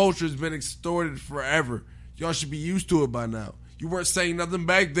 Black culture has been extorted forever. Y'all should be used to it by now. You weren't saying nothing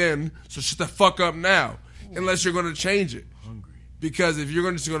back then, so shut the fuck up now. Unless you're gonna change it. Because if you're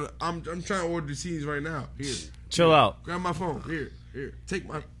just gonna, I'm trying to order the CDs right now. Here, Chill out. grab my phone. Here, take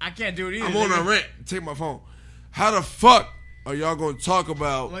my. I can't do it either. I'm on a rant. Take my phone. How the fuck are y'all gonna talk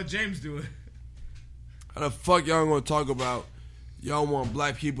about? Let James do it. How the fuck y'all gonna talk about? Y'all want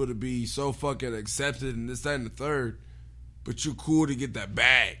black people to be so fucking accepted and this, that, and the third, but you cool to get that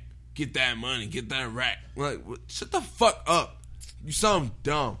bag, get that money, get that rack. Like, shut the fuck up. You sound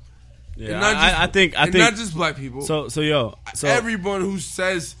dumb. Yeah, And not just, I think not just black people. So Everyone who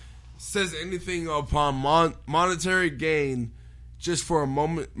says anything upon monetary gain just for a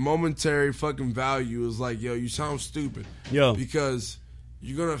momentary fucking value is like, yo, you sound stupid. Yo. Because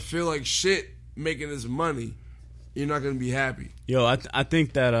you're gonna feel like shit making this money. You're not gonna be happy. Yo, I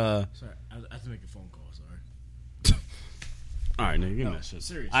think that Sorry, I have to make a phone call. Sorry. all right, nigga, give me that shit.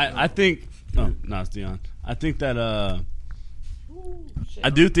 Seriously. I think no, it's Dion. I think that I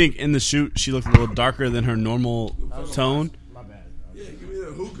do think in the shoot she looked a little darker than her normal tone. My bad. Yeah, give me the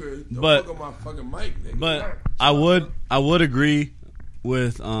hookah. Don't But- fuck on my fucking mic, nigga. But I would agree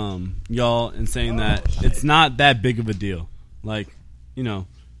with y'all in saying that it's not that big of a deal. Like, you know,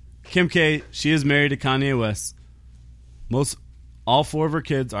 Kim K, she is married to Kanye West. All 4 of her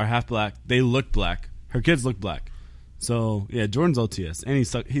kids are half black. They look black. Her kids look black. So yeah, Jordan's OTS, and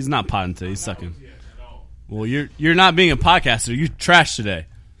he's not potting today. He's sucking. Well, you're not being a podcaster. You trash today.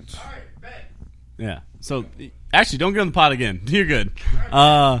 All right, bet. Yeah. So actually, don't get on the pod again. You're good.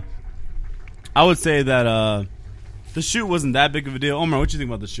 I would say that the shoot wasn't that big of a deal. Omar, what you think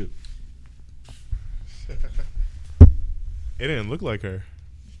about the shoot? It didn't look like her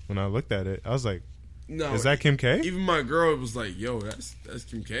when I looked at it. I was like, no, is that Kim K? Even my girl was like, "Yo, that's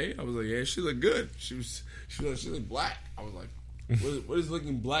Kim K." I was like, "Yeah, she looked good. She looked black." I was like, "What does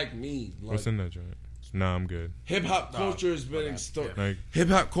looking black mean?" Like, What's in that joint? Nah, I'm good. hip hop culture has been Like, hip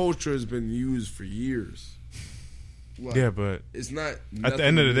hop culture has been used for years. Like, yeah, but it's not. at the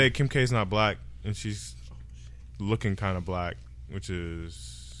end of the day, Kim K's not black, and she's looking kind of black, which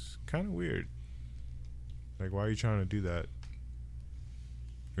is kind of weird. Like, why are you trying to do that?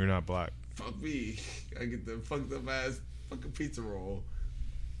 You're not black. fuck me. I get the fucked up ass fucking pizza roll.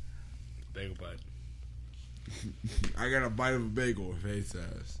 Bagel bite. I got a bite of a bagel with face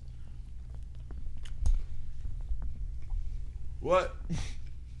ass. What?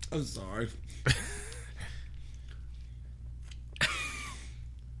 I'm sorry.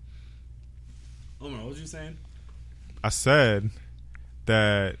 Omar, what was you saying? I said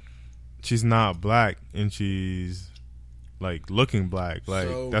that she's not black and she's like looking black. Like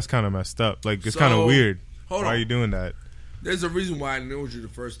So- that's kind of messed up. Like it's so- kind of weird. hold Why on. are you doing that? There's a reason why I knew you the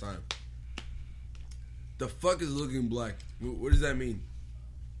first time. The fuck is looking black? What does that mean?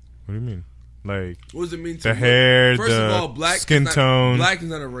 What do you mean? Like What does it mean to the look? hair, First the of all, black skin is not, tone. Black is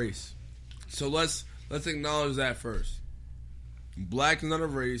not a race. So let's acknowledge that first. Black is not a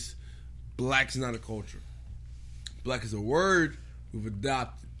race. Black is not a culture. Black is a word we've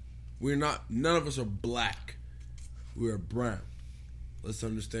adopted. We're not. None of us are black. We are brown. Let's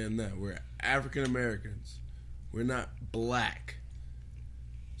understand that. We're African Americans. We're not black.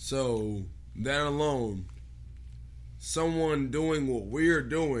 So that alone, someone doing what we're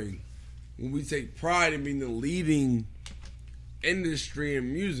doing, when we take pride in being the leading industry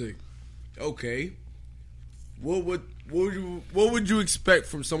in music, okay, what would you expect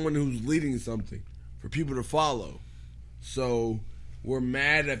from someone who's leading something for people to follow? So we're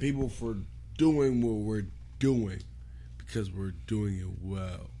mad at people for doing what we're doing because we're doing it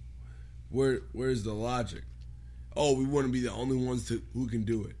well. Where's the logic? Oh, we want to be the only ones who can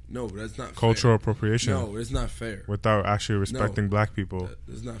do it. No, that's not Cultural fair. appropriation. No, it's not fair. Without actually respecting black people.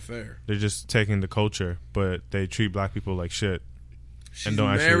 It's not fair. They're just taking the culture, but they treat black people like shit. She's don't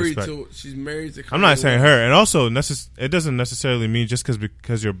actually married respect. she's married to. I'm not Kanye saying West. her, and also it doesn't necessarily mean just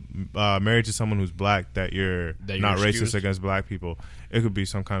because you're married to someone who's black that you're not racist excused. against black people. It could be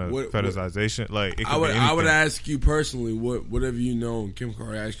some kind of fetishization. Like it could I would be anything. ask you personally, whatever you know Kim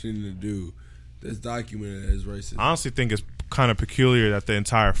Kardashian to do that's documented as racist. I honestly think it's kind of peculiar that the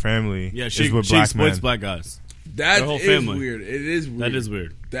entire family Yeah, is she with she black exploits men. black guys. That their whole is family. weird. It is weird. That is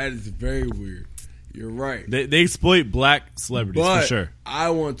weird. That is very weird. You're right. They exploit black celebrities But for sure. I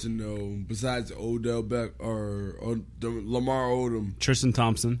want to know, besides Odell Beck or Lamar Odom, Tristan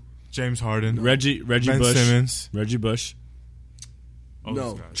Thompson, James Harden, Reggie Ben Bush, Simmons. Reggie Bush,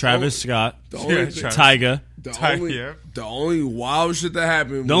 no, Travis Scott, The only, Yeah, thing- Travis. Tyga. Yeah. the only wild shit that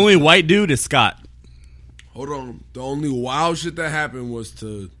happened. The only white dude is Scott. Hold on. The only wild shit that happened was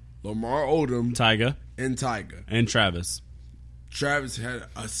to Lamar Odom Tyga and Tyga. and Travis. Travis had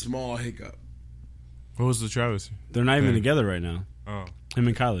a small hiccup. What was the travesty? They're not even Yeah. together right now. Oh, Him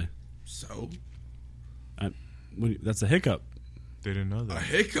and Kylie. So That's a hiccup. they didn't know a that.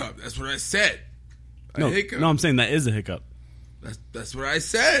 hiccup. That's what I said. A No, hiccup. no, I'm saying that is a hiccup. That's what I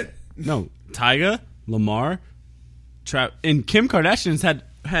said. No, Tyga, Lamar, and Kim Kardashian's had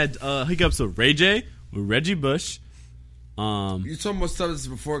hiccups with Ray J, with Reggie Bush. You talking about stuff that's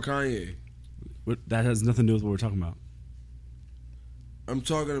before Kanye. That has nothing to do with what we're talking about. I'm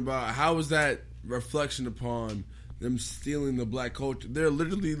talking about how is that reflection upon them stealing the black culture? They're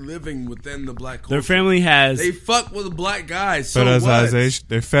literally living within the black culture. Their family has. They fuck with black guys. So Fetishization. what?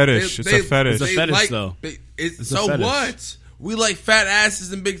 They're fetish. It's a fetish. It's a fetish, though. It's a so fetish. what? We like fat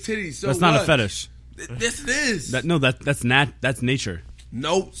asses and big titties. So That's not what? a fetish. Yes, it is. That's nature.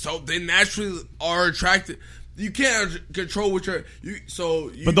 No, so they naturally are attracted. You can't control what you're.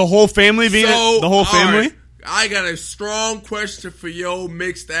 But the whole family being the whole family. Right, I got a strong question for your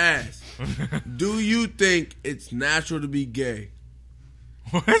mixed ass. Do you think it's natural to be gay?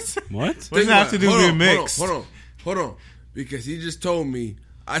 What? What? What does that have to do with mixed? Hold on. Because he just told me.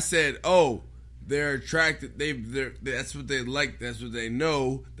 I said, "Oh, they're attracted. That's what they like. That's what they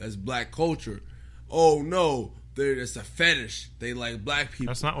know. That's black culture." Oh no, it's a fetish. They like black people.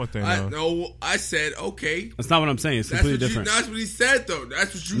 That's not what they know. No, I said okay. That's not what I'm saying. It's completely different. That's what he said though.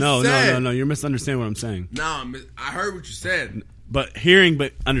 That's what you No, said. no. You're misunderstanding what I'm saying. Nah, I heard what you said. But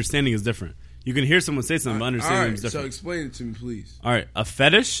understanding is different. You can hear someone say something, but understanding is So different. explain it to me, please. All right, a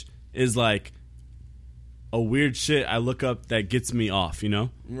fetish is like a weird shit I look up that gets me off, you know?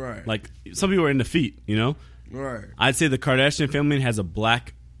 Right. Like, some people are into feet, you know? Right. I'd say the Kardashian family has a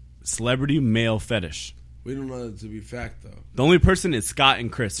black celebrity male fetish. We don't know that to be fact, though. The only person is Scott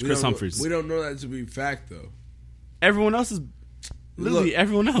and Chris We Humphries. don't know that to be fact, though. Everyone else is literally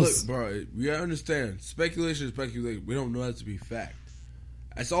everyone else. Look, bro, we gotta understand. Speculation is speculation. We don't know that to be fact.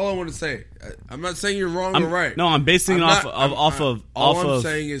 That's all I want to say. I'm not saying you're wrong or right. No, I'm basing it off of. All I'm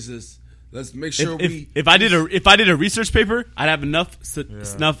saying is this. Let's make sure if I did a research paper, I'd have enough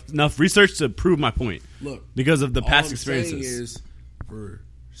research to prove my point. Look, because of the past all I'm experiences. saying is, for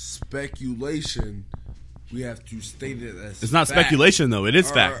speculation, we have to state it as it's not fact. speculation though; it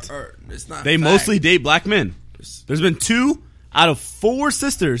is fact. It's not. They fact. mostly date black men. There's been 2 out of 4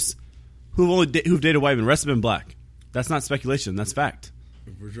 sisters who've dated white men. The rest have been black. That's not speculation. That's fact.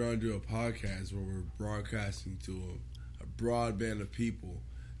 If we're trying to do a podcast where we're broadcasting to a broad band of people,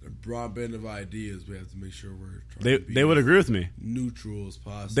 a broad band of ideas, we have to make sure we're trying to be They would agree with me. neutral as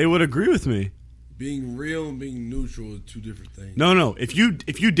possible. They would agree with me. Being real and being neutral are two different things. No. If you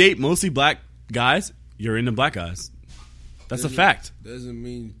date mostly black guys, you're into black guys. That's a fact. Doesn't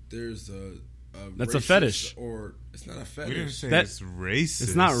mean there's a That's a racist fetish. Or it's not a fetish. We didn't say That- it's racist.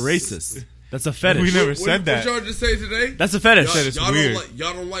 It's not racist. That's a fetish. We never What said that. y'all just say today? That's a fetish. said it's y'all weird.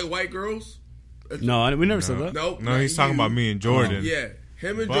 Y'all don't like white girls? No, we never said that. No, No, he's talking about me and Jordan. Yeah,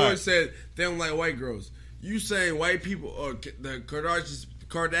 him and But- Jordan said they don't like white girls. You saying white people or the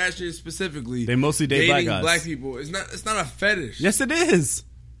Kardashians specifically? They mostly date black dating guys. black people. It's not a fetish. Yes, it is.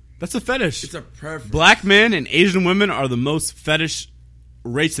 That's a fetish. It's a preference. Black men and Asian women are the most fetish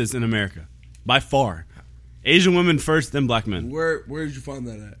races in America by far. Asian women first, then black men. Where did you find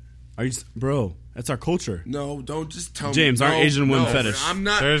that at? Are you, bro? That's our culture. No, don't just tell James, me. aren't No, Asian women no, fetish? I'm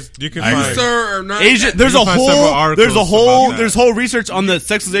not. You can I find. agree. Sir, or not. Asian. There's You a can find several whole. articles about that. There's whole research on the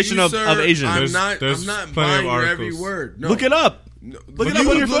sexualization You, of sir, Asians. I'm There's not plenty of buying your every articles. word. No. Look it up. No, Look it you up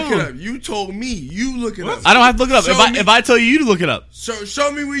on your look phone. it up. You told me. You look it up. I don't have to look it up. Show me. If I tell you to look it up,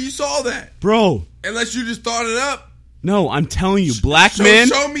 Show me where you saw that. bro. Unless you just thought it up. No, I'm telling you, black men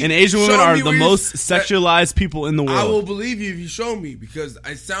show me- and Asian women show are me the where you- most sexualized people in the I will world. believe you if you show me because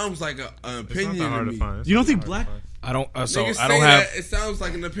it sounds like an It's not opinion that hard to to me. find. You don't think black? I don't. So Niggas I don't say have. that, it sounds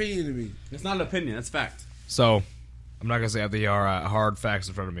like an opinion to me. It's not an opinion. That's fact. So I'm not gonna say I have the hard facts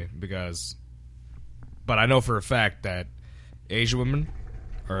in front of me but I know for a fact that Asian women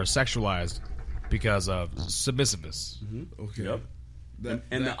are sexualized because of submissiveness, Okay. Yep. That-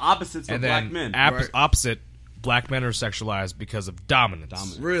 And that- the opposites and of then black men. Right. opposite, black men are sexualized because of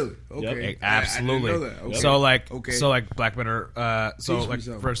dominance. really okay. Absolutely. I didn't know that. Okay. So like black men are so Teach me like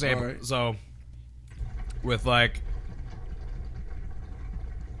something. for example, All right. so with like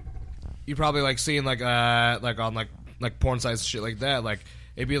you probably like seeing like on like porn sites and shit like that, like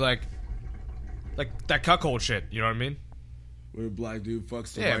it'd be like that cuckold shit, you know what I mean? Where a black dude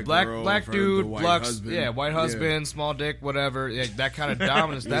fucks the Yeah, white black girl black for dude, the white black husband. white husband, small dick, whatever. Yeah, that kind of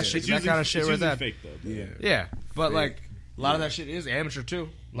dominance, that shit, that kind of shit right there. Fake, though. Yeah. Yeah, but Fake. like a lot of that shit is amateur too.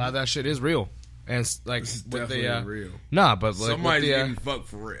 A lot of that shit is real, and it's like It's with definitely the real. nah, but like Somebody's with the, getting fucked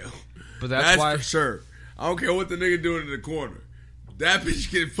for real. but That's that's why for sure. I don't care what the nigga doing in the corner. That bitch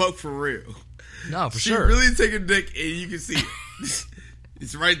getting fucked for real. No, for she sure. really take a dick, and you can see it.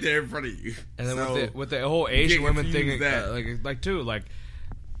 It's right there in front of you. And then So, with the whole Asian can't women thing, confuse that. like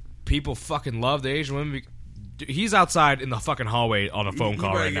people fucking love the Asian women. He's outside in the fucking hallway on a phone he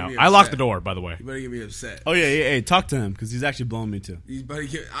call better right get now. me I locked upset. the door, by the way. You better get me upset. Oh yeah, hey, talk to him because he's actually blowing me too.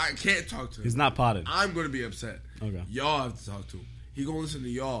 I can't talk to him. He's not potted. I'm going to be upset. Okay. Y'all have to talk to him. He gonna listen to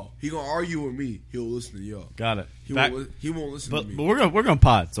y'all. He gonna argue with me. He'll listen to y'all. Got it. He won't listen to me. But we're gonna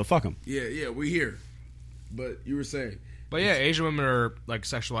pod, so fuck him. Yeah, we here. But you were saying But yeah, Asian women are like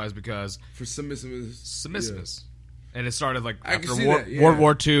sexualized because for submissiveness. and it started like I can after see World that, yeah.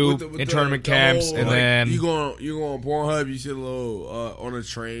 War II With internment the camps, whole, and like, then you go on Pornhub, you see a little on a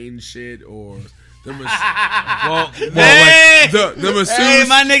train shit or them well, like Hey! the masseuse. Hey,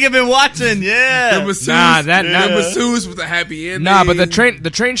 my nigga been watching. Yeah. The masseuse, Nah, that- the nah. masseuse with the happy ending. nah, but the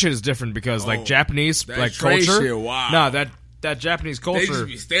train shit is different because like Oh, Japanese that like train culture. shit, wow. No, that Japanese They culture. just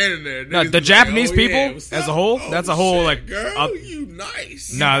be standing there. No, Niggas the be Japanese like, oh, people yeah, what's as a up? whole, Oh, that's a whole shit, like. girl, you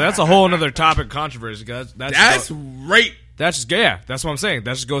nice. Nah, that's a whole another topic controversy. Cause That's rape. that's just that's what I'm saying.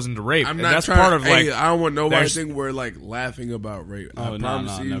 That just goes into rape. I'm and not that's trying part to, of like. I don't want nobody there's- to think we're like laughing about rape. I Oh, no,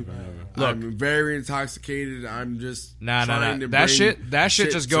 promise no, you. never. I'm very intoxicated. I'm just Nah. trying to That bring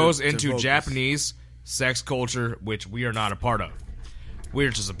shit just goes to into focus. Japanese sex culture, which we are not a part of. We're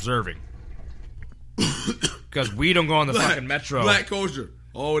just observing. Because we don't go on the fucking metro. Black culture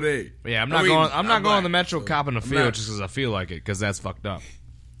all day. Yeah, I'm I not mean, going. I'm not going on the black, metro so copping a I'm field not- just because I feel like it. Because that's fucked up.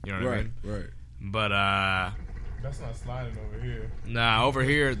 You know what I Right, mean? right. But That's not sliding over here. nah, over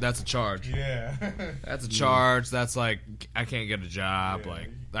here that's a charge. Yeah. That's a charge. That's like I can't get a job. Yeah. Like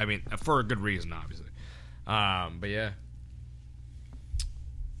I mean, for a good reason, obviously. But yeah,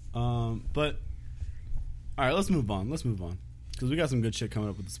 But all right, let's move on. Because we got some good shit coming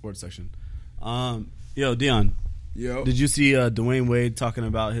up with the sports section. Yo, Dion, Yo. did you see Dwayne Wade talking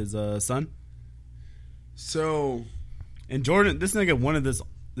about his son? So And Jordan, this nigga wanted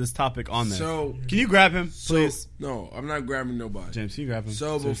this topic on there. So can you grab him, so- please? no, I'm not grabbing nobody. James, can you grab him?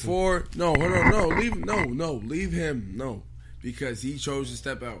 So Seriously. before, no, hold on, leave him, because he chose to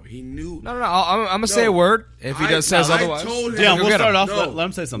step out. He knew. no. I'm gonna say a word if he says otherwise. told him, Dion, Go we'll get start him. off. No. Let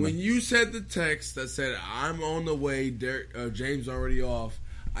him say something. When you said the text that said I'm on the way, James already off,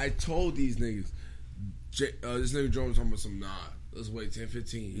 I told these niggas, this nigga Jones talking about some let's wait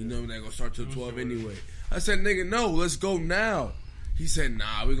 10-15. You know they're gonna start till 12 anyway. I said, nigga, no, let's go now. He said,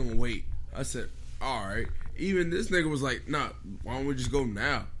 nah, we're gonna wait. I said, all right. Even this nigga was like, nah, why don't we just go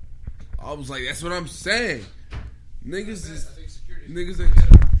now? I was like, that's what I'm saying. Niggas is niggas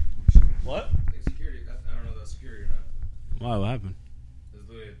ain't. What? Security. I don't know if that's security or not. Wow, what happened? There's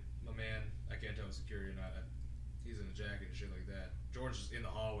literally my man. I can't tell if it's security or not. He's in a jacket and shit like that. George is in the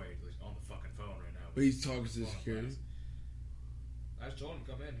hallway like, on the fucking phone right now. But he's talking to the security. I just told him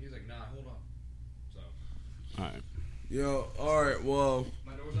to come in. He's like, nah, hold on. So All right. Yo, all right. Well,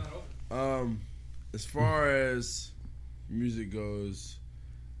 my door's not open. as far as music goes,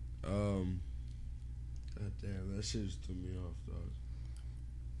 God damn, that shit just threw me off, dog.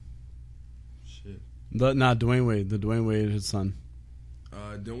 Shit. Dwayne Wade. The Dwayne Wade, his son.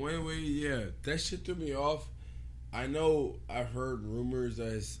 Dwayne Wade, yeah, that shit threw me off. I know I've heard rumors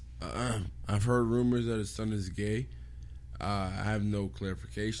that his son is gay. I have no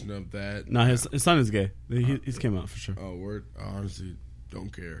clarification of that. No, his son is gay. He's came out for sure. Oh, word. I honestly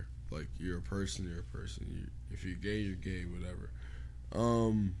don't care. Like, you're a person, you're a person. If you're gay, you're gay, whatever.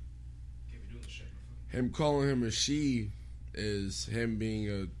 Him calling him a she is him being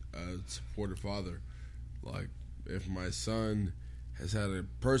a supportive father. Like, if my son has had a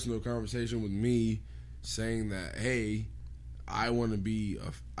personal conversation with me saying that, hey, I want to be,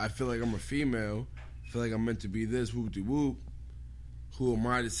 I feel like I'm a female, I feel like I'm meant to be this, whoop-de-whoop, who am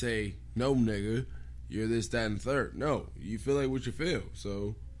I to say, no, nigga, you're this, that, and third? No, you feel like what you feel.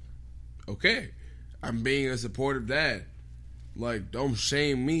 So, okay, I'm being a supportive dad. Like, don't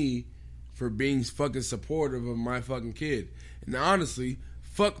shame me for being fucking supportive of my fucking kid. And honestly,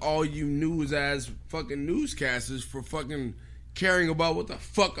 fuck all you news-ass fucking newscasters for fucking caring about what the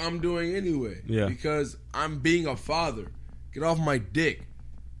fuck I'm doing anyway. Yeah. Because I'm being a father. Get off my dick.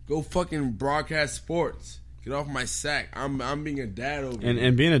 Go fucking broadcast sports. Get off my sack. I'm being a dad over here.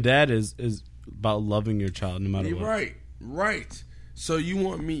 And being a dad is about loving your child no matter You're what. right. So you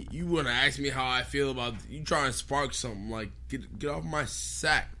want to ask me how I feel about, you trying to spark something, like, get off my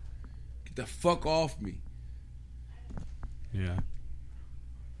sack. Get the fuck off me. Yeah.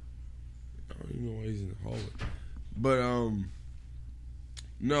 I don't even know why he's in the hallway. But,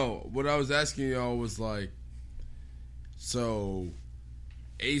 no, what I was asking y'all was like, so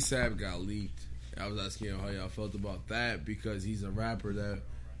ASAP got leaked. I was asking y'all how y'all felt about that because he's a rapper that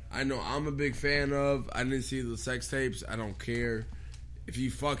I know I'm a big fan of. I didn't see the sex tapes. I don't care. If you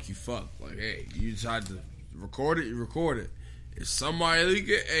fuck, you fuck. Like, hey, you decide to record it, you record it. If somebody leak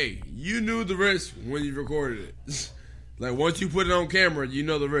it, hey, you knew the risk when you recorded it. Like, once you put it on camera, you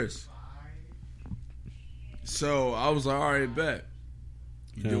know the risk. So, I was like, all right, bet.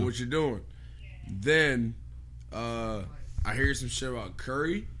 You do what you're doing. Then, I hear some shit about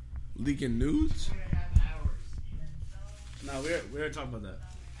Curry leaking nudes. No, we already talked about that.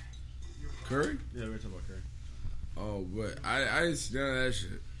 Curry? Yeah, we already talked about Curry. Oh, but I didn't see none of that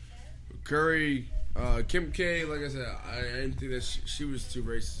shit. Curry, Kim K, like I said, I didn't think that she was too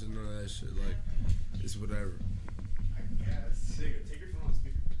racist and none of that shit. Like, it's whatever.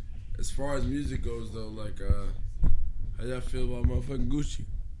 As far as music goes, though, like, how y'all feel about motherfucking Gucci?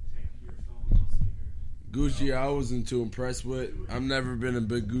 Gucci, I wasn't too impressed with. I've never been a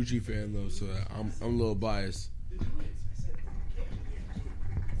big Gucci fan, though, so I'm a little biased.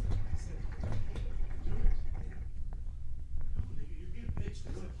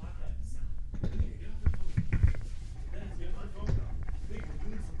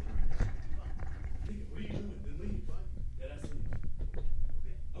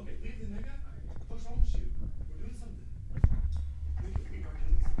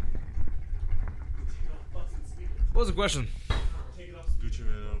 What was the question? Gucci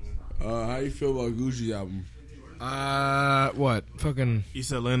Mane album. How you feel about Gucci album? What? Fucking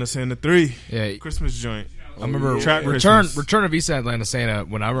East Atlanta Santa 3. yeah. Christmas joint. I remember Trap Return Christmas. of East Atlanta Santa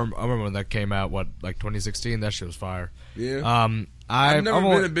when I remember when that came out. What, like 2016? That shit was fire. Yeah. I've never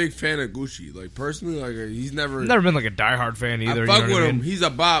only- been a big fan of Gucci. Like, personally, like, he's never... I've never been like a diehard fan either. I you fuck know with what I him. mean? He's a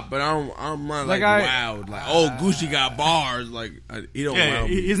bop, but I'm not like wowed. Like, oh, Gucci got bars. Like, he don't wow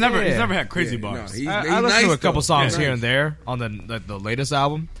me. He's never Yeah. never had crazy Yeah, bars. no, he's I listened nice, to a couple though. songs Yeah, here nice. and there on the latest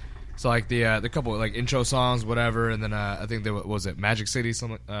album. So like the couple like intro songs, whatever, and then I think there was it Magic City,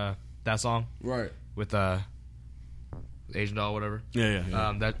 something that song Right. with Asian Doll, whatever.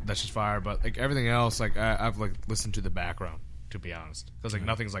 Yeah. That's just fire. But like everything else, like I've like listened to the background, to be honest, because like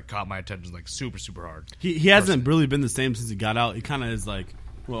nothing's like caught my attention like super hard. He hasn't really been the same since he got out. He kind of is like,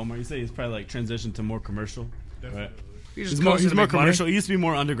 well, Omar, you say he's probably like transitioned to more commercial. Right? He's He's more commercial. He used to be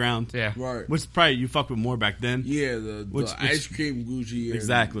more underground. Yeah. Right. Which probably you fuck with more back then. Yeah, the ice cream Gucci. And,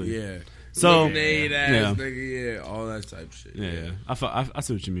 Exactly. Yeah. So Lemonade ass yeah. nigga, yeah, all that type of shit. Yeah. I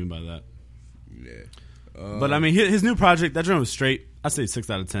see what you mean by that. Yeah. But I mean, his new project, that joint was straight. I'd say 6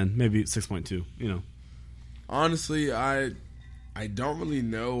 out of 10, maybe 6.2. You know. Honestly, I don't really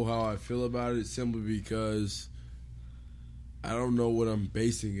know how I feel about it simply because I don't know what I'm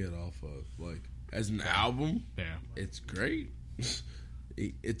basing it off of. Like, as an album, Yeah. it's great.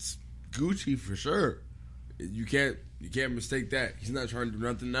 It's Gucci for sure. You can't mistake that. He's not trying to do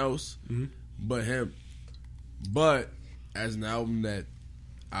nothing else but him. But as an album that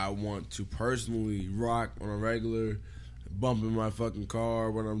I want to personally rock on a regular, bump in my fucking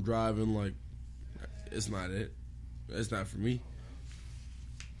car when I'm driving, like, it's not it. It's not for me.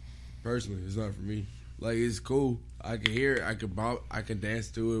 Personally, it's not for me. Like, it's cool. I can hear it. I can bop. I can dance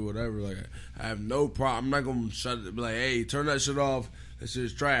to it. Whatever. Like, I have no problem. I'm not gonna shut it. Be like, hey, turn that shit off. That shit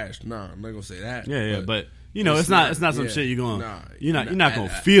is trash. Nah, I'm not gonna say that. Yeah. But you know, it's not some yeah, shit you're going. nah, you're not gonna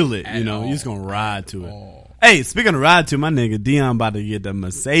feel it. You know, you're just gonna ride to it. all. Hey, speaking of ride to, my nigga Dion about to get the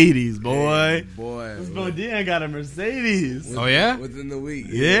Mercedes, boy. Boy. This boy Dion got a Mercedes. Oh yeah. Within the week.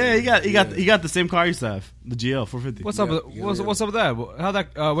 Yeah, he got the same car he used to have, the GL 450. What's up? Yeah, With, yeah. what's up with that? How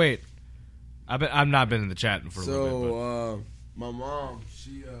that? Wait. I've not been in the chat for a little bit. So, my mom,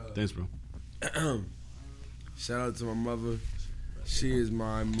 she, Thanks, bro. shout out to my mother. She is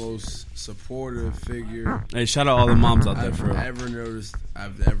my most supportive figure Hey, shout out all the moms out there I've for real.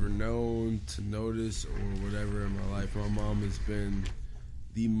 I've ever known to notice or whatever in my life. My mom has been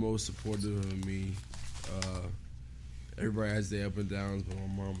the most supportive of me. Everybody has their up and downs, but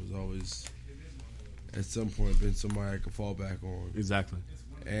my mom has always, at some point, been somebody I could fall back on. Exactly.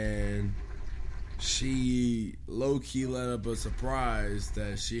 And she low-key let up a surprise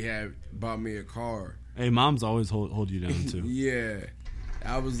that she had bought me a car. Hey, moms always hold you down too. Yeah.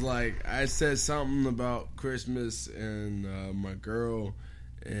 I was like, I said something about Christmas and my girl,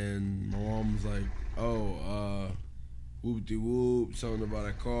 and my mom was like, oh, whoop-de-whoop, something about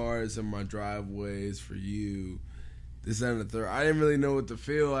a car, it's in my driveway, it's for you. This and the third. I didn't really know what to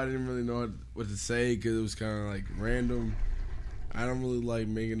feel. I didn't really know what to say because it was kind of like random. I don't really like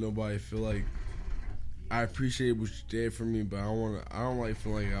making nobody feel like I appreciate what you did for me, but I don't like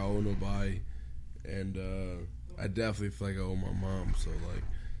feeling like I owe nobody. And I definitely feel like I owe my mom. So like,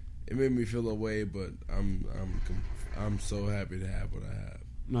 it made me feel away, but I'm so happy to have what I have.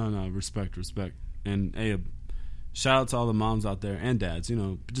 No, respect. And hey, shout out to all the moms out there and dads.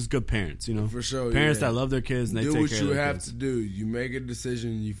 Just good parents. For sure, parents yeah. that love their kids and they do take what care you of their have kids. to do. You make a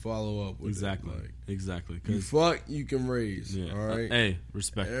decision, you follow up with Exactly. it. Like, Exactly. you 'Cause- fuck, you can raise. yeah. All right. Hey,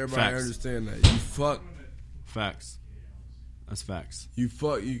 respect. Everybody Facts. understand that. You fuck, Facts. That's facts. you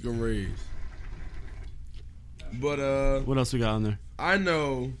can raise. But What else we got on there? I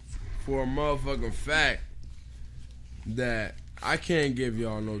know for a motherfucking fact that I can't give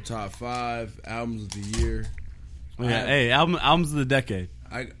y'all no top 5 albums of the year. Oh, yeah. Hey, albums of the decade.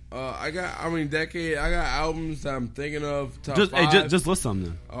 I got albums that I'm thinking of. Top Just 5. hey, just list some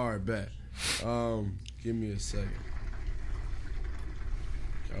then. All right, bet. Give me a second.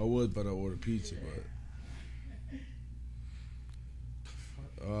 I was about to order pizza, but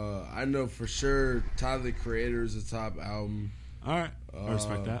I know for sure Tyler the Creator is a top album. All right, I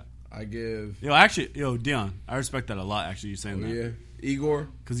respect that. I give. Dion, I respect that a lot. Actually, you saying that. Yeah, Igor.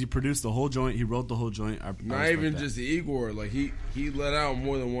 Because he produced the whole joint, he wrote the whole joint. I Not respect even that. just Igor. Like he let out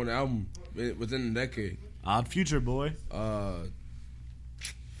more than one album within the decade. Odd Future, boy.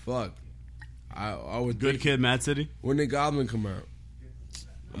 Fuck. I would Good think, Kid, Mad City. When did Goblin come out?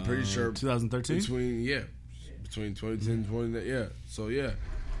 I'm pretty sure 2013. between 2010 and 20. Yeah. So yeah,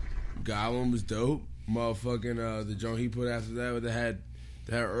 Goblin was dope. Motherfucking the joint he put after that, that had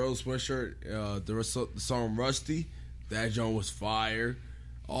Earl sweatshirt. The song Rusty. That joint was fire.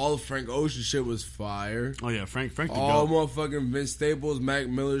 All the Frank Ocean shit was fire. Oh yeah, Frank the All GOAT. motherfucking Vince Staples, Mac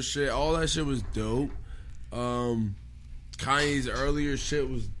Miller shit. All that shit was dope. Kanye's earlier shit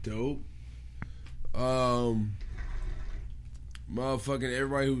was dope. Motherfucking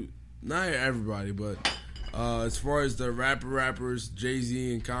everybody who, not everybody, but as far as the rappers,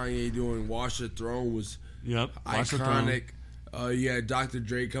 Jay-Z and Kanye doing Watch the Throne was Yep. Watch the Throne. iconic. You had Dr.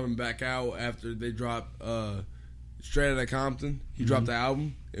 Dre coming back out after they dropped Straight Outta Compton. He dropped the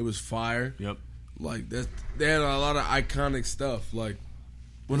album. It was fire. Yep. Like that, they had a lot of iconic stuff. Like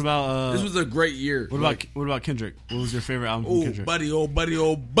What about this was a great year. what about Kendrick? What was your favorite album from Oh, Kendrick? buddy, oh, buddy,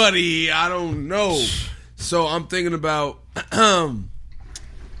 oh, buddy. I don't know. So I'm thinking about.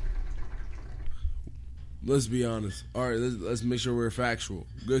 Let's be honest. All right, let's make sure we're factual.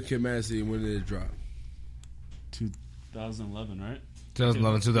 Good Kid, Mad City. When did it drop? 2011, right?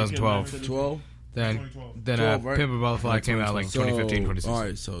 2011, 2012. 12. Then 12, right? Pimp a Butterfly came out like 2015, 2016. All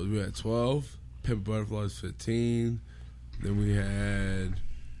right, so we had 12. Pimp a Butterfly was 15. Then we had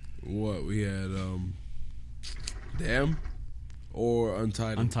what? We had Damn or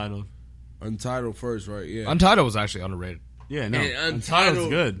Untitled. Untitled first, right? Yeah. Untitled was actually underrated. Yeah, no. And Untitled was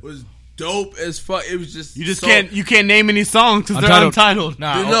good. Was dope as fuck. It was just You can't name any songs because they're untitled.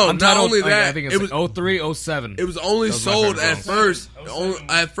 Nah, Dude, no, Untitled, not only that, I think it it's was- like 03, 07. It was only Those are my sold favorite at first.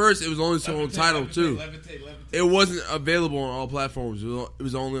 At first, it was only sold on Tidal too. It wasn't available on all platforms. It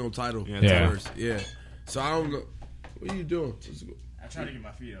was only on Tidal Yeah. at first. Yeah. So I don't know. What are you doing? Let's go. I try to get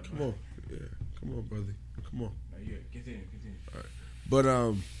my feet up. Come on. Yeah. Come on, brother. Come on. No, you continue. But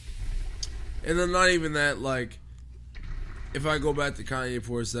and then not even that. Like, if I go back to Kanye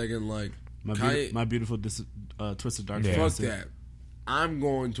for a second, like Kanye, My Beautiful Twisted Dark Yeah. fuck Fantasy. that. I'm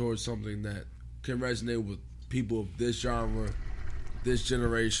going towards something that can resonate with people of this genre, this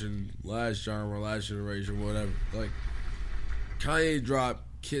generation, last generation, whatever. Like, Kanye dropped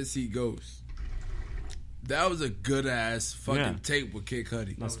Kids See Ghosts. That was a good ass fucking Yeah. tape with Kid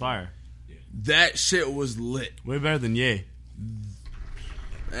Cudi. That's fire. That shit was lit. Way better than Ye.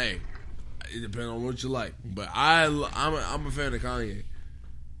 Hey, it depends on what you like, but I'm a fan of Kanye.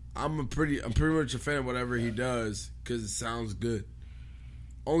 I'm pretty much a fan of whatever he does because it sounds good.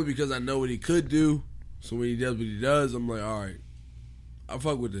 Only because I know what he could do. So when he does what he does, I'm like, all right, I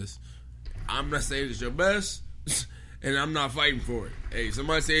fuck with this. I'm not saying it's your best, and I'm not fighting for it. Hey,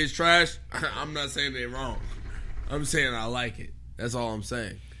 somebody say it's trash. I'm not saying they're wrong. I'm saying I like it. That's all I'm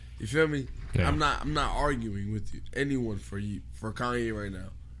saying. You feel me? Yeah. I'm not arguing with anyone for Kanye right now.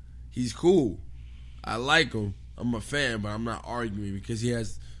 He's cool. I like him. I'm a fan, but I'm not arguing because he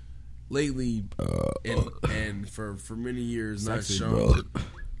has lately and for many years not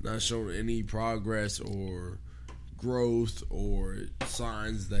shown any progress or growth or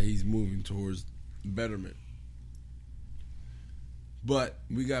signs that he's moving towards betterment. But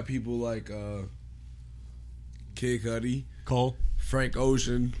we got people like Kid Cudi, Cole. Frank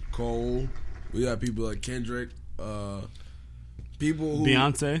Ocean, Cole. We got people like Kendrick, people who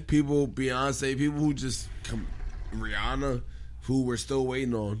Beyonce, people who just come, Rihanna, who we're still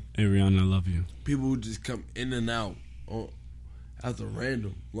waiting on. Hey Rihanna, I love you. People who just come in and out after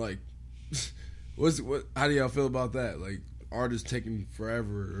random. Like, what? How do y'all feel about that? Like, artists taking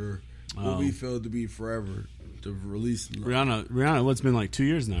forever, or what we feel to be forever to release. Rihanna, what's been like 2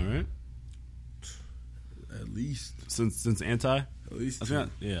 years now, right? At least. Since Anti? At least. I think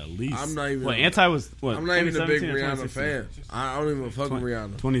at least. I'm not even. What, Anti was what? I'm not even a big 2017 or Rihanna 2016? fan. I don't even fuck with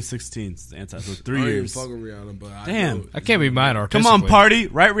Rihanna. 2016 since Anti. So I 3 don't even years. fuck with Rihanna, but I Damn. know I can't be mine or Come on, party!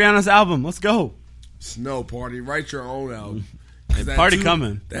 Write Rihanna's album. Let's go. Snow Party. Write your own album. Hey, That party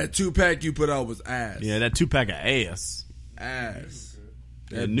coming. That 2-pack you put out was ass. Yeah, that 2-pack of ass. Ass.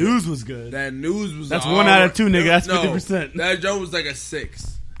 That news was good. That news was. That's 1 out of 2, nigga. That's 50%. That joke was like a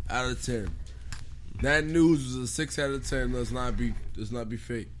 6 out of 10. That news was a 6 out of 10. Let's not be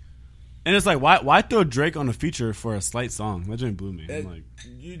fake. And it's like, why throw Drake on a feature for a slight song? That joint blew me. I'm like,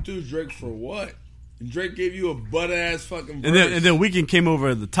 You threw Drake for what? Drake gave you a butt ass fucking verse. and then Weeknd came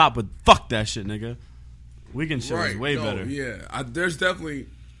over the top with fuck that shit, nigga. Weeknd shit was way better. Yeah, there's definitely.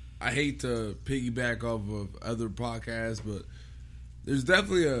 I hate to piggyback off of other podcasts, but there's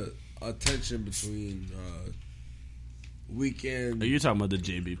definitely a tension between Weeknd. Are you talking about the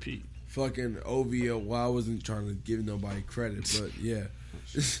JBP? Fucking OVO. Well, I wasn't trying to give nobody credit, but yeah.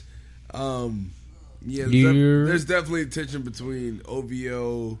 There's definitely a tension between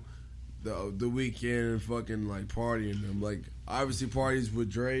OVO, the Weeknd, and fucking like partying them. Like obviously parties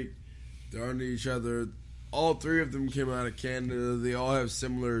with Drake, they're under each other. All 3 of them came out of Canada. They all have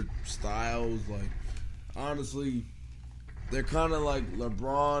similar styles. Like honestly, they're kind of like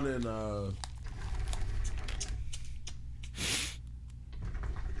LeBron and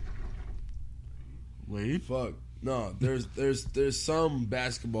Wait. fuck. No, there's some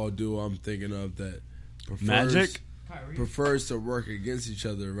basketball duo I'm thinking of that prefers to work against each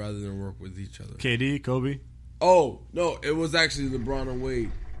other rather than work with each other. KD, Kobe. Oh no, it was actually LeBron and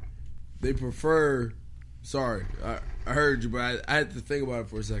Wade. They prefer. Sorry, I heard you, but I had to think about it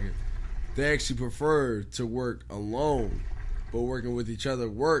for a second. They actually prefer to work alone, but working with each other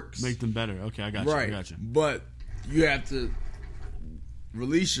works. Make them better. Okay, I got you. Right, I got you. but you have to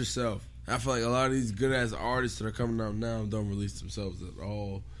release yourself. I feel like a lot of these good ass artists that are coming out now don't release themselves at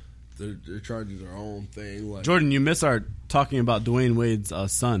all. They're trying to do their own thing. Like Jordan, you missed our talking about Dwayne Wade's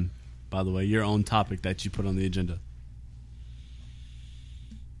son. By the way, your own topic that you put on the agenda.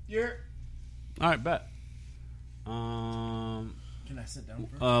 All right, bet. Can I sit down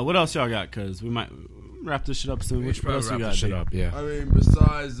first? What else y'all got? Because we might wrap this shit up soon. What else you got? Shut up, yeah. I mean,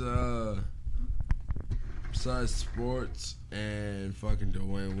 besides sports and fucking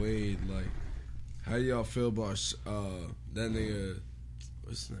Dwayne Wade, like, how do y'all feel about that nigga?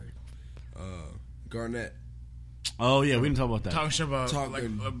 What's his name? Garnett. Oh yeah, we didn't talk about that. Talking shit about Talking like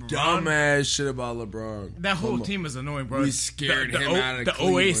LeBron. dumbass shit about LeBron. That whole team is annoying, bro. We scared him out of the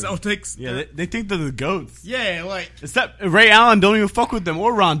OA Cleveland. Celtics. Yeah, they think they're the goats. Yeah, like Except Ray Allen don't even fuck with them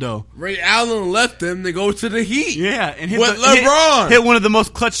or Rondo. Ray Allen left them to go to the Heat. Yeah, and With LeBron. hit one of the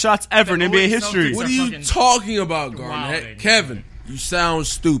most clutch shots ever in The NBA 08 history. Celtics What are are you fucking talking about, Garnett? wilding. Kevin, you sound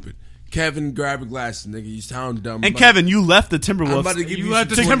stupid. Kevin, grab your glasses, nigga. You sound dumb. And Kevin, you left the I'm Timberwolves about to give you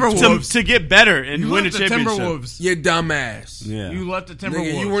left some the Timberwolves. to get better and you win a left the championship. Timberwolves. You dumbass. Yeah, You left the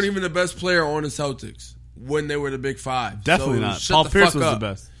Timberwolves. Nigga, you weren't even the best player on the Celtics when they were the Big Five. Definitely So not. shut Paul the Pierce fuck was up. the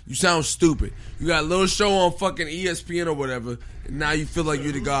best. You sound stupid. You got a little show on fucking ESPN or whatever, and now you feel like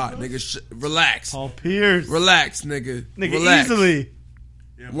you're the god, nigga. Relax. Paul Pierce, Relax, nigga. nigga, Relax. easily.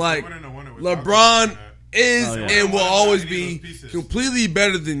 Like, LeBron is Oh, yeah. and will always I need be those pieces. completely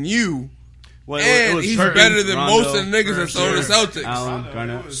better than you. Well, And he's better than most of the niggas that's on the sure. Celtics. Allen,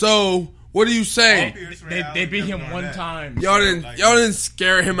 Garnett. So, what are you saying? They beat him one time. Y'all didn't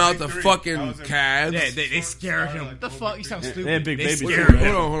scare him out the fucking Cavs. Yeah, they scared him. What the fuck? You sound stupid. They had big baby scared too,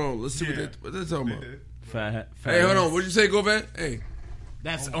 him. Hold on. Let's see what they're talking about. Fat Hey, hold on. What'd you say, Govan? Hey,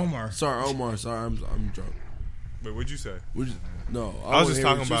 That's Omar. sorry, Omar. Sorry, I'm drunk. Wait, what'd you say? No, I was wanna just hear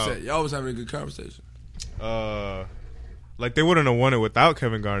talking what you about- said. Y'all was having a good conversation. Like they wouldn't have won it without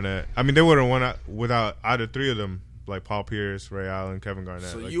Kevin Garnett. I mean, they wouldn't have won it without either 3 of them, like Paul Pierce, Ray Allen, Kevin Garnett.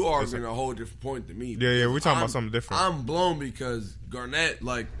 So like, you it's arguing like- a whole different point than me. Yeah, we're talking I'm- about something different. I'm blown because Garnett,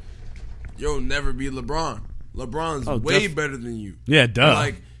 like, you'll never be LeBron. LeBron's way better than you. Yeah, duh.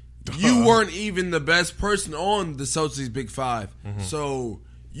 Like, you weren't even the best person on the Celtics Big Five. Mm-hmm. So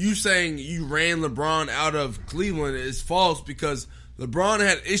you saying you ran LeBron out of Cleveland is false because LeBron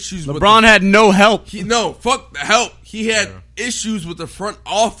had issues with LeBron had no help. fuck the help. He had issues with the front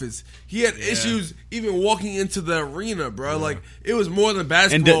office. He had issues even walking into the arena, bro. Like, it was more than And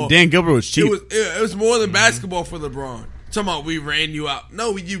basketball. Dan Gilbert was cheap. It was more than basketball for LeBron. Talking about we ran you out.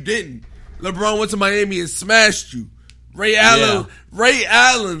 No, you didn't. LeBron went to Miami and smashed you. Ray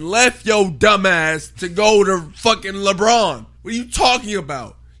Allen left your dumbass to go to fucking LeBron. What are you talking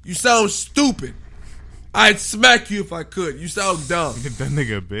about? You sound stupid. I'd smack you if I could. You sound dumb. that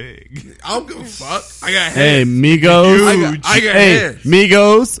nigga big. I don't give a fuck. I got Hey, hands. Migos. I got Hey, hands.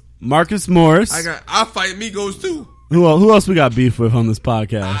 Migos. Marcus Morris. I fight Migos too. Who else we got beef with on this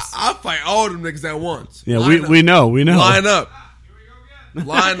podcast? I fight all them niggas at once. Yeah, we know. Line up.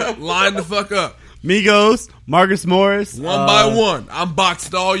 Line the fuck up. Migos, Marcus Morris. One by one. I'm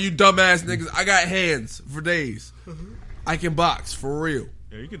boxing all you dumbass niggas. I got hands for days. I can box for real.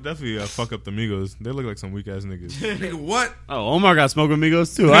 Yeah, you could definitely fuck up the Migos. They look like some weak ass niggas. Nigga, what? Oh, Omar got smoke with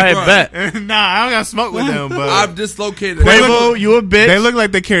Migos too. I bet. Nah, I don't got smoke with them, but I'm dislocated. Quavo, you a bitch. they look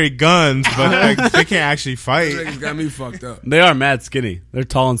like they carry guns, but like, they can't actually fight. Niggas got me fucked up. They are mad skinny. They're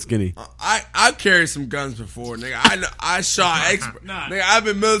tall and skinny. I carried some guns before, nigga. I shot expert. Nigga, I've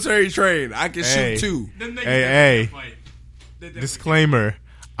been military trained. I can shoot too. Hey, disclaimer.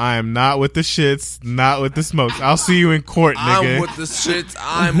 I am not with the shits, not with the smokes. I'll see you in court, nigga. I'm with the shits.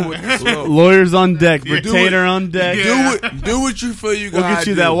 I'm with the smoke. Lawyers on deck. Retainer on deck. Do what you feel you We'll gotta get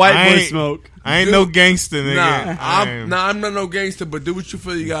you do. that white boy smoke. I ain't no gangster, nigga. I'm not no gangster, but do what you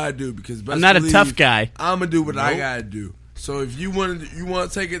feel you gotta do because I'm not a tough guy. I'm gonna do what I gotta do. So if you want to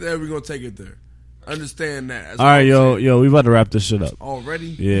take it there, we're gonna take it there. Understand that. That's all right, yo, we about to wrap this shit up already.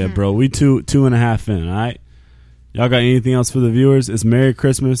 Yeah, bro. We 2.5 in. All right. Y'all got anything else for the viewers? It's Merry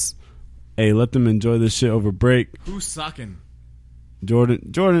Christmas. Hey, let them enjoy this shit over break. Who's sucking?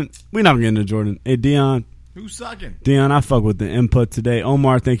 Jordan. We not getting to Jordan. Hey, Dion. Who's sucking? Dion, I fuck with the input today.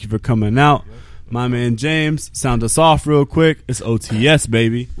 Omar, thank you for coming out. My man James, sound us off real quick. It's OTS,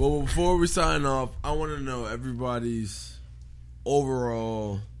 baby. Well, before we sign off, I want to know everybody's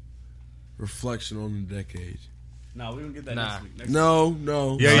overall reflection on the decade. Nah, we gonna get that next week.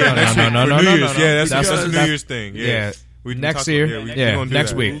 No. Yeah, next week. No, For New Year's. no. Yeah, that's a New that's- Year's thing. Yeah. We Next talk- year. we Yeah, gonna do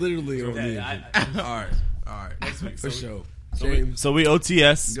next that. week. Literally on the All right. Next week. For sure. James, So we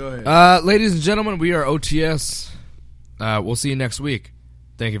OTS. go ahead. Ladies and gentlemen, we are OTS. We'll see you next week.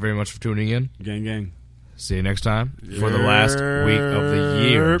 Thank you very much for tuning in. Gang, gang. See you next time for the last week of the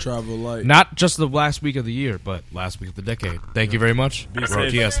year. Travel light. Not just the last week of the year, but last week of the decade. Thank you very much. We're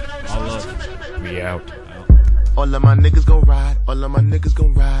safe. OTS. All love. We out. All of my niggas gon' ride, all of my niggas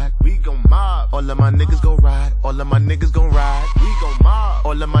gon' ride, we gon' mob. All of my niggas gon' ride, all of my niggas gon' ride, we gon' mob.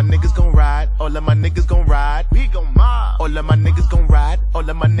 All of my niggas gon' ride, all of my niggas gon' ride, we gon' mob. All of my niggas gon' ride, all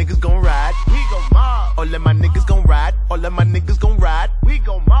of my niggas gon' ride, we gon' mob. All of my niggas gon' ride, all of my niggas gon' ride, we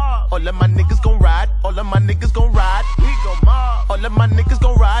gon' mob. All of my niggas gon' ride, all of my niggas gon' ride, we gon' mob. All of my niggas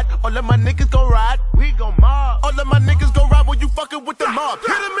gon' ride, all of my niggas gon' ride, we gon' mob. All of my niggas gon' ride when you fucking with the mob. Hit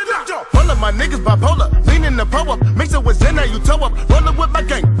him in the jaw. All of my niggas bipolar, leaning the pro up, mix it with Zen, now you toe up, rolling with my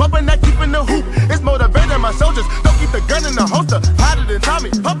gang, bumping that keeping the hoop. It's motivating my soldiers. Don't keep the gun in the holster, hotter than Tommy,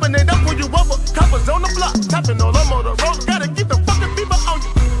 pumping it up when you over. Coppers on the block,